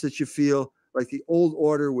ambivalence that you feel like the old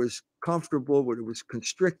order was comfortable, but it was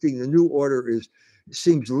constricting. The new order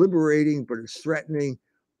seems liberating, but it's threatening.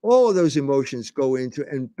 All of those emotions go into,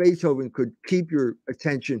 and Beethoven could keep your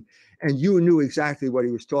attention, and you knew exactly what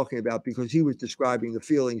he was talking about because he was describing the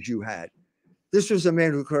feelings you had. This was a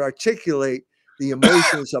man who could articulate the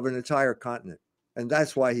emotions of an entire continent, and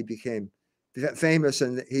that's why he became famous.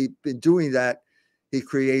 And he'd been doing that. He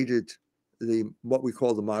created what we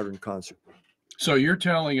call the modern concert. So you're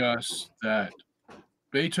telling us that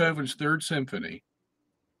Beethoven's Third Symphony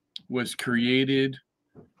was created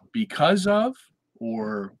because of,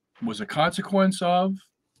 or was a consequence of,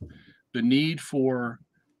 the need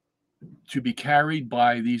to be carried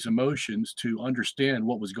by these emotions to understand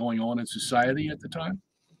what was going on in society at the time?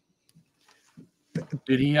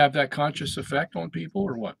 Did he have that conscious effect on people,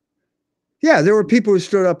 or what? Yeah, there were people who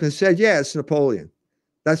stood up and said, "Yeah, it's Napoleon."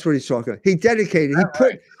 That's what he's talking about. He dedicated.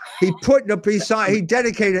 He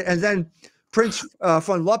dedicated, and then Prince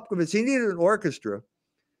von Lobkowitz. He needed an orchestra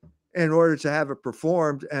in order to have it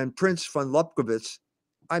performed, and Prince von Lobkowitz.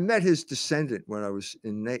 I met his descendant when I was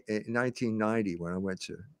in 1990 when I went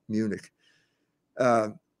to Munich.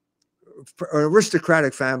 An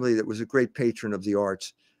aristocratic family that was a great patron of the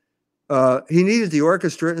arts. He needed the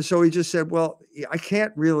orchestra, and so he just said, "Well, I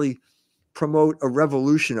can't really promote a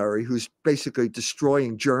revolutionary who's basically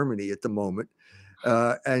destroying Germany at the moment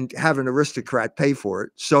and have an aristocrat pay for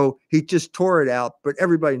it." So he just tore it out, but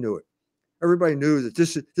everybody knew it. Everybody knew that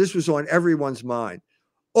this was on everyone's mind.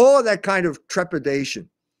 All of that kind of trepidation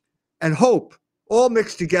and hope all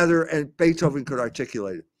mixed together, and Beethoven could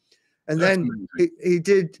articulate it. And then he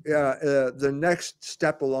did the next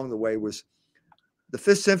step along the way was the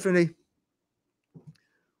Fifth Symphony,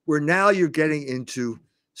 where now you're getting into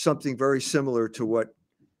something very similar to what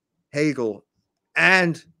Hegel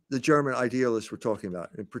and the German idealists were talking about,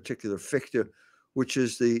 in particular Fichte, which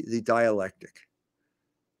is the dialectic.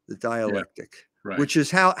 The dialectic, yeah, right. Which is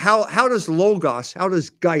how does logos, how does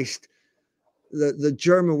Geist, the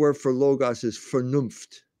German word for logos is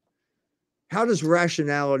Vernunft. How does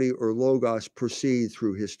rationality or logos proceed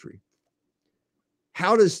through history?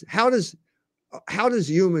 How does a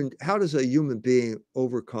human being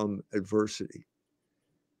overcome adversity?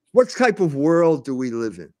 What type of world do we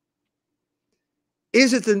live in?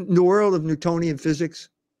 Is it the world of Newtonian physics,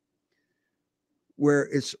 where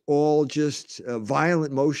it's all just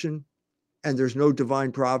violent motion and there's no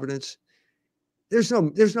divine providence? There's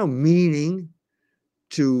no meaning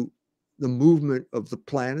to the movement of the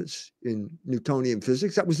planets in Newtonian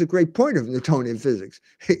physics. That was the great point of Newtonian physics.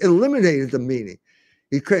 He eliminated the meaning.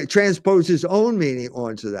 He transposed his own meaning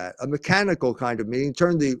onto that, a mechanical kind of meaning,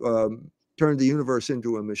 turned the universe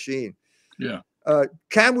into a machine. Yeah.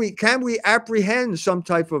 Can we apprehend some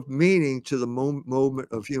type of meaning to the moment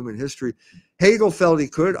of human history? Hegel felt he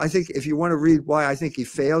could. I think if you want to read why I think he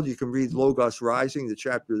failed, you can read Logos Rising, the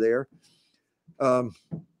chapter there.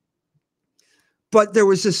 But there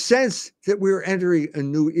was a sense that we were entering a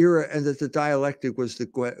new era, and that the dialectic was the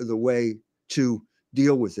way to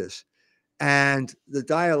deal with this. And the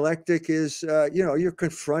dialectic is, you're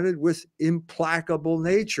confronted with implacable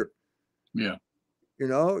nature. Yeah.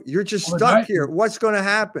 You're just stuck here. What's going to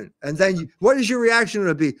happen? And then what is your reaction going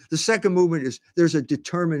to be? The second movement is there's a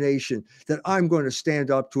determination that I'm going to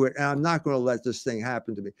stand up to it, and I'm not going to let this thing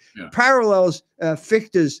happen to me. Yeah. Parallels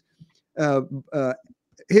Fichte's,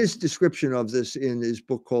 his description of this in his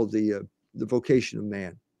book called The Vocation of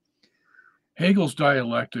Man. Hegel's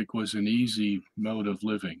dialectic was an easy mode of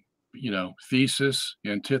living. thesis,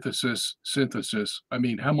 antithesis, synthesis. I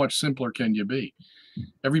mean, how much simpler can you be?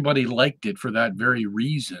 Everybody liked it for that very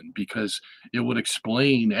reason, because it would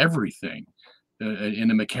explain everything in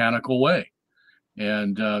a mechanical way.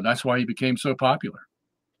 And that's why he became so popular.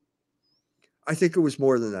 I think it was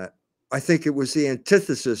more than that. I think it was the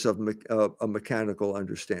antithesis of a mechanical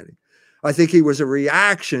understanding. I think he was a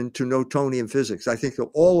reaction to Newtonian physics. I think that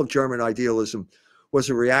all of German idealism was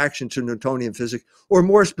a reaction to Newtonian physics, or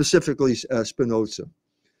more specifically, Spinoza's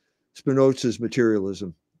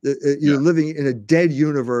materialism. You're living in a dead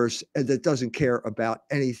universe that doesn't care about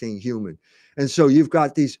anything human. And so you've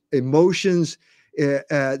got these emotions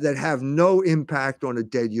that have no impact on a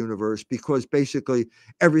dead universe, because basically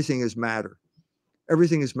everything is matter.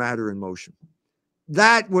 Everything is matter in motion.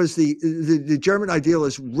 That was the German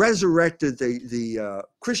idealists resurrected the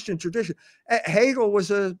Christian tradition. Hegel was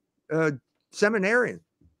a seminarian.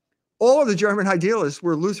 All of the German idealists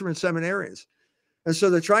were Lutheran seminarians. And so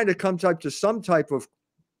they're trying to come to some type of,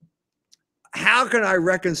 how can I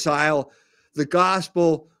reconcile the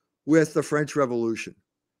gospel with the French Revolution?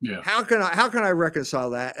 Yeah. How can I reconcile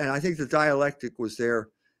that? And I think the dialectic was their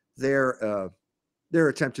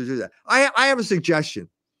attempt to do that. I have a suggestion.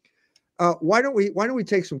 Why don't we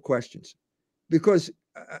take some questions? Because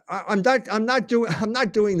I'm not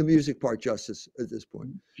doing the music part justice at this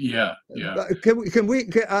point. Yeah.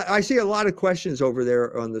 I see a lot of questions over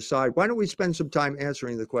there on the side. Why don't we spend some time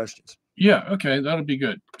answering the questions? Yeah, okay, that'll be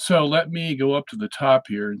good. So let me go up to the top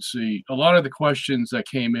here and see. A lot of the questions that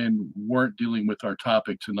came in weren't dealing with our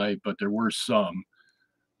topic tonight, but there were some.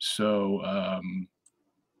 So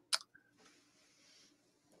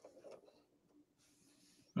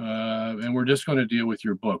and we're just going to deal with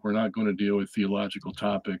your book. We're not going to deal with theological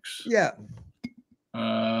topics. Yeah.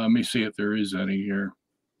 Let me see if there is any here.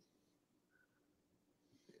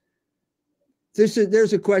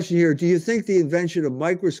 There's a question here. Do you think the invention of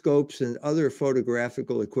microscopes and other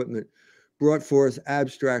photographical equipment brought forth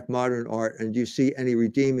abstract modern art? And do you see any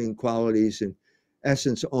redeeming qualities in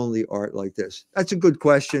essence-only art like this? That's a good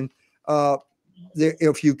question.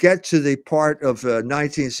 If you get to the part of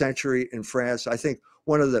 19th century in France, I think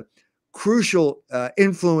one of the crucial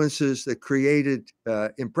influences that created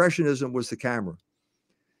Impressionism was the camera.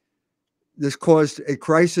 This caused a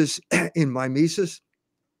crisis in mimesis,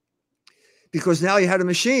 because now you had a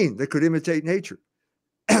machine that could imitate nature,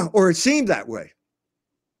 or it seemed that way.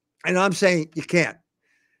 And I'm saying you can't.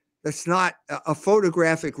 That's not a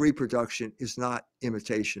photographic reproduction is not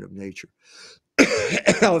imitation of nature.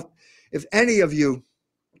 If any of you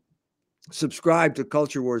subscribe to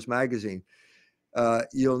Culture Wars magazine,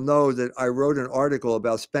 you'll know that I wrote an article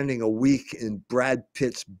about spending a week in Brad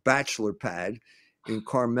Pitt's bachelor pad in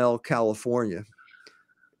Carmel, California.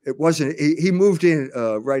 It wasn't, he moved in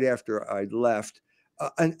right after I left,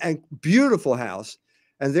 and beautiful house.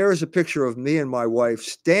 And there is a picture of me and my wife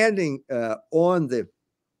standing on the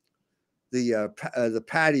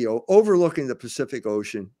patio overlooking the Pacific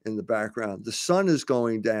Ocean in the background. The sun is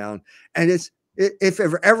going down, and if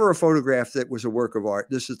ever a photograph that was a work of art,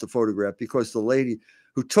 this is the photograph, because the lady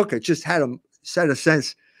who took it just had a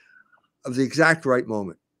sense of the exact right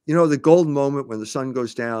moment. You know, the golden moment when the sun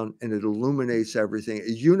goes down and it illuminates everything.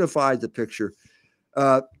 It unified the picture.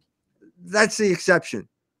 That's the exception.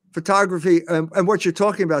 Photography, and what you're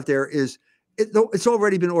talking about there is, it's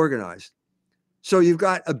already been organized. So you've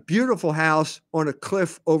got a beautiful house on a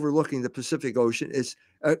cliff overlooking the Pacific Ocean. It's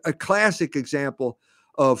a classic example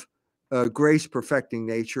of grace perfecting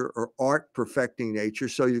nature, or art perfecting nature.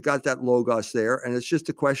 So you've got that logos there, and it's just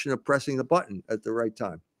a question of pressing the button at the right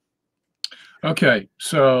time. Okay,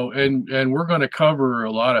 so and we're going to cover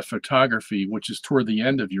a lot of photography, which is toward the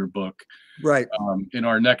end of your book, right? In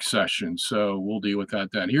our next session. So we'll deal with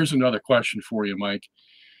that then. Here's another question for you, Mike.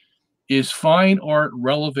 Is fine art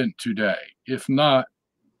relevant today? If not,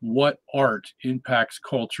 what art impacts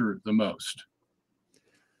culture the most?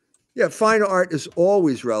 Yeah, fine art is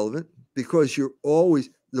always relevant, because you're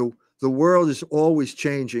always, the world is always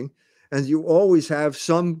changing, and you always have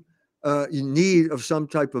some need of some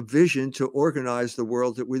type of vision to organize the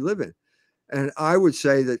world that we live in. And I would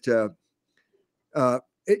say that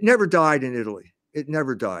it never died in Italy. It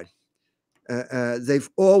never died. They've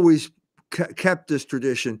always kept this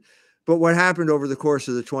tradition. But what happened over the course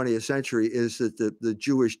of the 20th century is that the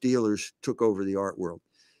Jewish dealers took over the art world.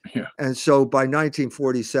 Yeah. And so by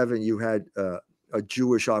 1947, you had a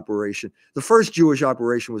Jewish operation. The first Jewish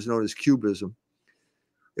operation was known as Cubism.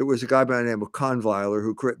 It was a guy by the name of Kahnweiler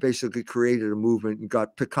who basically created a movement and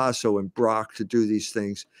got Picasso and Braque to do these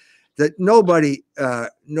things that nobody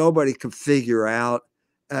could figure out,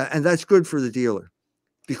 and that's good for the dealer.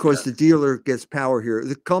 because the dealer gets power here.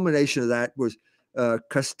 The culmination of that was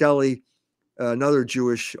Castelli, another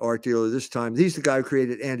Jewish art dealer this time. He's the guy who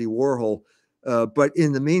created Andy Warhol. But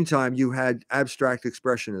in the meantime, you had abstract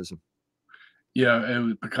expressionism. Yeah,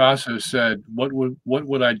 and Picasso said, what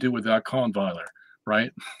would I do without Kahnweiler?"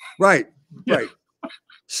 Right? Right, Yeah. right.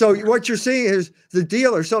 So what you're seeing is the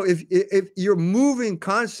dealer. So if you're moving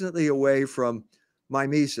constantly away from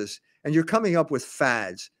mimesis and you're coming up with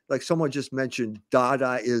fads, like someone just mentioned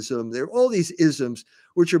Dadaism, there are all these isms,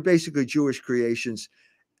 which are basically Jewish creations,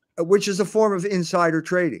 which is a form of insider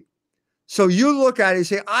trading. So you look at it and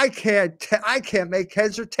say, I can't make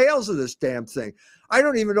heads or tails of this damn thing. I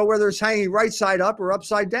don't even know whether it's hanging right side up or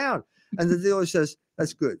upside down. And the dealer says,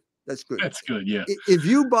 that's good. That's good. That's good. Yeah. If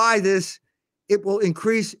you buy this, it will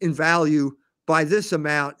increase in value by this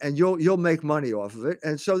amount and you'll make money off of it.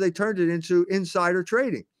 And so they turned it into insider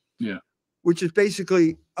trading. Yeah. Which is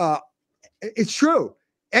basically, it's true.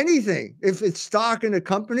 Anything, if it's stock in a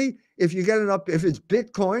company, if it's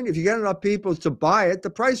Bitcoin, if you get enough people to buy it, the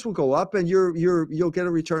price will go up and you'll get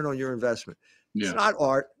a return on your investment. Yeah. It's not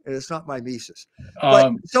art and it's not mimesis.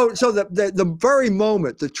 But so the very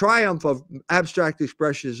moment, the triumph of abstract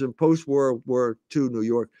expressionism post-World War II New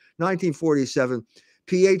York, 1947,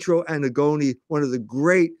 Pietro Annigoni, one of the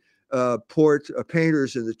great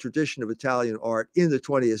painters in the tradition of Italian art in the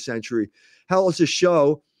 20th century, holds a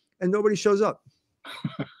show and nobody shows up.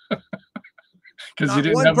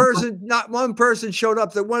 Not one person showed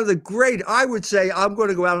up. That one of the great, I would say, I'm going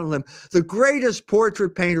to go out on a limb, the greatest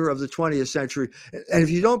portrait painter of the 20th century. And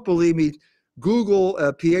if you don't believe me, Google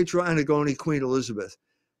Pietro Annigoni, Queen Elizabeth.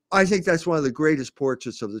 I think that's one of the greatest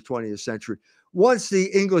portraits of the 20th century. Once the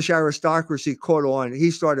English aristocracy caught on,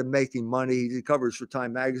 he started making money. He did covers for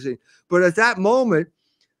Time magazine. But at that moment,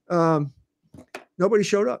 nobody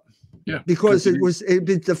showed up. Yeah, because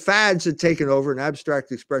the fads had taken over, and abstract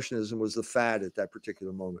expressionism was the fad at that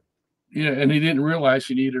particular moment. Yeah, and he didn't realize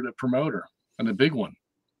he needed a promoter, and a big one.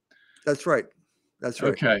 That's right. That's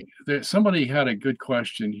right. Okay, somebody had a good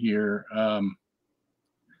question here. I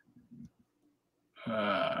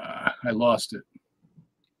lost it.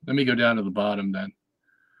 Let me go down to the bottom then.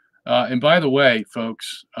 And by the way,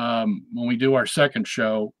 folks, when we do our second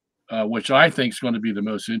show, which I think is going to be the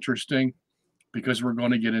most interesting, because we're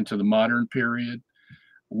going to get into the modern period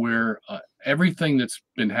where everything that's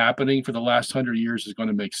been happening for the last 100 years is going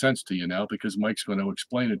to make sense to you now, because Mike's going to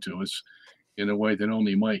explain it to us in a way that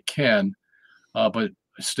only Mike can. But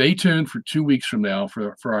stay tuned for 2 weeks from now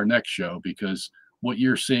for our next show, because what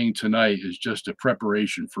you're seeing tonight is just a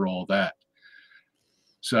preparation for all that.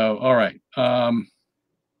 So, all right.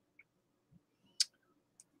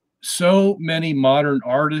 So many modern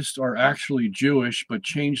artists are actually Jewish, but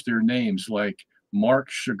change their names, like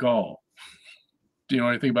Marc Chagall. Do you know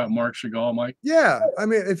anything about Marc Chagall, Mike? Yeah, I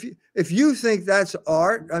mean, if you think that's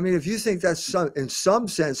art, I mean, if you think that's in some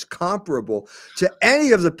sense comparable to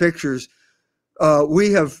any of the pictures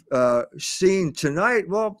we have seen tonight,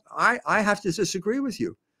 well, I have to disagree with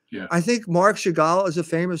you. Yeah, I think Marc Chagall is a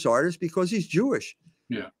famous artist because he's Jewish.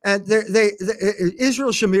 Yeah. And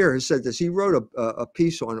Israel Shamir has said this. He wrote a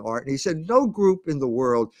piece on art, and he said no group in the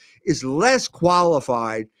world is less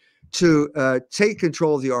qualified to take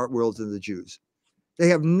control of the art world than the Jews. They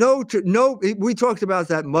have no. We talked about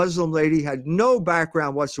that Muslim lady had no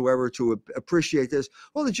background whatsoever to appreciate this.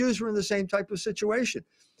 Well, the Jews were in the same type of situation,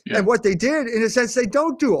 and what they did, in a sense, they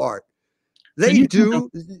don't do art. They do.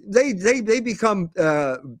 They become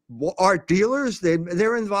art dealers.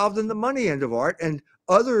 They're involved in the money end of art, and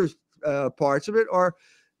other parts of it are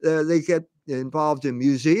they get involved in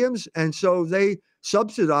museums, and so they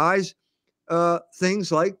subsidize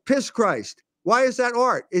things like Piss Christ. Why is that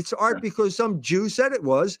art? It's art because some Jew said it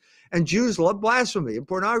was, and Jews love blasphemy and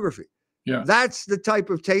pornography. Yeah, that's the type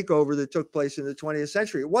of takeover that took place in the 20th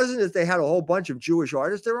century. It wasn't that they had a whole bunch of Jewish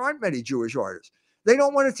artists. There aren't many Jewish artists. They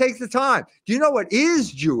don't want to take the time. Do you know what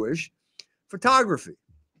is Jewish? Photography.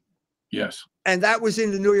 Yes. And that was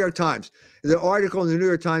in the New York Times. The article in the New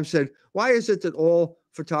York Times said, why is it that all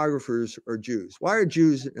photographers are Jews? Why are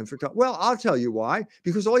Jews and photographers? Well, I'll tell you why.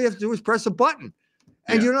 Because all you have to do is press a button.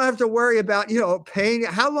 And you don't have to worry about, paying.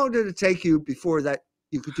 How long did it take you before that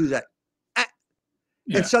you could do that?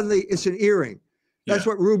 And suddenly it's an earring. That's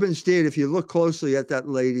what Rubens did. If you look closely at that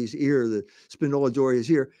lady's ear, the Spinola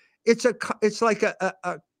Doria's ear, it's like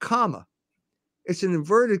a comma. It's an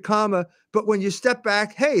inverted comma. But when you step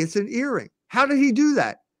back, hey, it's an earring. How did he do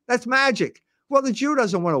that? That's magic. Well, the Jew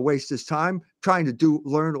doesn't want to waste his time trying to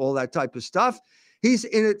learn all that type of stuff. He's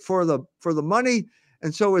in it for the money.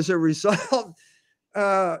 And so as a result,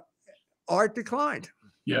 art declined.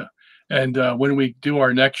 Yeah. And when we do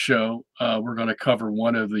our next show, we're going to cover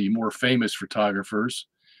one of the more famous photographers,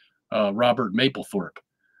 Robert Mapplethorpe,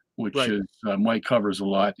 which Right. is Mike covers a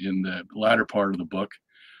lot in the latter part of the book.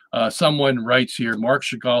 Someone writes here, Marc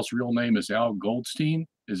Chagall's real name is Al Goldstein.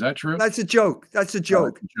 Is that true? That's a joke. That's a Oh,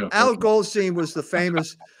 joke. that's a joke. Al Okay. Goldstein was the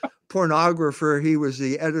famous pornographer. He was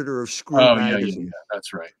the editor of Screw Oh, yeah, yeah, yeah. magazine.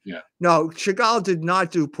 That's right. Yeah. No, Chagall did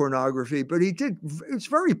not do pornography, but he did. It's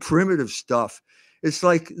very primitive stuff. It's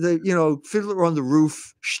like the Fiddler on the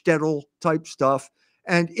Roof, shtetl type stuff,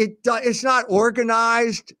 and it's not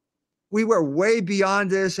organized. We were way beyond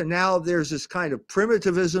this, and now there's this kind of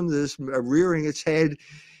primitivism, this rearing its head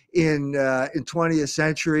in 20th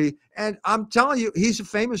century. And I'm telling you, he's a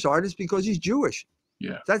famous artist because he's Jewish.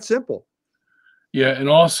 Yeah. That's simple. Yeah, and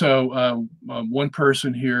also one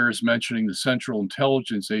person here is mentioning the Central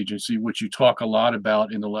Intelligence Agency, which you talk a lot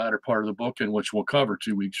about in the latter part of the book, and which we'll cover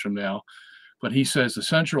 2 weeks from now. But he says the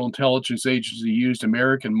Central Intelligence Agency used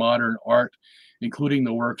American modern art, including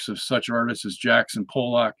the works of such artists as Jackson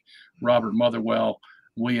Pollock, Robert Motherwell,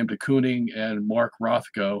 William de Kooning, and Mark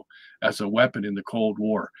Rothko as a weapon in the Cold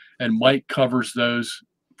War. And Mike covers those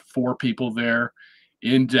 4 people there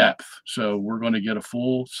in depth. So we're going to get a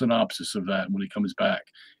full synopsis of that when he comes back.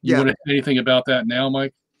 You want to say anything about that now,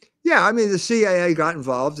 Mike? Yeah, I mean, the CIA got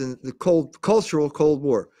involved in the cultural Cold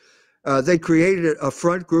War. They created a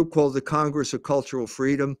front group called the Congress of Cultural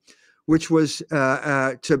Freedom, which was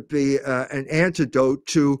to be an antidote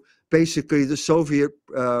to basically the Soviet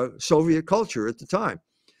culture at the time.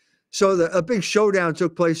 So a big showdown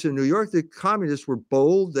took place in New York. The communists were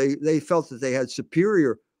bold. They felt that they had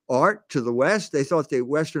superior art to the West. They thought the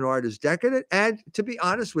Western art is decadent. And to be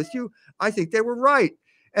honest with you, I think they were right.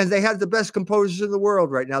 And they had the best composers in the world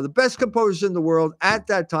right now. The best composers in the world at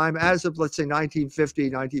that time, as of, let's say, 1950,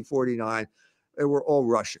 1949, they were all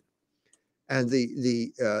Russian. And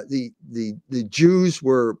the Jews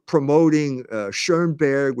were promoting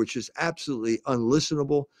Schoenberg, which is absolutely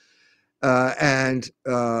unlistenable.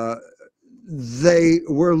 They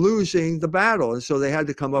were losing the battle. And so they had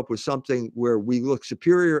to come up with something where we look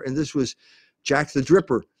superior. And this was Jack the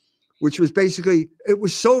Dripper, which was basically, it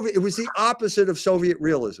was the opposite of Soviet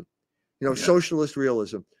realism, socialist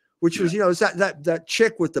realism, which was, it's that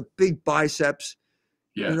chick with the big biceps,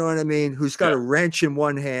 you know what I mean, who's got a wrench in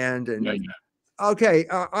one hand. And okay,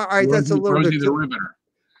 all right, that's a little Rosie bit. the Riveter.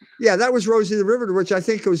 Yeah, that was Rosie the Riveter, which I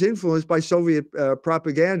think was influenced by Soviet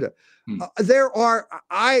propaganda. There are,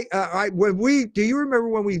 do you remember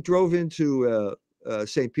when we drove into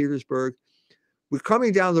St. Petersburg? We're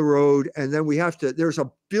coming down the road, and then there's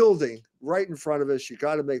a building right in front of us. We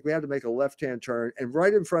had to make a left-hand turn, and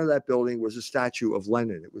right in front of that building was a statue of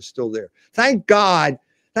Lenin. It was still there. Thank God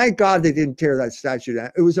they didn't tear that statue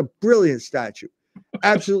down. It was a brilliant statue,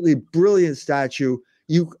 absolutely brilliant statue.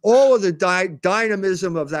 All of the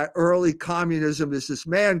dynamism of that early communism is this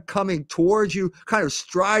man coming towards you, kind of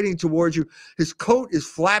striding towards you. His coat is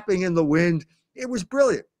flapping in the wind. It was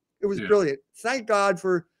brilliant. It was brilliant. Thank God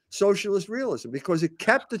for socialist realism, because it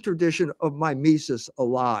kept the tradition of mimesis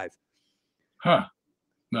alive. Huh.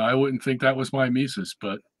 No, I wouldn't think that was mimesis,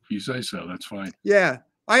 but if you say so, that's fine. Yeah.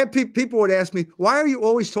 I have people would ask me, why are you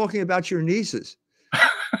always talking about your nieces?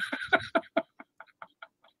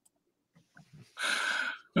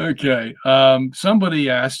 Okay. Somebody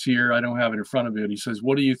asked here, I don't have it in front of me, he says,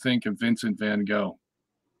 what do you think of Vincent van Gogh?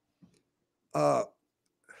 I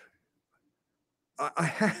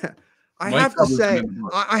have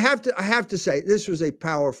to say this was a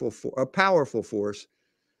powerful force,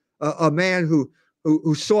 a man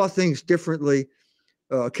who saw things differently,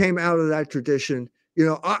 came out of that tradition.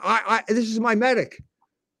 This is mimetic.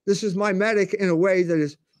 This is mimetic in a way that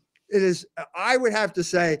is, I would have to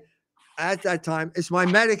say, at that time, it's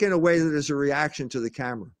mimetic in a way that is a reaction to the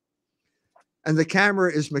camera. And the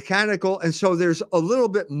camera is mechanical. And so there's a little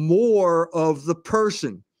bit more of the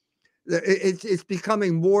person. It's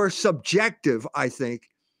becoming more subjective, I think,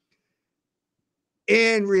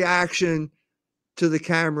 in reaction to the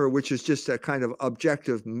camera, which is just a kind of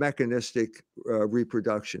objective, mechanistic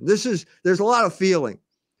reproduction. There's a lot of feeling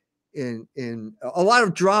in a lot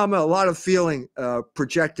of drama, a lot of feeling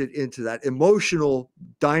projected into that, emotional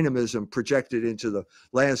dynamism projected into the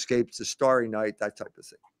landscapes, the starry night, that type of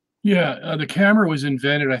thing. Yeah, the camera was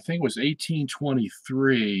invented, I think it was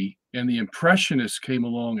 1823, and the Impressionists came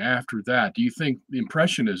along after that. Do you think the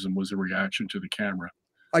Impressionism was a reaction to the camera?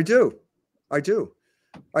 I do. I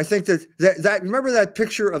think that remember that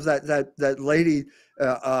picture of that lady,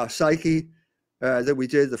 Psyche, that we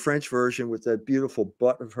did the French version with that beautiful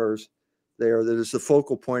butt of hers, there that is the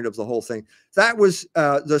focal point of the whole thing. That was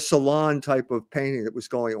the salon type of painting that was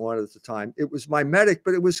going on at the time. It was mimetic,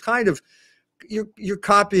 but it was kind of, you're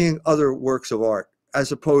copying other works of art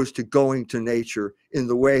as opposed to going to nature in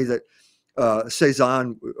the way that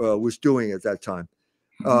Cézanne was doing at that time.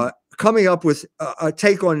 Coming up with a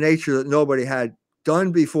take on nature that nobody had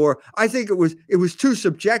done before. I think it was too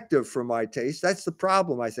subjective for my taste. That's the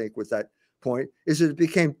problem, I think, with that point, is that it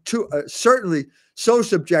became too certainly so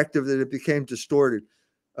subjective that it became distorted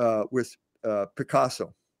with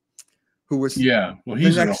Picasso, who was the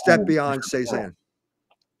next step beyond Cézanne.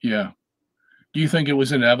 Yeah. Do you think it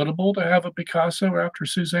was inevitable to have a Picasso after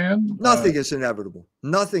Cézanne? Nothing is inevitable.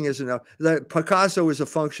 Nothing is inevitable. Picasso is a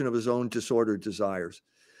function of his own disordered desires.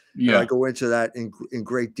 Yeah, and I go into that in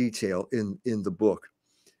great detail in the book.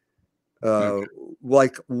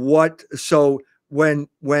 Like what? So when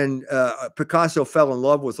Picasso fell in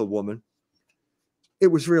love with a woman, it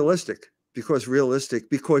was realistic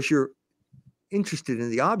because you're interested in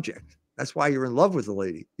the object. That's why you're in love with the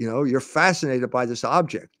lady. You know, you're fascinated by this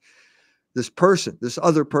object, this person, this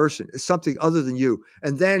other person. It's something other than you.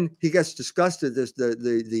 And then he gets disgusted.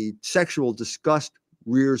 The sexual disgust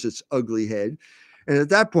rears its ugly head. And at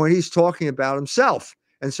that point, he's talking about himself.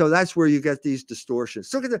 And so that's where you get these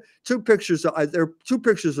distortions. Look at the two pictures. There are two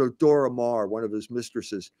pictures of Dora Maar, one of his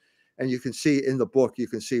mistresses. And you can see in the book, you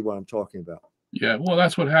can see what I'm talking about. Yeah, well,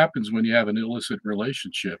 that's what happens when you have an illicit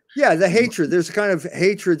relationship. Yeah, the hatred. There's a kind of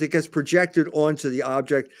hatred that gets projected onto the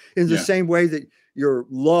object in the same way that your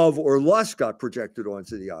love or lust got projected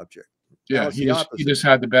onto the object. Yeah, he just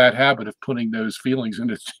had the bad habit of putting those feelings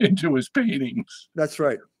into his paintings. That's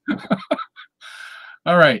right.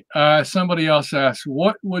 All right. Somebody else asks,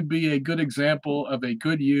 what would be a good example of a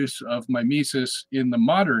good use of mimesis in the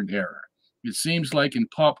modern era? It seems like in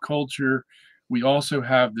pop culture, we also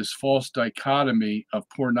have this false dichotomy of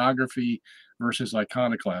pornography versus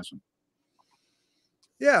iconoclasm.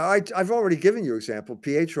 Yeah, I've already given you an example.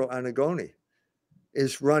 Pietro Annigoni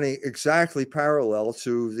is running exactly parallel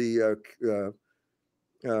to the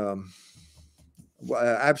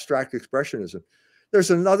abstract expressionism. There's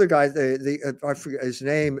another guy, I forget his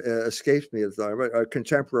name, escapes me at the time, a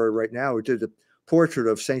contemporary right now, who did a portrait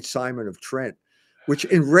of Saint Simon of Trent, which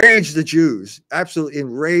enraged the Jews, absolutely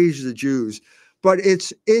enraged the Jews. But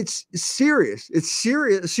it's serious. It's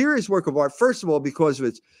serious work of art. First of all, because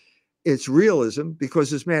of its realism, because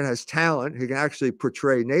this man has talent, he can actually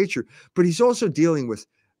portray nature. But he's also dealing with,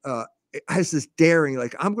 has this daring,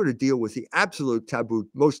 like, I'm going to deal with the absolute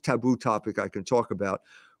most taboo topic I can talk about,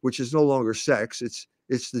 which is no longer sex. It's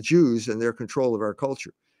the Jews and their control of our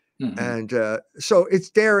culture. Mm-hmm. And so it's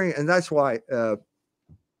daring. And that's why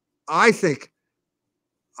I think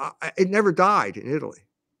it never died in Italy.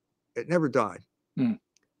 It never died.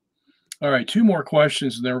 All right. Two more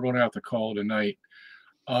questions, and then we're going to have to call it a night.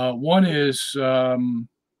 One is,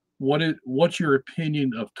 what's your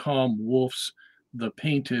opinion of Tom Wolfe's The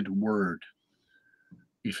Painted Word?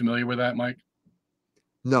 You familiar with that, Mike?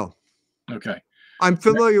 No. Okay. I'm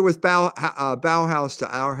familiar with Bauhaus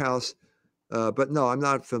to Our House, but no, I'm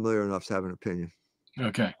not familiar enough to have an opinion.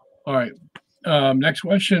 Okay. All right. Next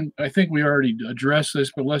question. I think we already addressed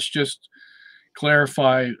this, but let's just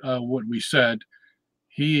clarify what we said.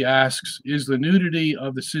 He asks, is the nudity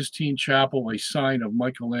of the Sistine Chapel a sign of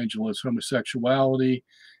Michelangelo's homosexuality,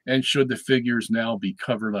 and should the figures now be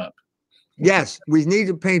covered up? Yes, we need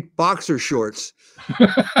to paint boxer shorts.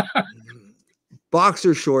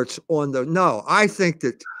 Boxer shorts on the, no, I think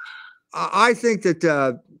that I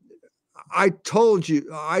told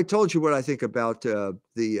you what I think about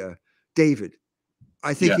the David.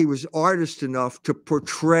 I think he was artist enough to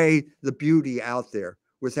portray the beauty out there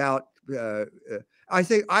without I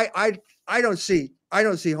think I don't see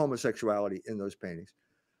homosexuality in those paintings.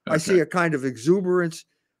 Okay. I see a kind of exuberance.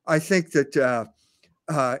 I think that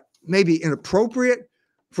maybe inappropriate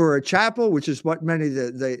for a chapel, which is what many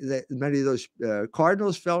of those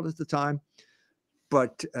cardinals felt at the time.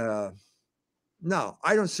 But no,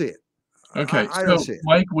 I don't see it. Okay, I don't see it.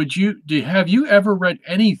 Mike, have you ever read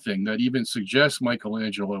anything that even suggests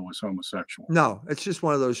Michelangelo was homosexual? No, it's just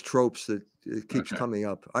one of those tropes that keeps coming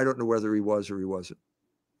up. I don't know whether he was or he wasn't.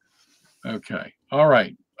 Okay, all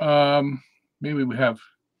right. Maybe we have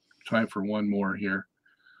time for one more here.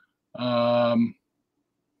 Well,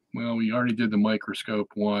 we already did the microscope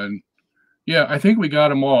one. Yeah, I think we got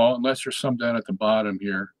them all, unless there's some down at the bottom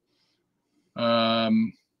here. How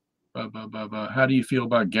do you feel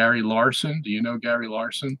about Gary Larson? Do you know Gary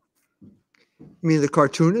Larson? You mean the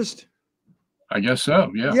cartoonist? I guess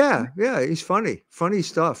so, yeah. Yeah, he's funny. Funny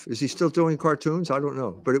stuff. Is he still doing cartoons? I don't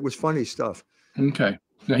know, but it was funny stuff. Okay.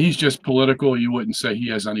 Now he's just political. You wouldn't say he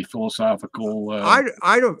has any philosophical. I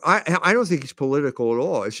don't think it's political at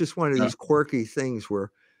all. It's just one of No? these quirky things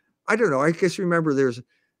where I don't know. I guess remember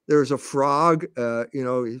there's a frog.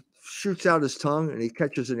 He shoots out his tongue and he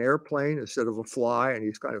catches an airplane instead of a fly, and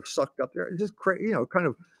he's kind of sucked up there. It's just kind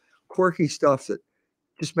of quirky stuff that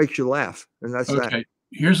just makes you laugh, and that's that. Okay.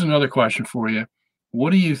 Here's another question for you.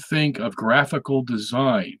 What do you think of graphical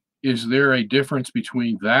design? Is there a difference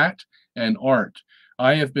between that and art?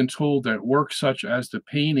 I have been told that works such as the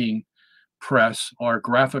painting press are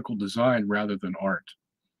graphical design rather than art.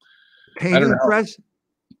 I don't Painting know. press,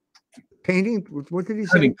 painting. What did he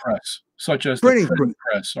say? Printing press, such as the Printing printing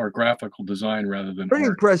press, are graphical design rather than printing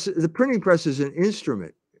art. press. The printing press is an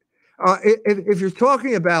instrument. If you're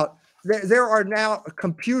talking about, there are now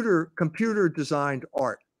computer designed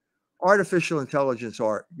art, artificial intelligence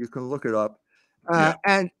art. You can look it up, Yeah.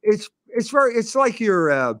 and it's like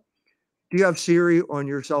your. Do you have Siri on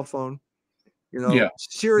your cell phone? Yeah.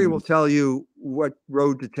 Siri will tell you what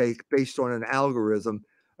road to take based on an algorithm,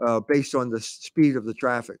 based on the speed of the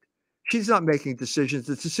traffic. She's not making decisions.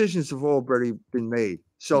 The decisions have already been made.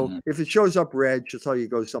 So if it shows up red, she'll tell you to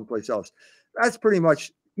go someplace else. That's pretty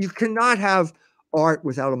much, you cannot have art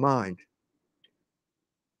without a mind.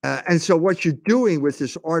 And so what you're doing with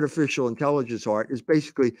this artificial intelligence art is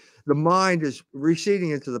basically the mind is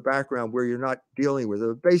receding into the background where you're not dealing with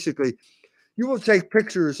it. Basically, you will take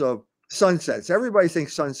pictures of sunsets. Everybody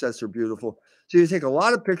thinks sunsets are beautiful. So you take a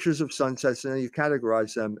lot of pictures of sunsets and then you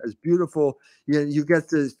categorize them as beautiful. You get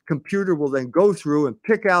the computer will then go through and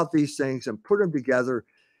pick out these things and put them together.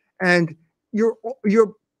 And you're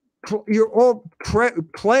all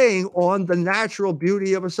playing on the natural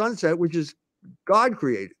beauty of a sunset, which is God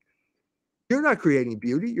created. You're not creating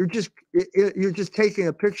beauty. You're just taking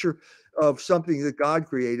a picture of something that God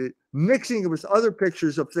created, mixing it with other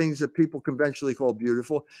pictures of things that people conventionally call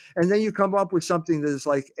beautiful, and then you come up with something that is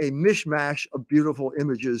like a mishmash of beautiful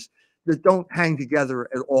images that don't hang together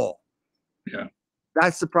at all. Yeah.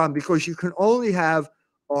 That's the problem, because you can only have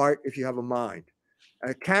art if you have a mind.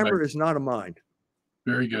 A camera is not a mind.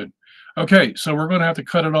 Very good. Okay, so we're going to have to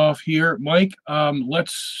cut it off here. Mike,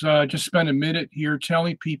 let's just spend a minute here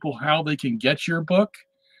telling people how they can get your book,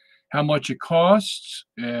 how much it costs,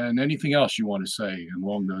 and anything else you want to say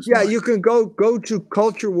along those lines. You can go to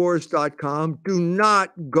culturewars.com. Do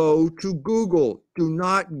not go to Google. Do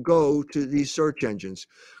not go to these search engines.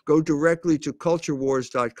 Go directly to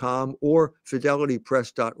culturewars.com or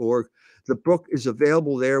fidelitypress.org. The book is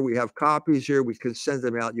available there. We have copies here. We can send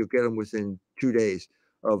them out. You'll get them within 2 days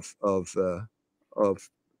of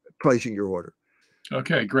placing your order.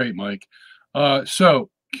 Okay, great, Mike.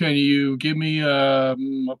 So can you give me a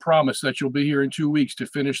promise that you'll be here in 2 weeks to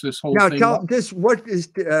finish this whole thing? Now, tell this, what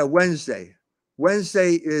is Wednesday?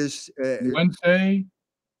 Wednesday is that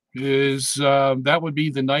would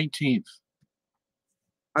be the 19th.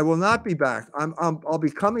 I will not be back. I'll be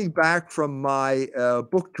coming back from my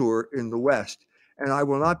book tour in the West, and I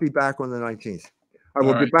will not be back on the 19th. I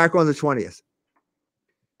will be back on the 20th.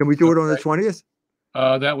 Can we do it on the 20th?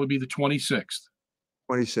 That would be the 26th.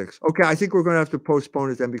 26th. Okay, I think we're going to have to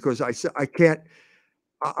postpone it then, because I can't.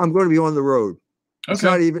 I'm going to be on the road. Okay. It's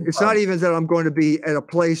not even that I'm going to be at a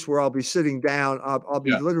place where I'll be sitting down. I'll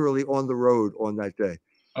be literally on the road on that day.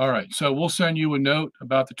 All right. So we'll send you a note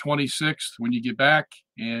about the 26th when you get back,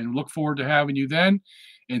 and look forward to having you then.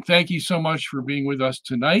 And thank you so much for being with us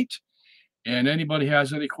tonight. And anybody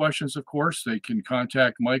has any questions, of course, they can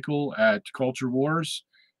contact Michael at Culture Wars.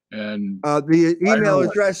 And the email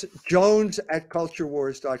address,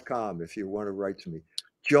 jones@culturewars.com, if you want to write to me.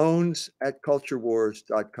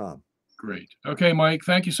 jones@culturewars.com. Great. Okay, Mike,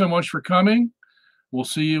 thank you so much for coming. We'll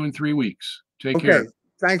see you in 3 weeks. Take care.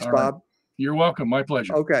 Thanks, Bob. Right. You're welcome. My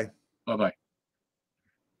pleasure. Okay. Bye-bye.